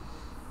shader,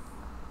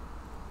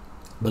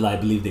 but I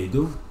believe they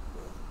do.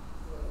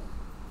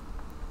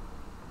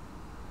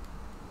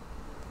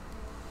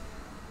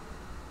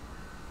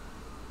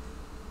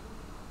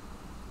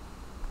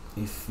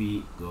 If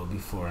we go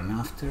before and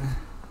after,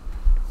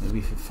 maybe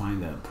if we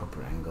find a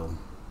proper angle.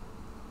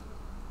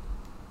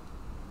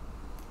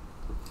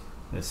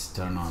 Let's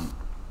turn on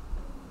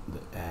the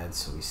ads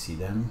so we see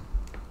them.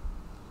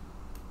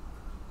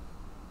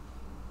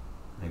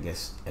 I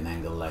guess an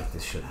angle like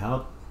this should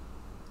help.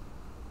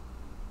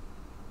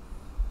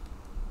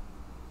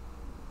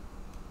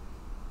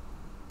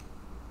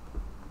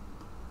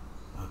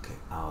 Okay,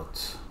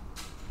 out,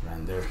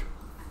 render.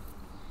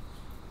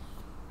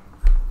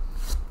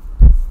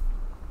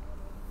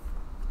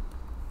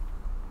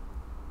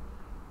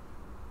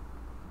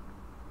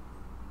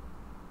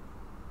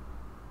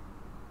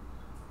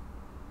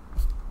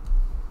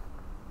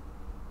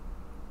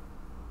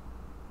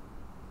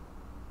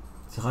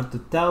 It's hard to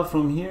tell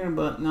from here,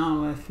 but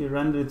now if you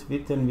render it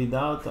with and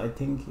without, I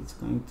think it's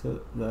going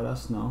to let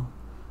us know.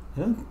 I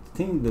don't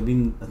think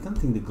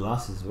the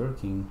glass is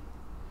working.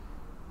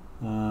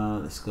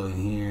 Let's go in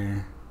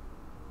here.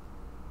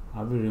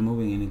 Are we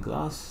removing any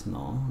glass?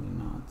 No,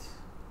 we're not.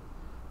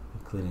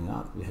 We're cleaning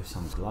up. We have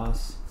some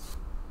glass.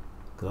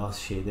 Glass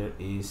shader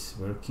is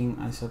working,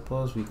 I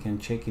suppose. We can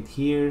check it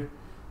here.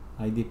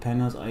 ID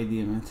panels,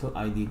 ID metal,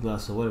 ID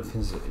glass. So what if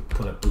we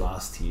put a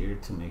blast here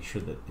to make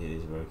sure that it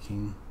is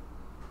working?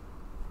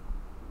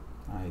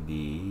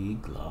 ID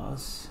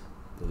glass,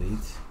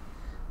 delete,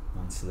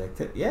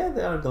 unselected. Yeah,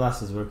 there are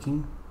glasses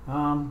working.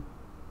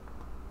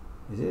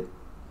 Is it?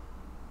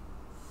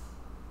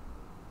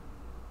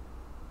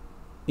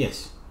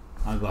 Yes,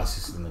 our glass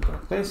is in the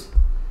correct place.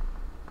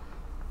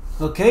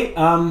 Okay,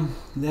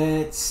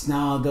 let's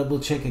now double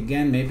check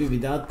again, maybe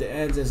without the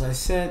ads, as I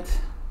said.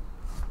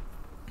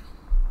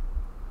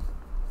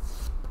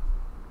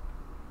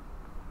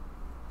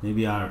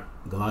 Maybe our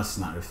glass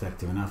is not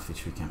reflective enough,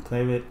 which we can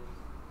play with.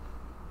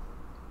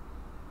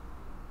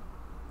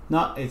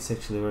 No, it's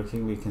actually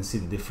working. We can see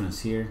the difference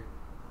here.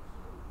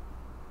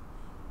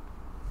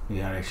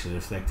 We are actually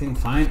reflecting,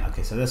 fine.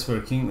 Okay, so that's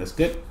working, that's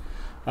good.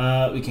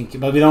 We can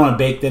keep, but we don't want to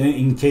bake that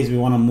in case we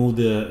want to move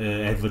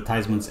the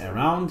advertisements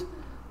around.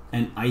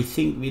 And I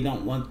think we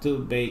don't want to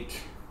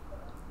bake,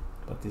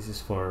 but this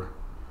is for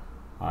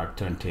our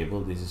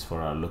turntable, this is for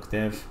our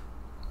LookDev.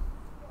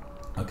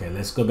 Okay,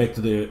 let's go back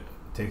to the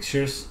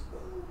textures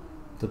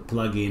to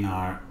plug in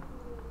our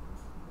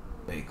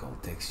bake all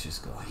textures.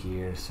 Go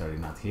here, sorry,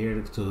 not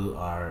here, to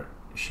our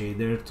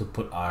shader to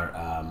put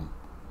our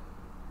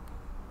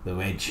the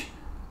wedge.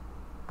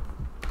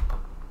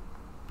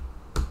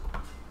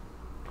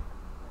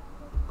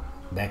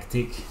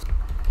 Backtick,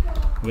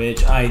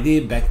 wedge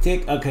ID,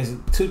 backtick. Okay, so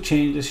to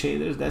change the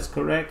shaders, that's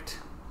correct.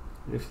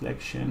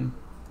 Reflection,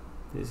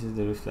 this is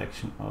the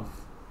reflection of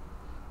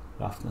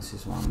roughness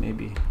is one,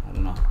 maybe, I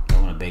don't know,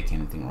 don't want to bake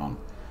anything wrong.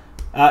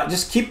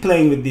 Just keep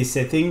playing with these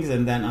settings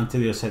and then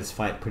until you're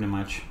satisfied pretty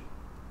much.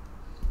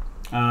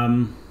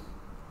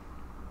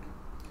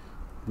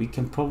 We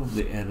can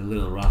probably add a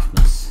little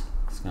roughness.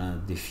 It's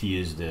gonna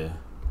diffuse the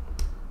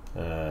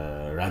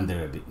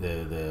render a bit,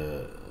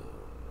 the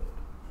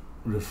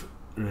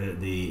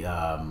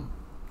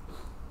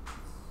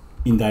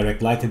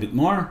indirect light a bit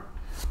more.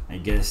 I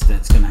guess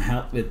that's gonna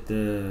help with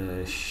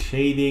the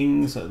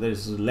shading, so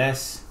there's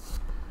less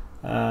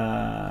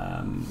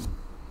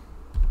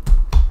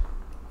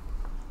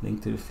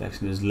link to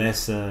reflection, there's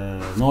less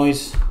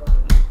noise.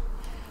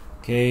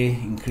 Okay,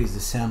 increase the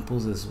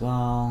samples as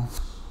well.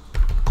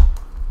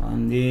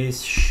 And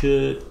this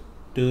should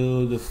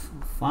do the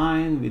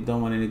fine. We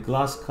don't want any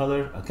glass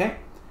color. Okay,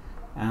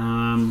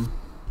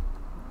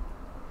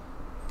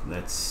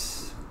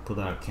 let's put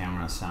our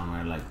camera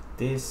somewhere like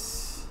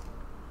this,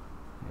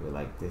 maybe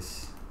like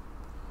this.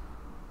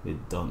 We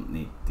don't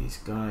need this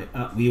guy.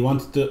 We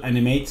want to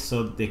animate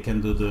so they can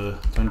do the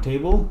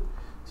turntable,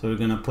 so we're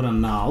gonna put a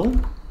null.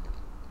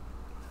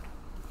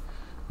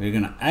 We're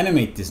gonna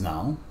animate this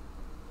now.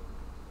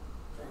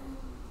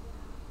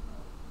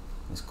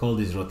 Let's call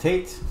this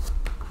rotate,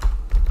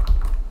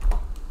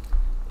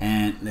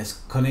 and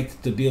let's connect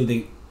it to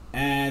building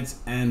ads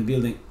and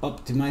building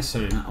optimize,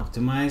 sorry, not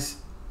optimize,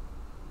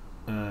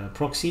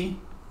 proxy,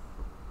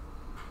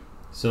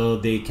 so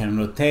they can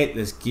rotate.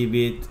 Let's give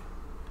it,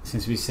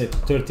 since we set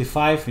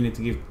 35, we need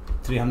to give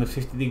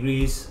 350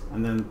 degrees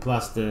and then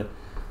plus the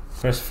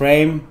first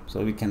frame,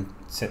 so we can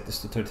set this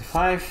to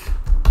 35.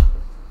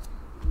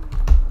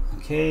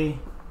 Okay,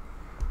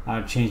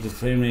 I'll change the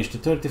frame range to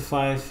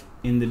 35.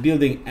 In the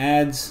building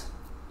ads,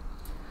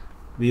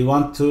 we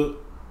want to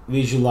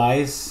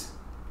visualize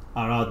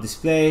our out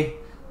display.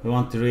 We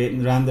want to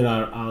render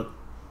our out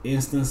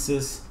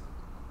instances,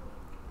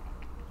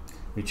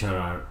 which are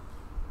our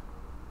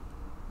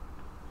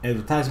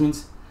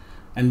advertisements,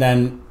 and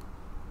then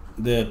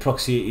the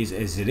proxy is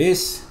as it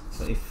is.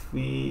 So if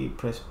we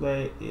press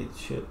play, it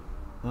should,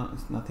 no,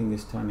 nothing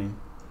is turning.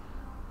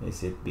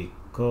 Is it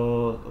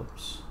because,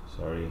 oops,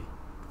 sorry,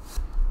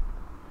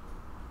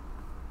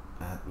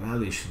 that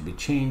value should be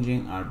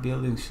changing, our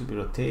buildings should be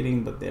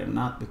rotating, but they're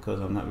not because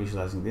I'm not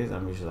visualizing this,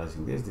 I'm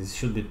visualizing this. This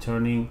should be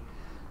turning,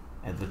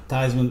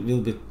 advertisement will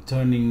be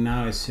turning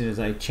now as soon as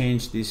I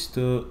change this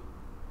to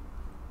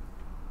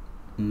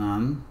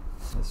none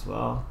as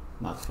well,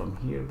 not from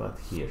here but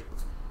here.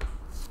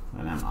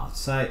 When I'm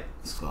outside,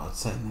 let's go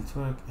outside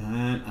network,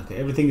 and okay,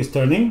 everything is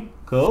turning,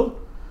 cool.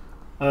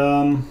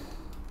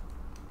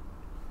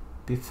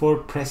 Before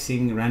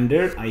pressing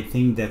render, I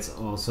think that's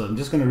also, I'm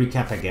just going to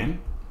recap again.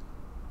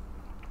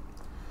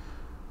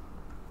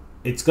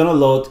 It's going to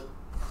load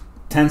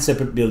 10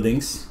 separate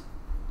buildings,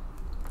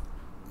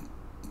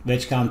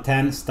 wedge count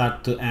 10,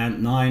 start to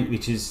end 9,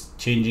 which is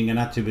changing an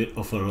attribute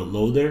of a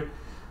loader.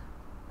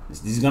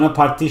 This is going to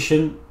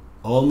partition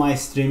all my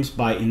streams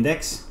by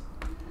index.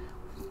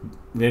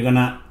 We're going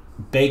to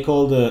bake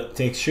all the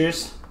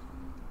textures,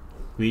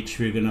 which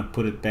we're going to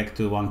put it back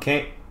to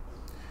 1K,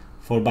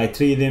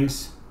 4x3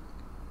 dims.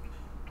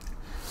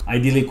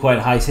 Ideally quite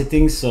high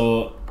settings,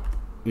 so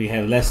we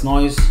have less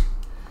noise.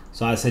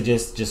 So I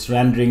suggest just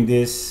rendering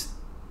this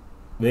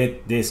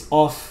with this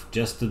off,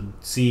 just to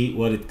see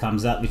what it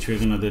comes out, which we're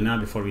gonna do now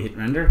before we hit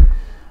render.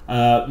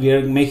 We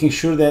are making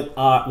sure that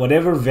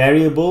whatever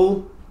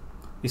variable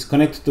is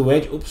connected to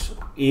wedge, oops,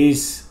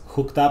 is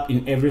hooked up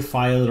in every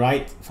file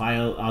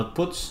file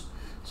outputs,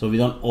 so we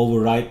don't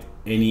overwrite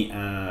any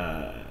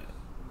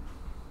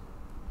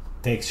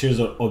textures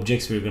or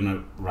objects we're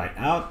gonna write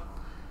out,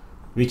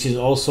 which is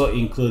also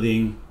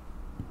including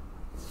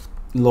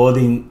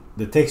loading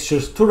the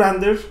textures to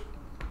render,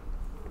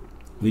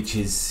 which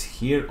is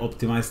here,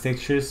 optimize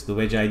textures. The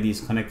wedge ID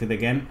is connected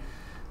again,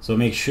 so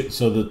make sure,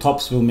 so the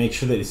tops will make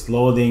sure that it's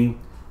loading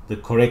the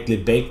correctly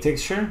baked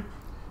texture.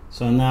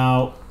 So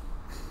now,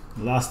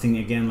 last thing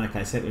again, like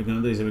I said, we're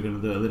gonna do is we're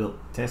gonna do a little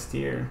test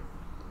here.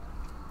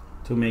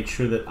 to make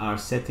sure that our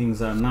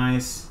settings are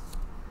nice.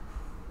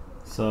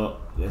 So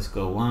let's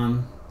go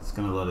 1. It's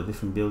gonna load a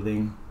different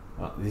building.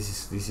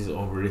 This is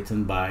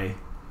overwritten by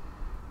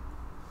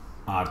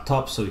our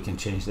top, so we can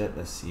change that.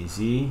 That's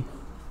easy.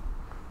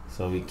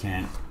 So we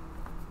can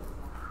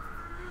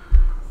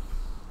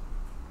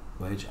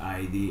wedge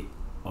ID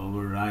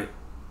override.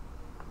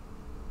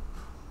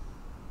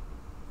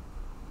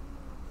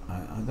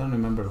 I don't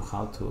remember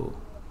how to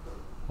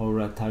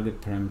override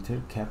target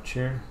parameter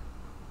capture.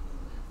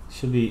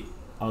 Should be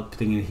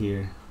outputting it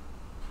here.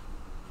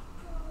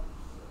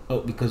 Oh,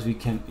 because we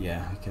can,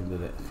 yeah, we can do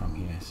that from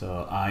here.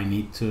 So I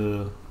need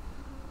to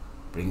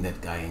bring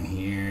that guy in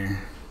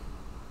here.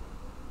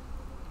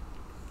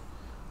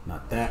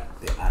 Not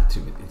that, the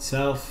attribute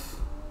itself.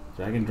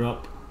 Drag and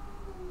drop.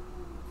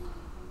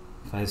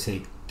 If I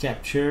say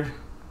capture,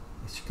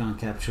 it's gonna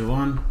capture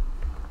 1.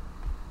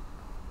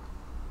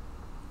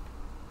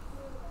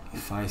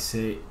 If I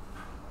say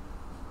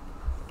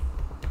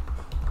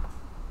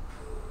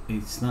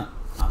it's not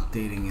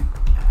updating it,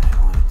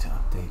 I want it to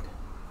update.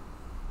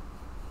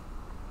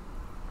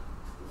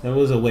 There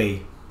was a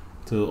way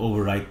to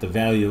overwrite the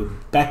value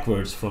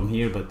backwards from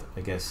here, but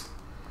I guess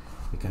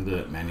we can do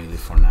it manually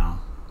for now.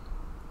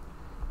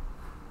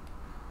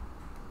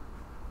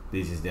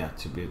 This is the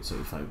attribute, so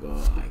if I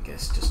go, I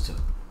guess just to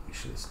make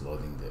sure it's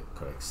loading the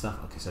correct stuff.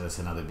 Okay, so that's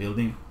another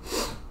building.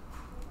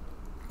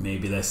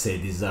 Maybe let's say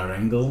this is our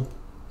angle.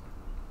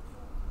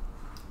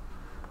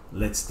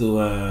 Let's do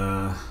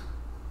a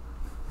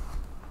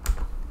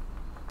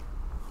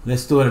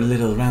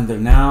little render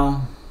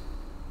now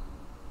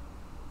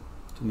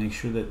to make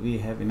sure that we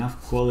have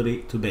enough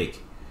quality to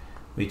bake,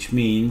 which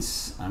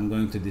means I'm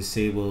going to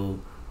disable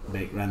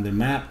bake render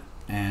map,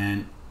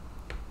 and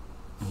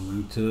I'm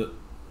going to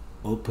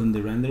open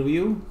the render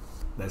view.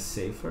 Let's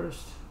save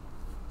first.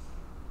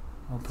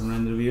 Open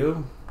render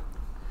view.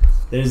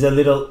 There's a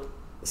little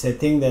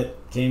setting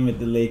that came with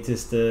the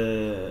latest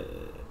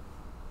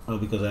oh,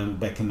 because I'm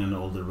back in an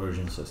older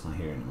version, so it's not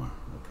here anymore.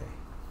 Okay,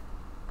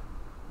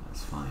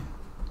 that's fine.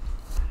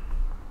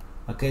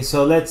 Okay,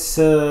 so let's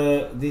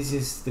this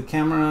is the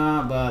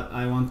camera, but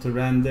I want to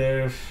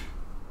render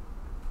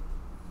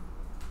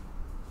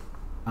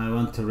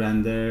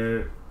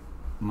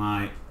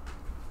my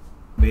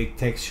bake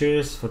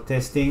textures for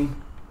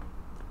testing.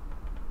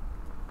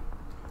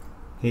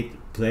 Hit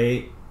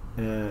play,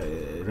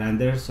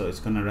 render, so it's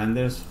gonna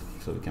render,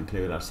 so we can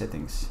play with our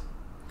settings.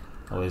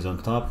 Always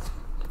on top.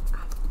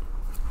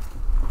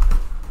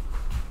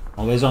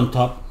 Always on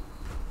top,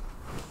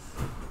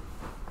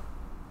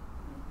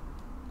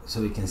 so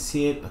we can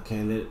see it.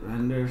 Okay, let it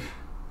render.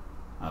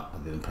 Oh, I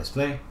didn't press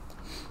play.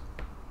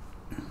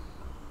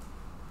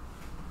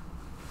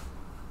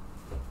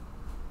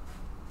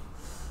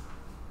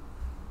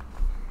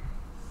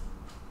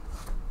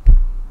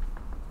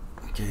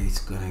 Okay, it's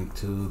going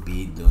to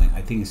be doing,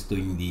 I think it's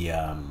doing the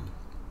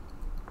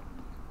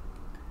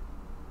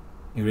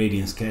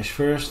irradiance cache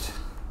first.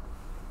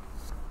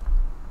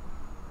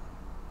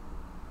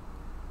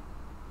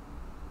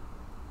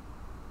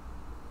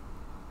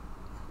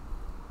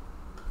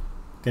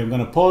 Okay, I'm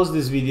gonna pause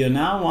this video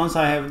now. Once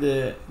I have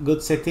the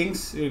good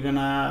settings, we're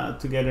gonna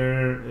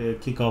together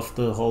kick off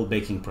the whole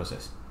baking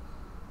process.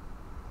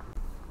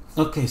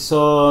 Okay,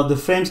 so the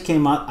frames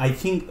came out. I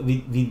think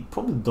we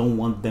probably don't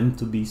want them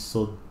to be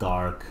so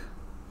dark.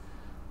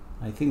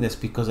 I think that's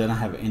because I don't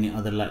have any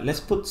other light. Let's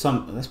put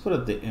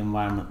up the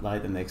environment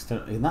light and the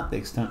external, not the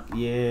external.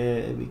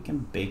 Yeah, we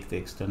can bake the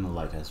external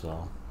light as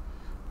well.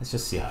 Let's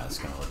just see how it's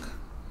gonna look.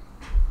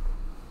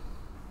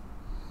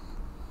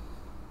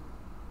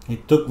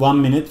 It took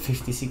 1 minute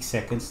 56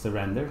 seconds to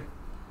render.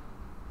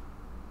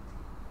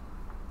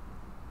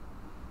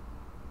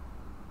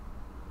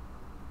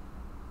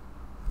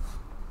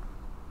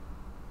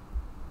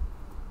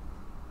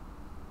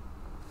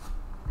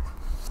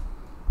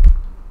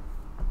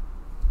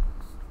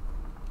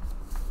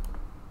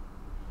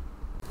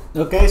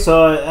 Okay,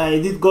 so I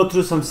did go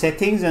through some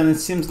settings, and it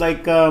seems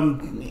like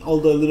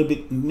although a little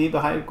bit maybe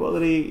higher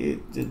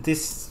quality,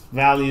 this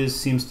value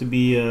seems to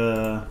be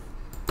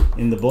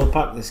in the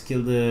ballpark. Let's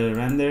kill the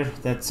render.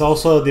 That's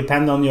also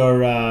depend on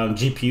your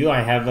GPU.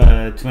 I have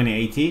a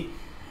 2080,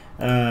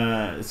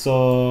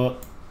 so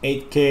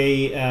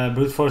 8K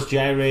brute force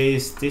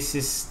gyrates.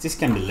 This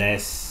can be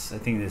less. I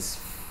think this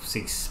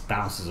 6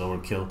 bounces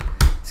overkill.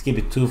 Let's keep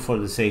it 2 for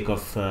the sake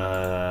of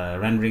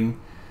rendering.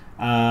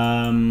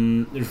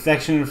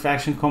 Reflection and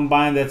refraction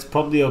combined, that's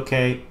probably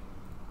okay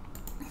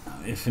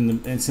if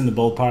it's in the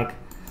ballpark.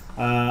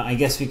 I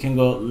guess we can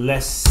go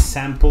less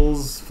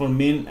samples for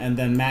min, and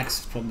then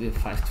max probably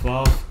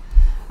 512.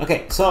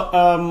 Okay, so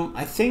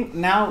I think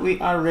now we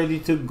are ready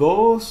to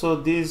go. So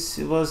this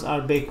was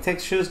our baked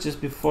textures. Just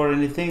before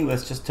anything,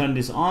 let's just turn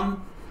this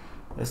on.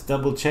 Let's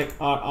double check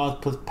our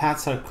output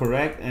paths are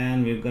correct,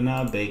 and we're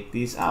gonna bake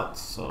these out.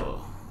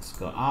 So let's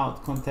go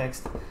out,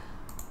 context.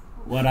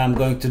 What I'm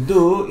going to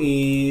do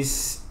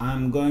is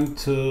I'm going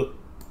to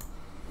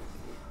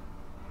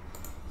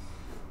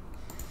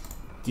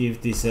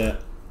give this a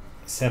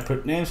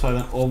separate name so I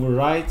don't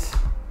overwrite.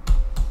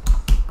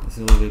 This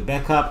will be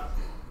backup.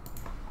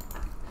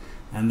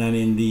 And then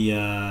in the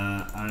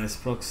RS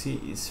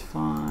proxy is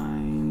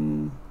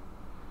fine.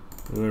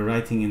 We were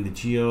writing in the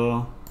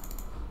geo,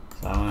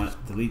 so I want to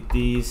delete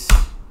these.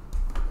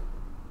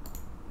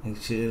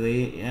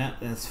 Actually, yeah,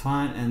 that's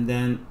fine. And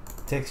then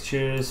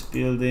textures,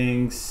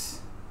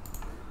 buildings,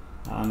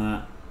 I want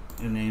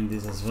to rename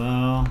this as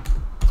well.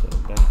 So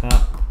back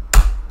up.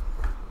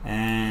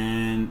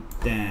 And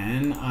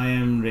then I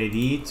am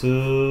ready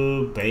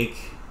to bake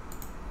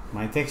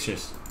my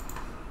textures.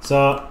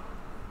 So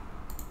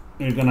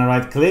we're gonna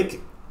right click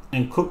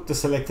and cook the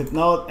selected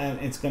node, and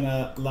it's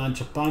gonna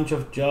launch a bunch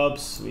of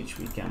jobs which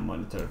we can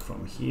monitor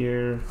from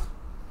here,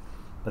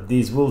 but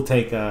these will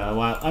take a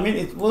while. I mean,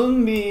 it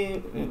wouldn't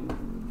be,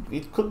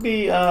 it could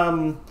be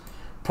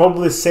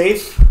probably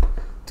safe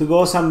to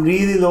go some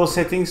really low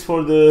settings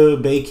for the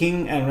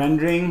baking and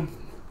rendering,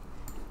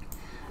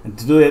 and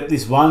to do it at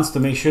least once to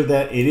make sure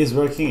that it is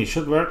working. It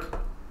should work.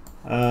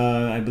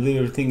 I believe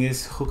everything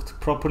is hooked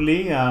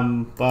properly,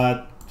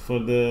 but for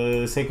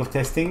the sake of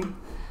testing,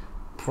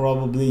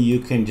 probably you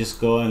can just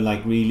go and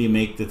like really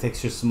make the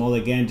texture small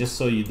again, just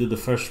so you do the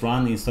first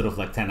run instead of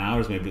like 10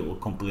 hours. Maybe it will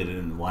complete it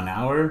in 1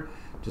 hour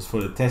just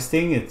for the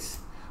testing. It's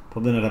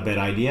probably not a bad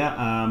idea.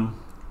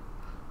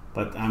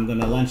 But I'm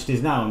gonna launch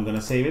this now. I'm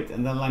gonna save it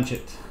and then launch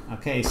it.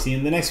 Okay, see you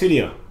in the next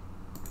video.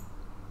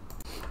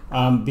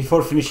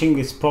 Before finishing,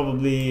 it's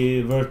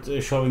probably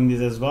worth showing this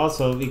as well.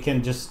 So we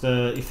can just,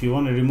 if you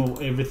want to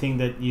remove everything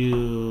that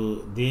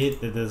you did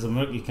that doesn't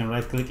work, you can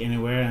right click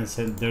anywhere and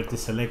say dirty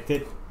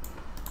selected.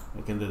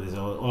 You can do this,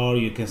 or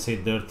you can say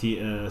dirty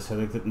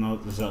selected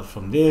node result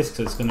from disk,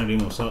 so it's going to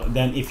remove. So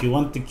then if you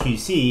want to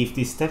QC if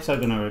these steps are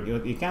going to work,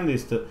 what you can do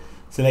is to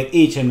select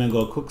each and then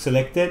go cook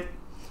selected,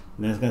 and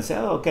then it's going to say,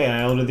 oh, okay,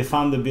 I already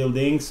found the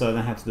building, so I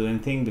don't have to do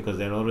anything because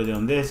they're already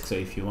on disk. So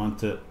if you want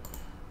to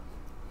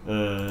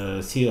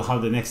see how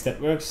the next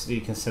step works,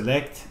 you can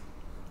select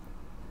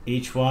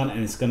each one,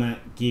 and it's gonna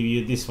give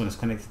you this one is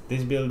connected to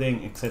this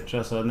building,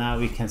 etc. So now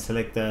we can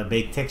select the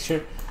bake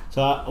texture.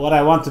 So what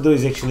I want to do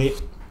is actually,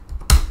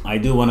 I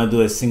do want to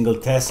do a single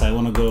test. I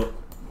want to go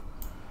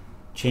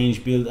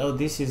change build. Oh,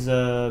 this is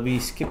we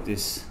skipped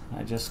this.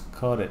 I just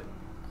caught it.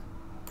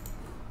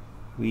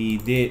 We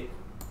did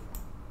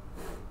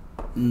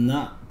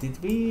not. Did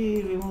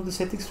we remove the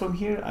settings from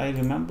here? I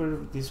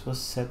remember this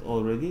was set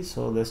already.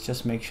 So let's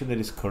just make sure that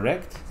it's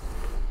correct.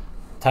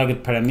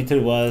 Target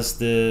parameter was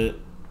the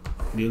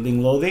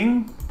building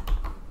loading,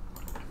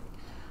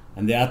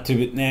 and the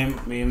attribute name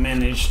we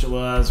managed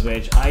was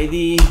wedge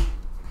ID,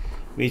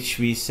 which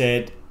we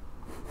said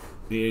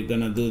we're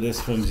gonna do this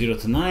from 0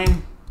 to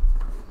 9.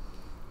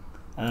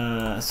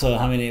 So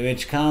how many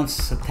wedge counts?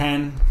 So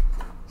 10.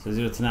 So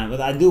 0 to 9. But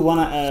I do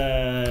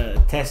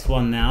wanna test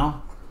one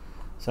now.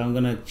 So I'm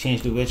gonna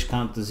change the wedge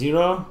count to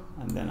 0,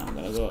 and then I'm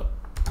gonna go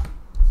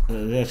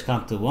wedge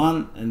count to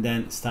 1, and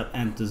then start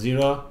M to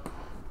 0,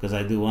 because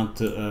I do want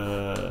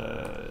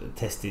to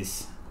test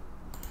this.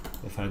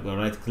 If I go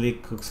right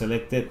click, cook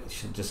selected, it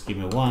should just give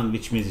me 1,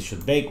 which means it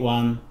should bake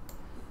 1,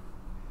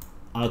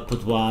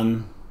 output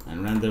 1,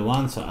 and render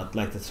 1. So I'd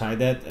like to try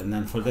that, and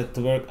then for that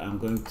to work, I'm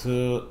going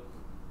to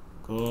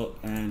go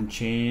and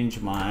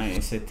change my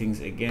settings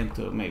again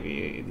to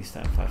maybe this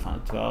time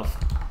 512,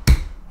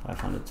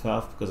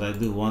 because I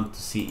do want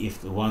to see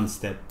if the one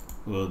step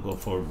will go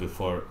forward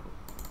before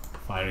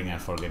firing and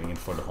forgetting it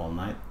for the whole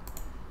night.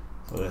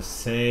 So let's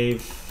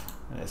save,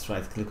 let's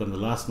right click on the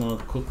last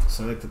node, cook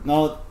selected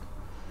node,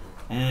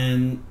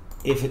 and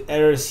if it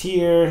errors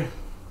here,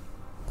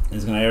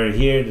 it's gonna error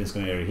here, it's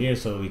gonna error here,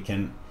 so we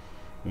can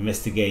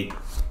investigate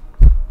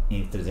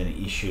if there's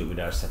any issue with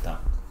our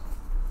setup,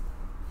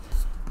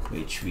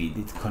 which we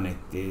did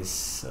connect this.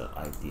 So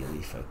ideally,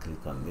 if I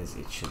click on this,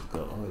 it should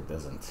go. Oh, it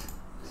doesn't.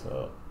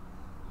 So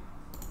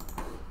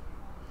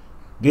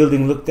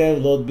building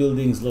LookDev, load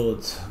buildings,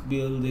 load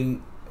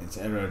building, it's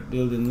error.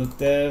 Building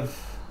LookDev,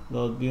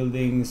 load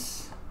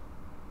buildings.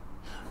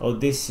 Oh,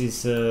 this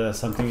is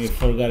something we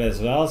forgot as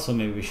well, so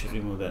maybe we should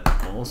remove that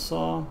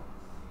also.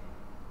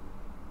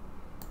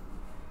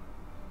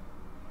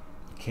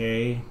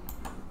 Okay,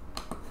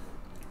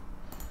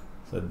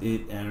 so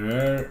did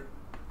error,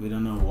 we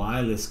don't know why.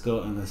 Let's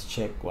go and let's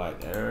check why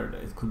it errored.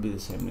 It could be the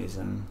same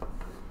reason.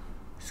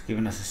 It's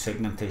giving us a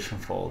segmentation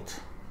fault.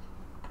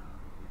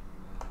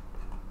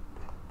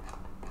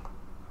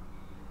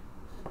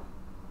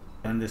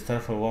 And this time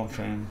for one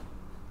frame,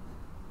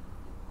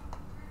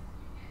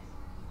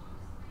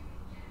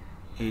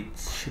 it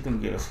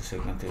shouldn't give us a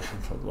segmentation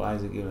fault. Why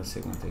is it giving a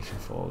segmentation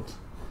fault?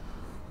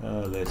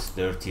 Let's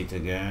dirty it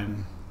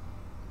again.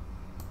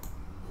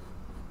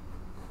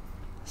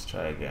 Let's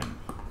try again.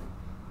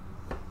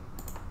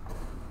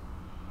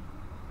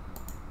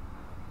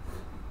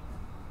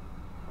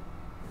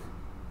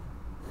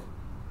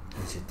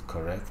 Is it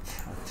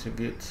correct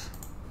attribute?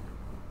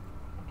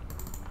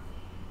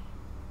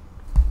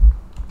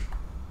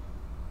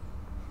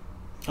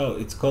 Oh,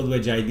 it's called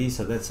wedge ID,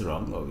 so that's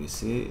wrong,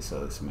 obviously. So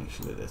let's make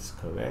sure that that's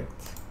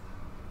correct.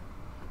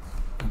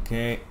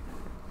 Okay,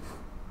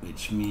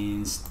 which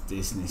means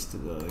this needs to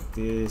go like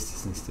this,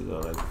 this needs to go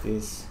like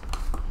this.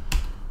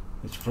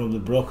 which probably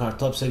broke our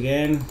tops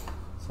again.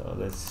 So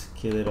let's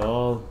kill it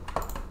all.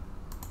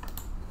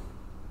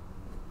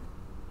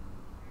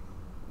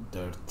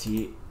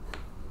 Dirty.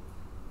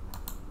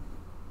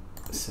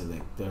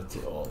 Select dirty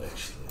all.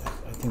 Actually,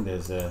 I think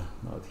there's a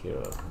note here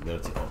of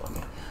dirty all.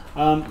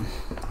 Okay.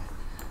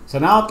 So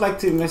now I'd like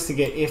to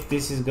investigate if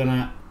this is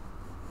gonna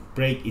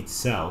break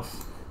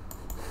itself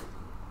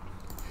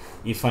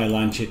if I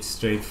launch it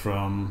straight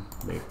from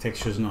the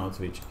textures node,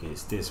 which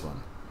is this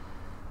one.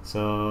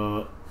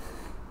 So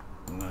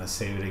I'm gonna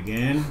save it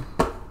again.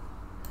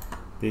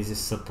 This is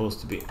supposed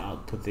to be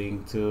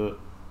outputting to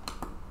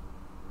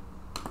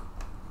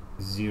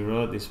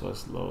 0. This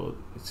was load.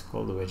 It's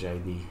called the wedge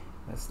ID.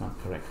 That's not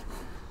correct.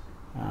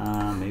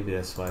 Maybe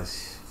that's why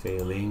it's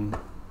failing.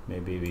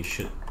 Maybe we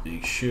should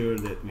make sure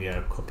that we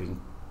are copying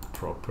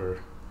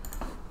proper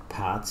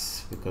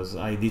paths, because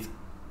I did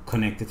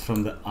connect it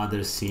from the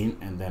other scene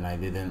and then I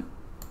didn't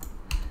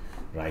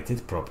write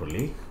it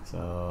properly.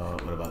 So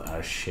what about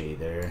our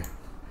shader?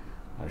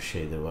 Our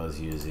shader was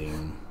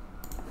using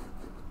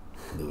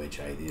the wedge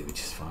ID, which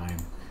is fine.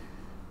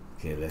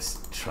 Okay,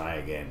 let's try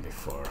again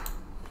before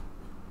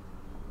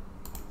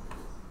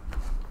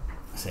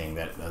saying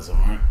that it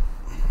doesn't work.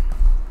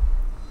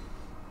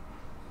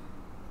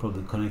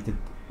 Probably connected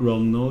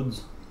wrong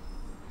nodes.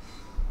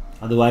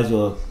 Otherwise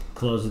we'll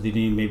close it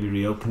in, maybe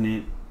reopen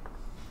it.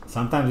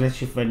 Sometimes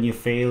Redshift, when you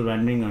fail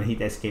rendering or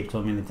hit escape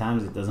so many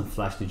times, it doesn't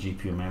flash the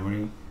GPU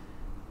memory.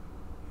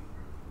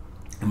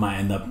 It might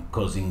end up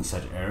causing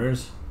such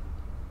errors.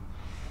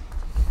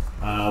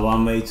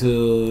 One way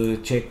to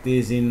check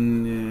this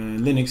in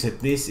Linux at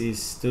this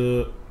is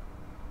to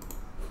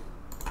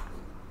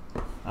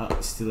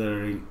it's still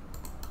erroring,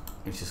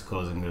 which is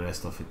causing the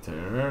rest of it to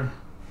error.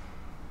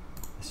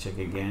 Let's check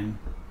again.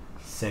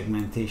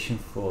 Segmentation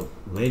for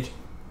wedge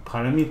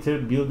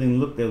parameter building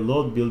LookDev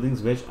load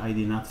buildings wedge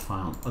ID not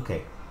found.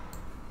 Okay,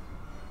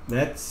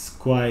 that's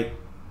quite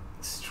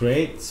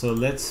straight. So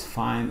let's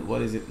find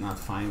what is it not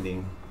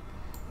finding.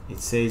 It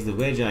says the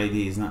wedge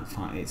ID is not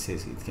found. It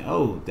says it can,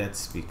 oh,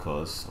 that's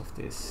because of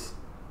this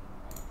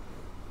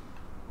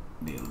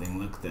building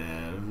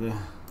LookDev,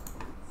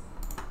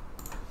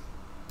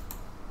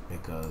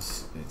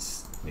 because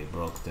we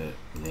broke the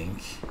link.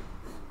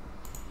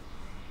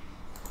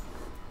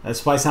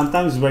 That's why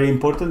sometimes it's very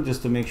important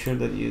just to make sure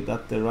that you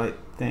got the right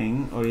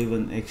thing, or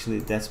even actually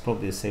that's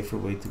probably a safer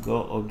way to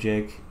go.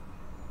 Object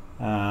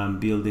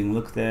building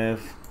LookDev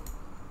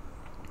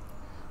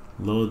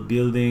load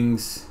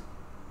buildings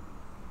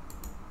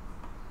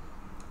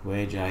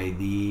wedge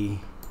ID,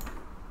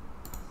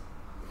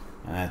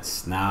 and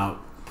that's now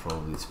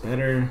probably it's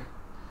better.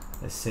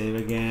 Let's save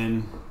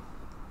again.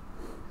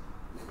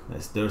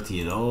 Let's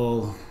dirty it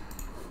all.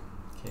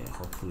 Okay,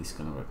 hopefully it's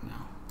gonna work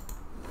now.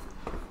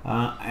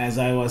 As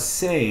I was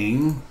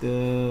saying,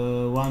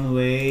 the one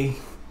way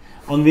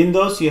on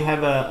Windows you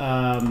have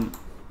a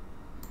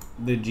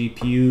the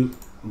GPU,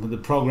 the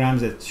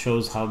programs that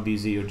shows how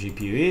busy your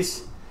GPU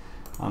is.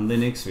 On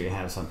Linux we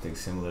have something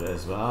similar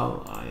as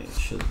well. It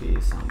should be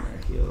somewhere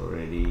here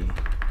already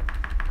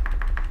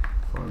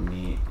for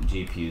me.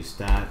 GPU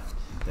stat,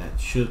 that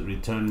should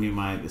return me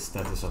the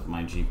status of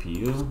my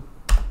GPU.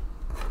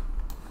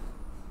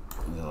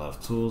 There's a lot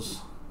of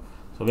tools.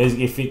 So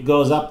basically if it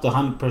goes up to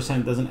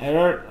 100% doesn't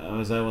error,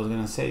 as I was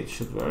gonna say, it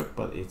should work,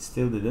 but it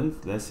still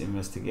didn't. Let's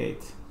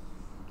investigate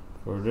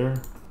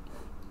further.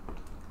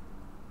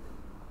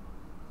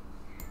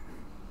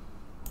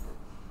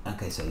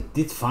 Okay, so it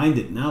did find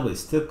it now, but it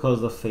still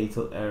caused a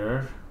fatal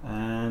error,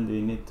 and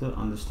we need to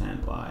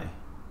understand why.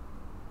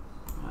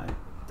 It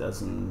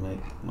doesn't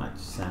make much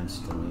sense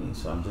to me,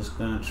 so I'm just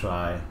gonna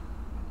try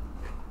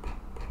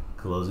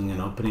closing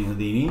and opening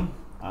Houdini.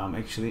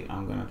 Actually,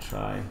 I'm gonna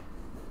try.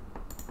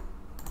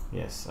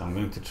 Yes, I'm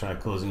going to try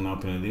closing and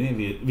opening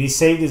Houdini. We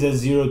saved this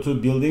as 02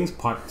 buildings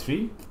part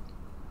 3.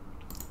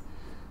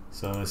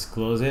 So let's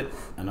close it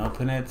and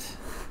open it.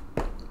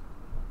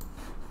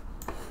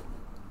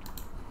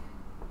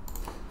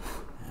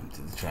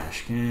 Empty the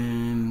trash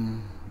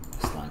can.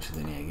 Let's launch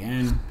Houdini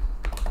again.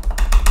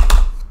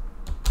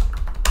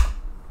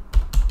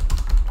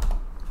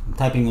 I'm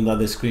typing on the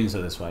other screen, so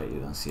that's why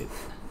you don't see it.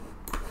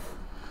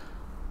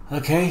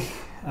 Okay.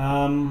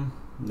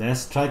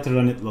 Let's try to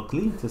run it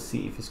locally to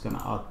see if it's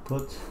gonna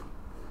output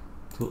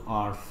to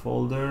our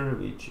folder,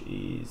 which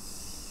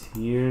is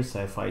here,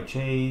 Sci-Fi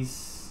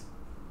Chase,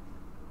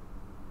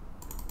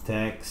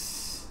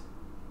 text,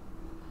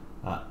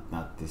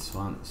 not this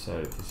one,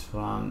 sorry, this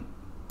one,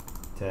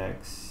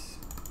 text,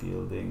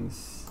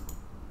 buildings.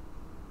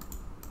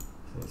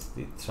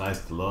 So it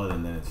tries to load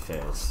and then it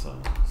fails, so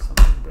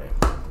something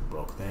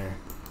broke there.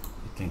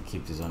 You can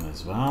keep this on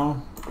as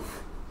well.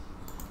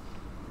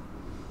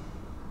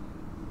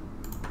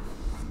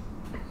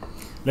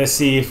 Let's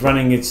see if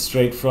running it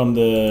straight from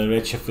the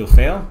Redshift will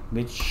fail,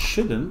 which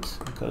shouldn't,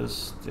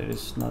 because there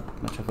is not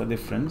much of a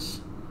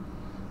difference.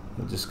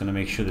 We're just going to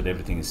make sure that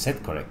everything is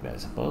set correctly, I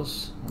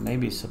suppose. Or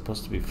maybe it's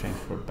supposed to be framed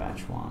for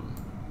batch 1.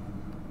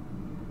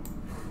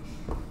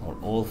 Or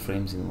all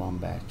frames in one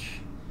batch.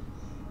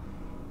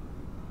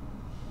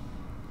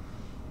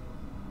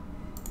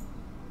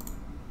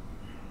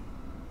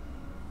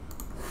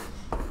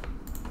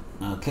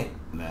 Okay,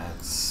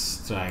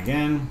 let's try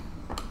again.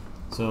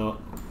 So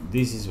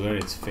this is where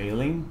it's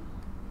failing.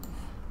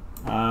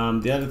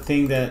 The other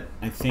thing that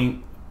I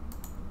think,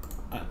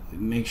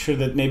 make sure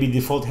that maybe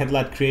default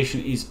headlight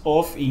creation is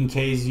off in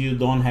case you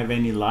don't have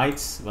any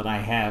lights, but I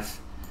have.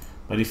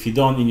 But if you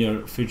don't, in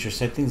your future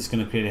settings, it's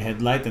going to create a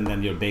headlight and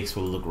then your bakes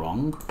will look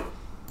wrong.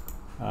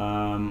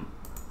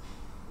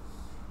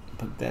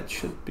 But that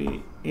should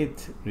be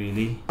it,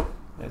 really.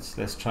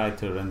 Let's try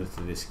to render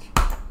to disk.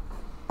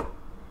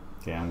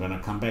 Okay, I'm gonna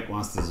come back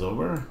once this is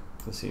over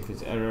to see if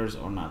it's errors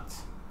or not.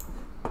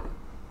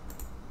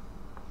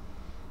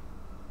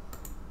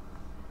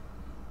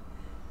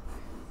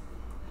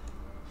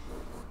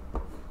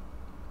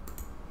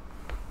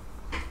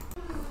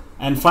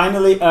 And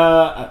finally,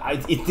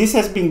 this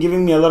has been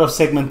giving me a lot of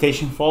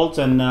segmentation faults,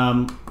 and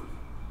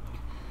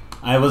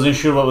I wasn't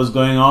sure what was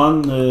going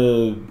on.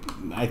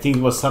 I think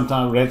it was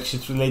sometime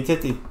Redshift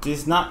related. It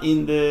is not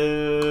in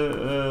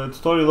the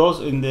tutorial,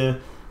 also in the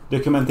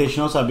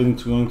documentation. Also, I've been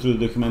going through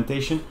the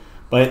documentation,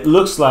 but it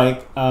looks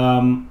like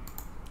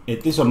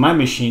it is on my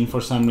machine for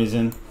some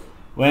reason.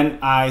 When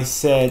I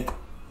said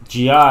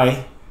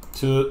GI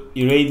to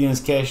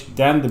irradiance cache,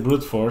 then the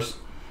brute force,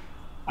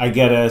 I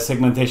get a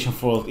segmentation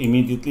fault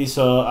immediately.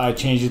 So I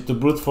changed it to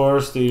brute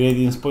force to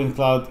irradiance point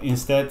cloud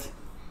instead,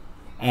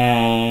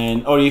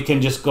 and or you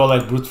can just go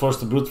like brute force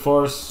to brute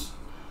force,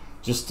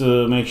 just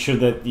to make sure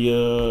that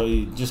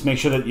your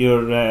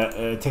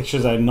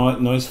textures are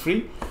noise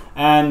free.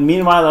 And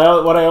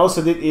meanwhile, what I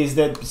also did is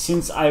that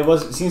since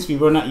we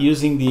were not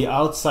using the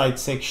outside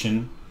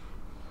section,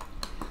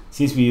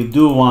 since we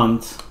do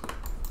want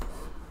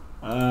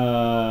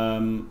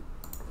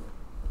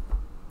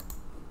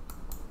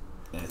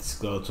let's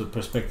go to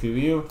perspective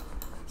view.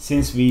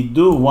 Since we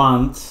do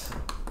want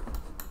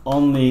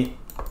only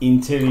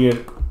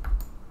interior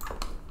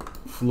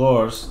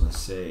floors, let's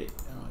say,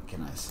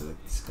 can I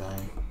select this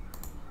guy?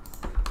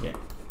 Yeah.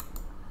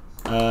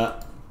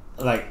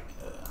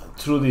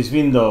 Through this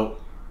window,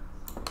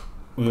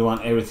 we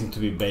want everything to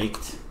be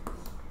baked.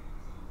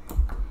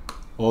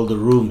 All the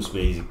rooms,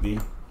 basically.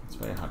 It's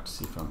very hard to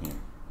see from here.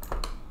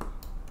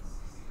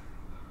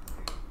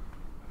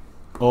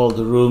 All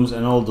the rooms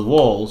and all the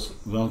walls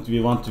we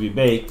want to be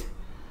baked.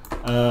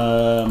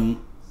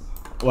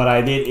 What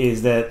I did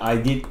is that I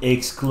did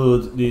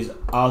exclude this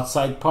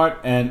outside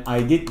part, and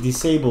I did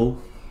disable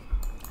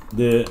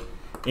the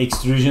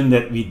extrusion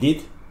that we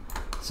did,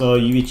 so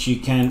which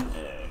you can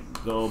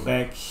go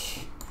back.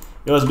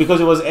 It was because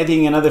it was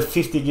adding another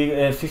 50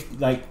 gig, 50,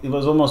 like it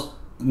was almost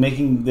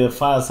making the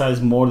file size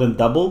more than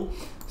double.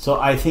 So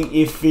I think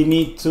if we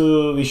need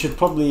to, we should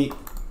probably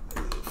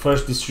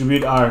first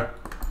distribute our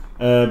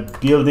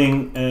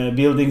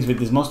buildings with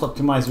these most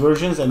optimized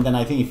versions, and then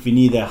I think if we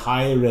need a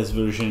higher res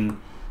version,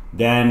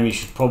 then we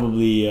should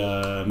probably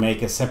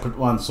make a separate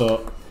one.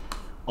 So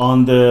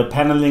on the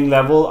paneling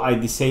level, I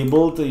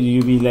disabled the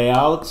UV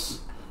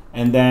layouts,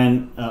 and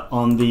then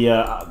on the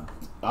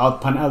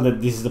out panel,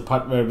 that this is the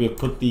part where we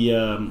put the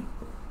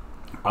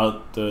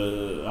out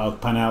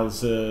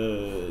panels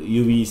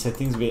UV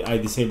settings, I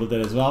disabled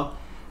that as well.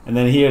 And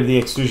then here the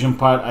extrusion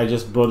part, I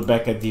just brought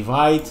back a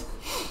divide,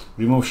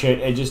 remove shared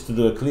edges to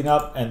do a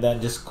cleanup, and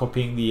then just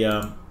copying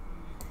the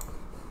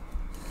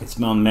it's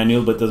on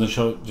manual but doesn't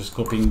show, just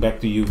copying back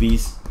the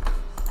UVs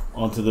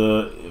onto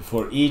the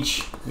for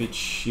each,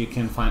 which you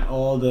can find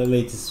all the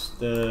latest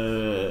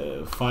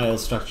file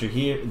structure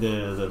here,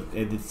 the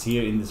edits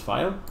here in this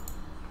file.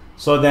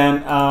 So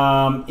then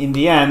in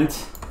the end,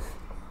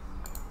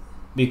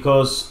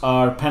 because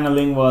our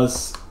paneling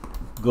was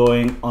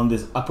going on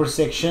this upper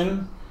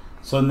section,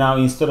 so now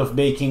instead of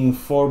baking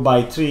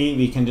 4x3,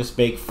 we can just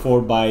bake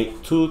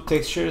 4x2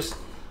 textures,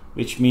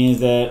 which means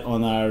that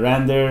on our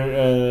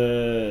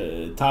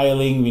render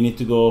tiling, we need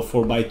to go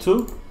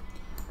 4x2.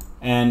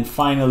 And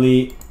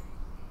finally,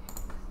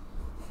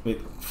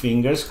 with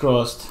fingers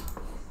crossed,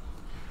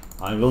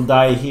 I will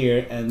die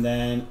here, and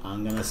then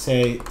I'm gonna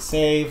say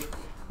save.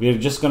 We're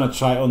just gonna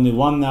try only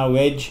one now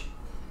wedge,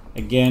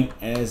 again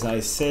as I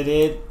said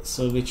it,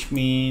 so which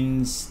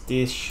means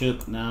this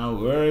should now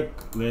work.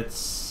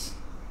 Let's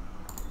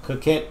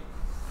cook it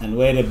and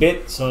wait a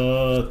bit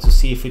so to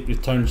see if it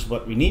returns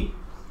what we need,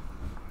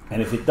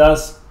 and if it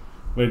does,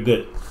 we're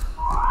good.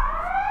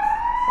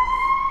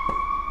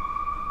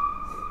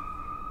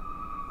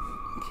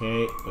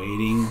 Okay,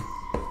 waiting.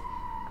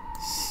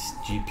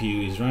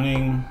 GPU is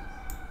running.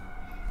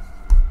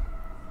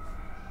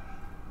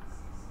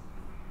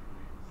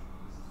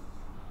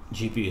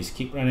 GPUs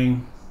keep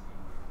running.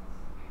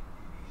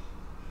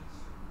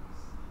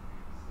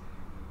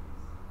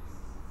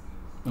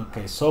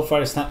 Okay, so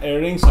far it's not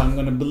erroring, so I'm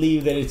gonna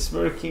believe that it's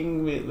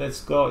working.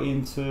 Let's go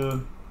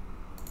into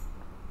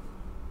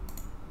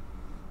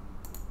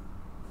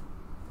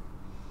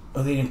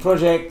Houdini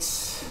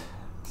projects,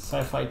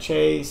 Sci-Fi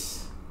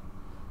chase,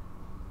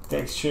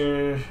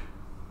 texture,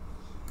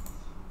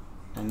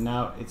 and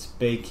now it's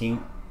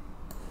baking.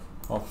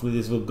 Hopefully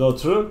this will go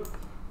through.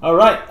 All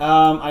right,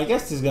 I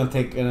guess this is gonna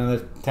take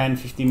another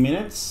 10-15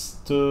 minutes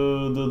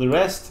to do the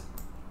rest.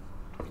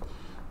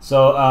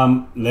 So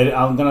I'm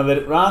gonna let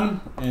it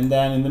run, and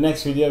then in the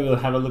next video we'll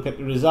have a look at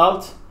the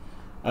result.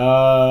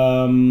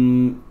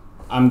 I'm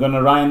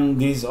gonna run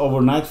these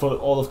overnight for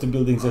all of the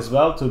buildings as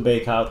well to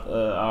bake out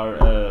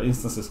our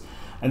instances.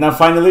 And then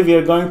finally we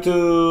are going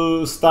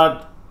to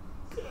start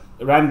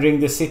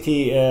rendering the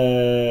city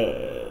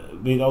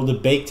with all the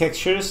bake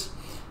textures.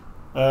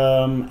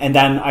 And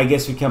then I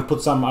guess we can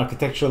put some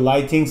architectural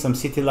lighting, some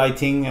city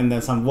lighting, and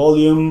then some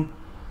volume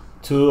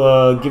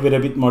to give it a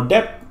bit more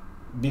depth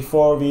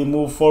before we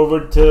move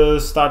forward to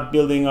start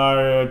building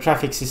our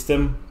traffic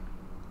system.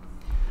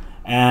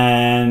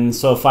 And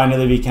so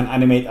finally we can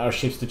animate our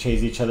ships to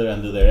chase each other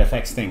and do their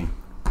FX thing.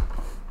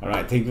 All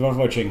right, thank you for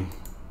watching.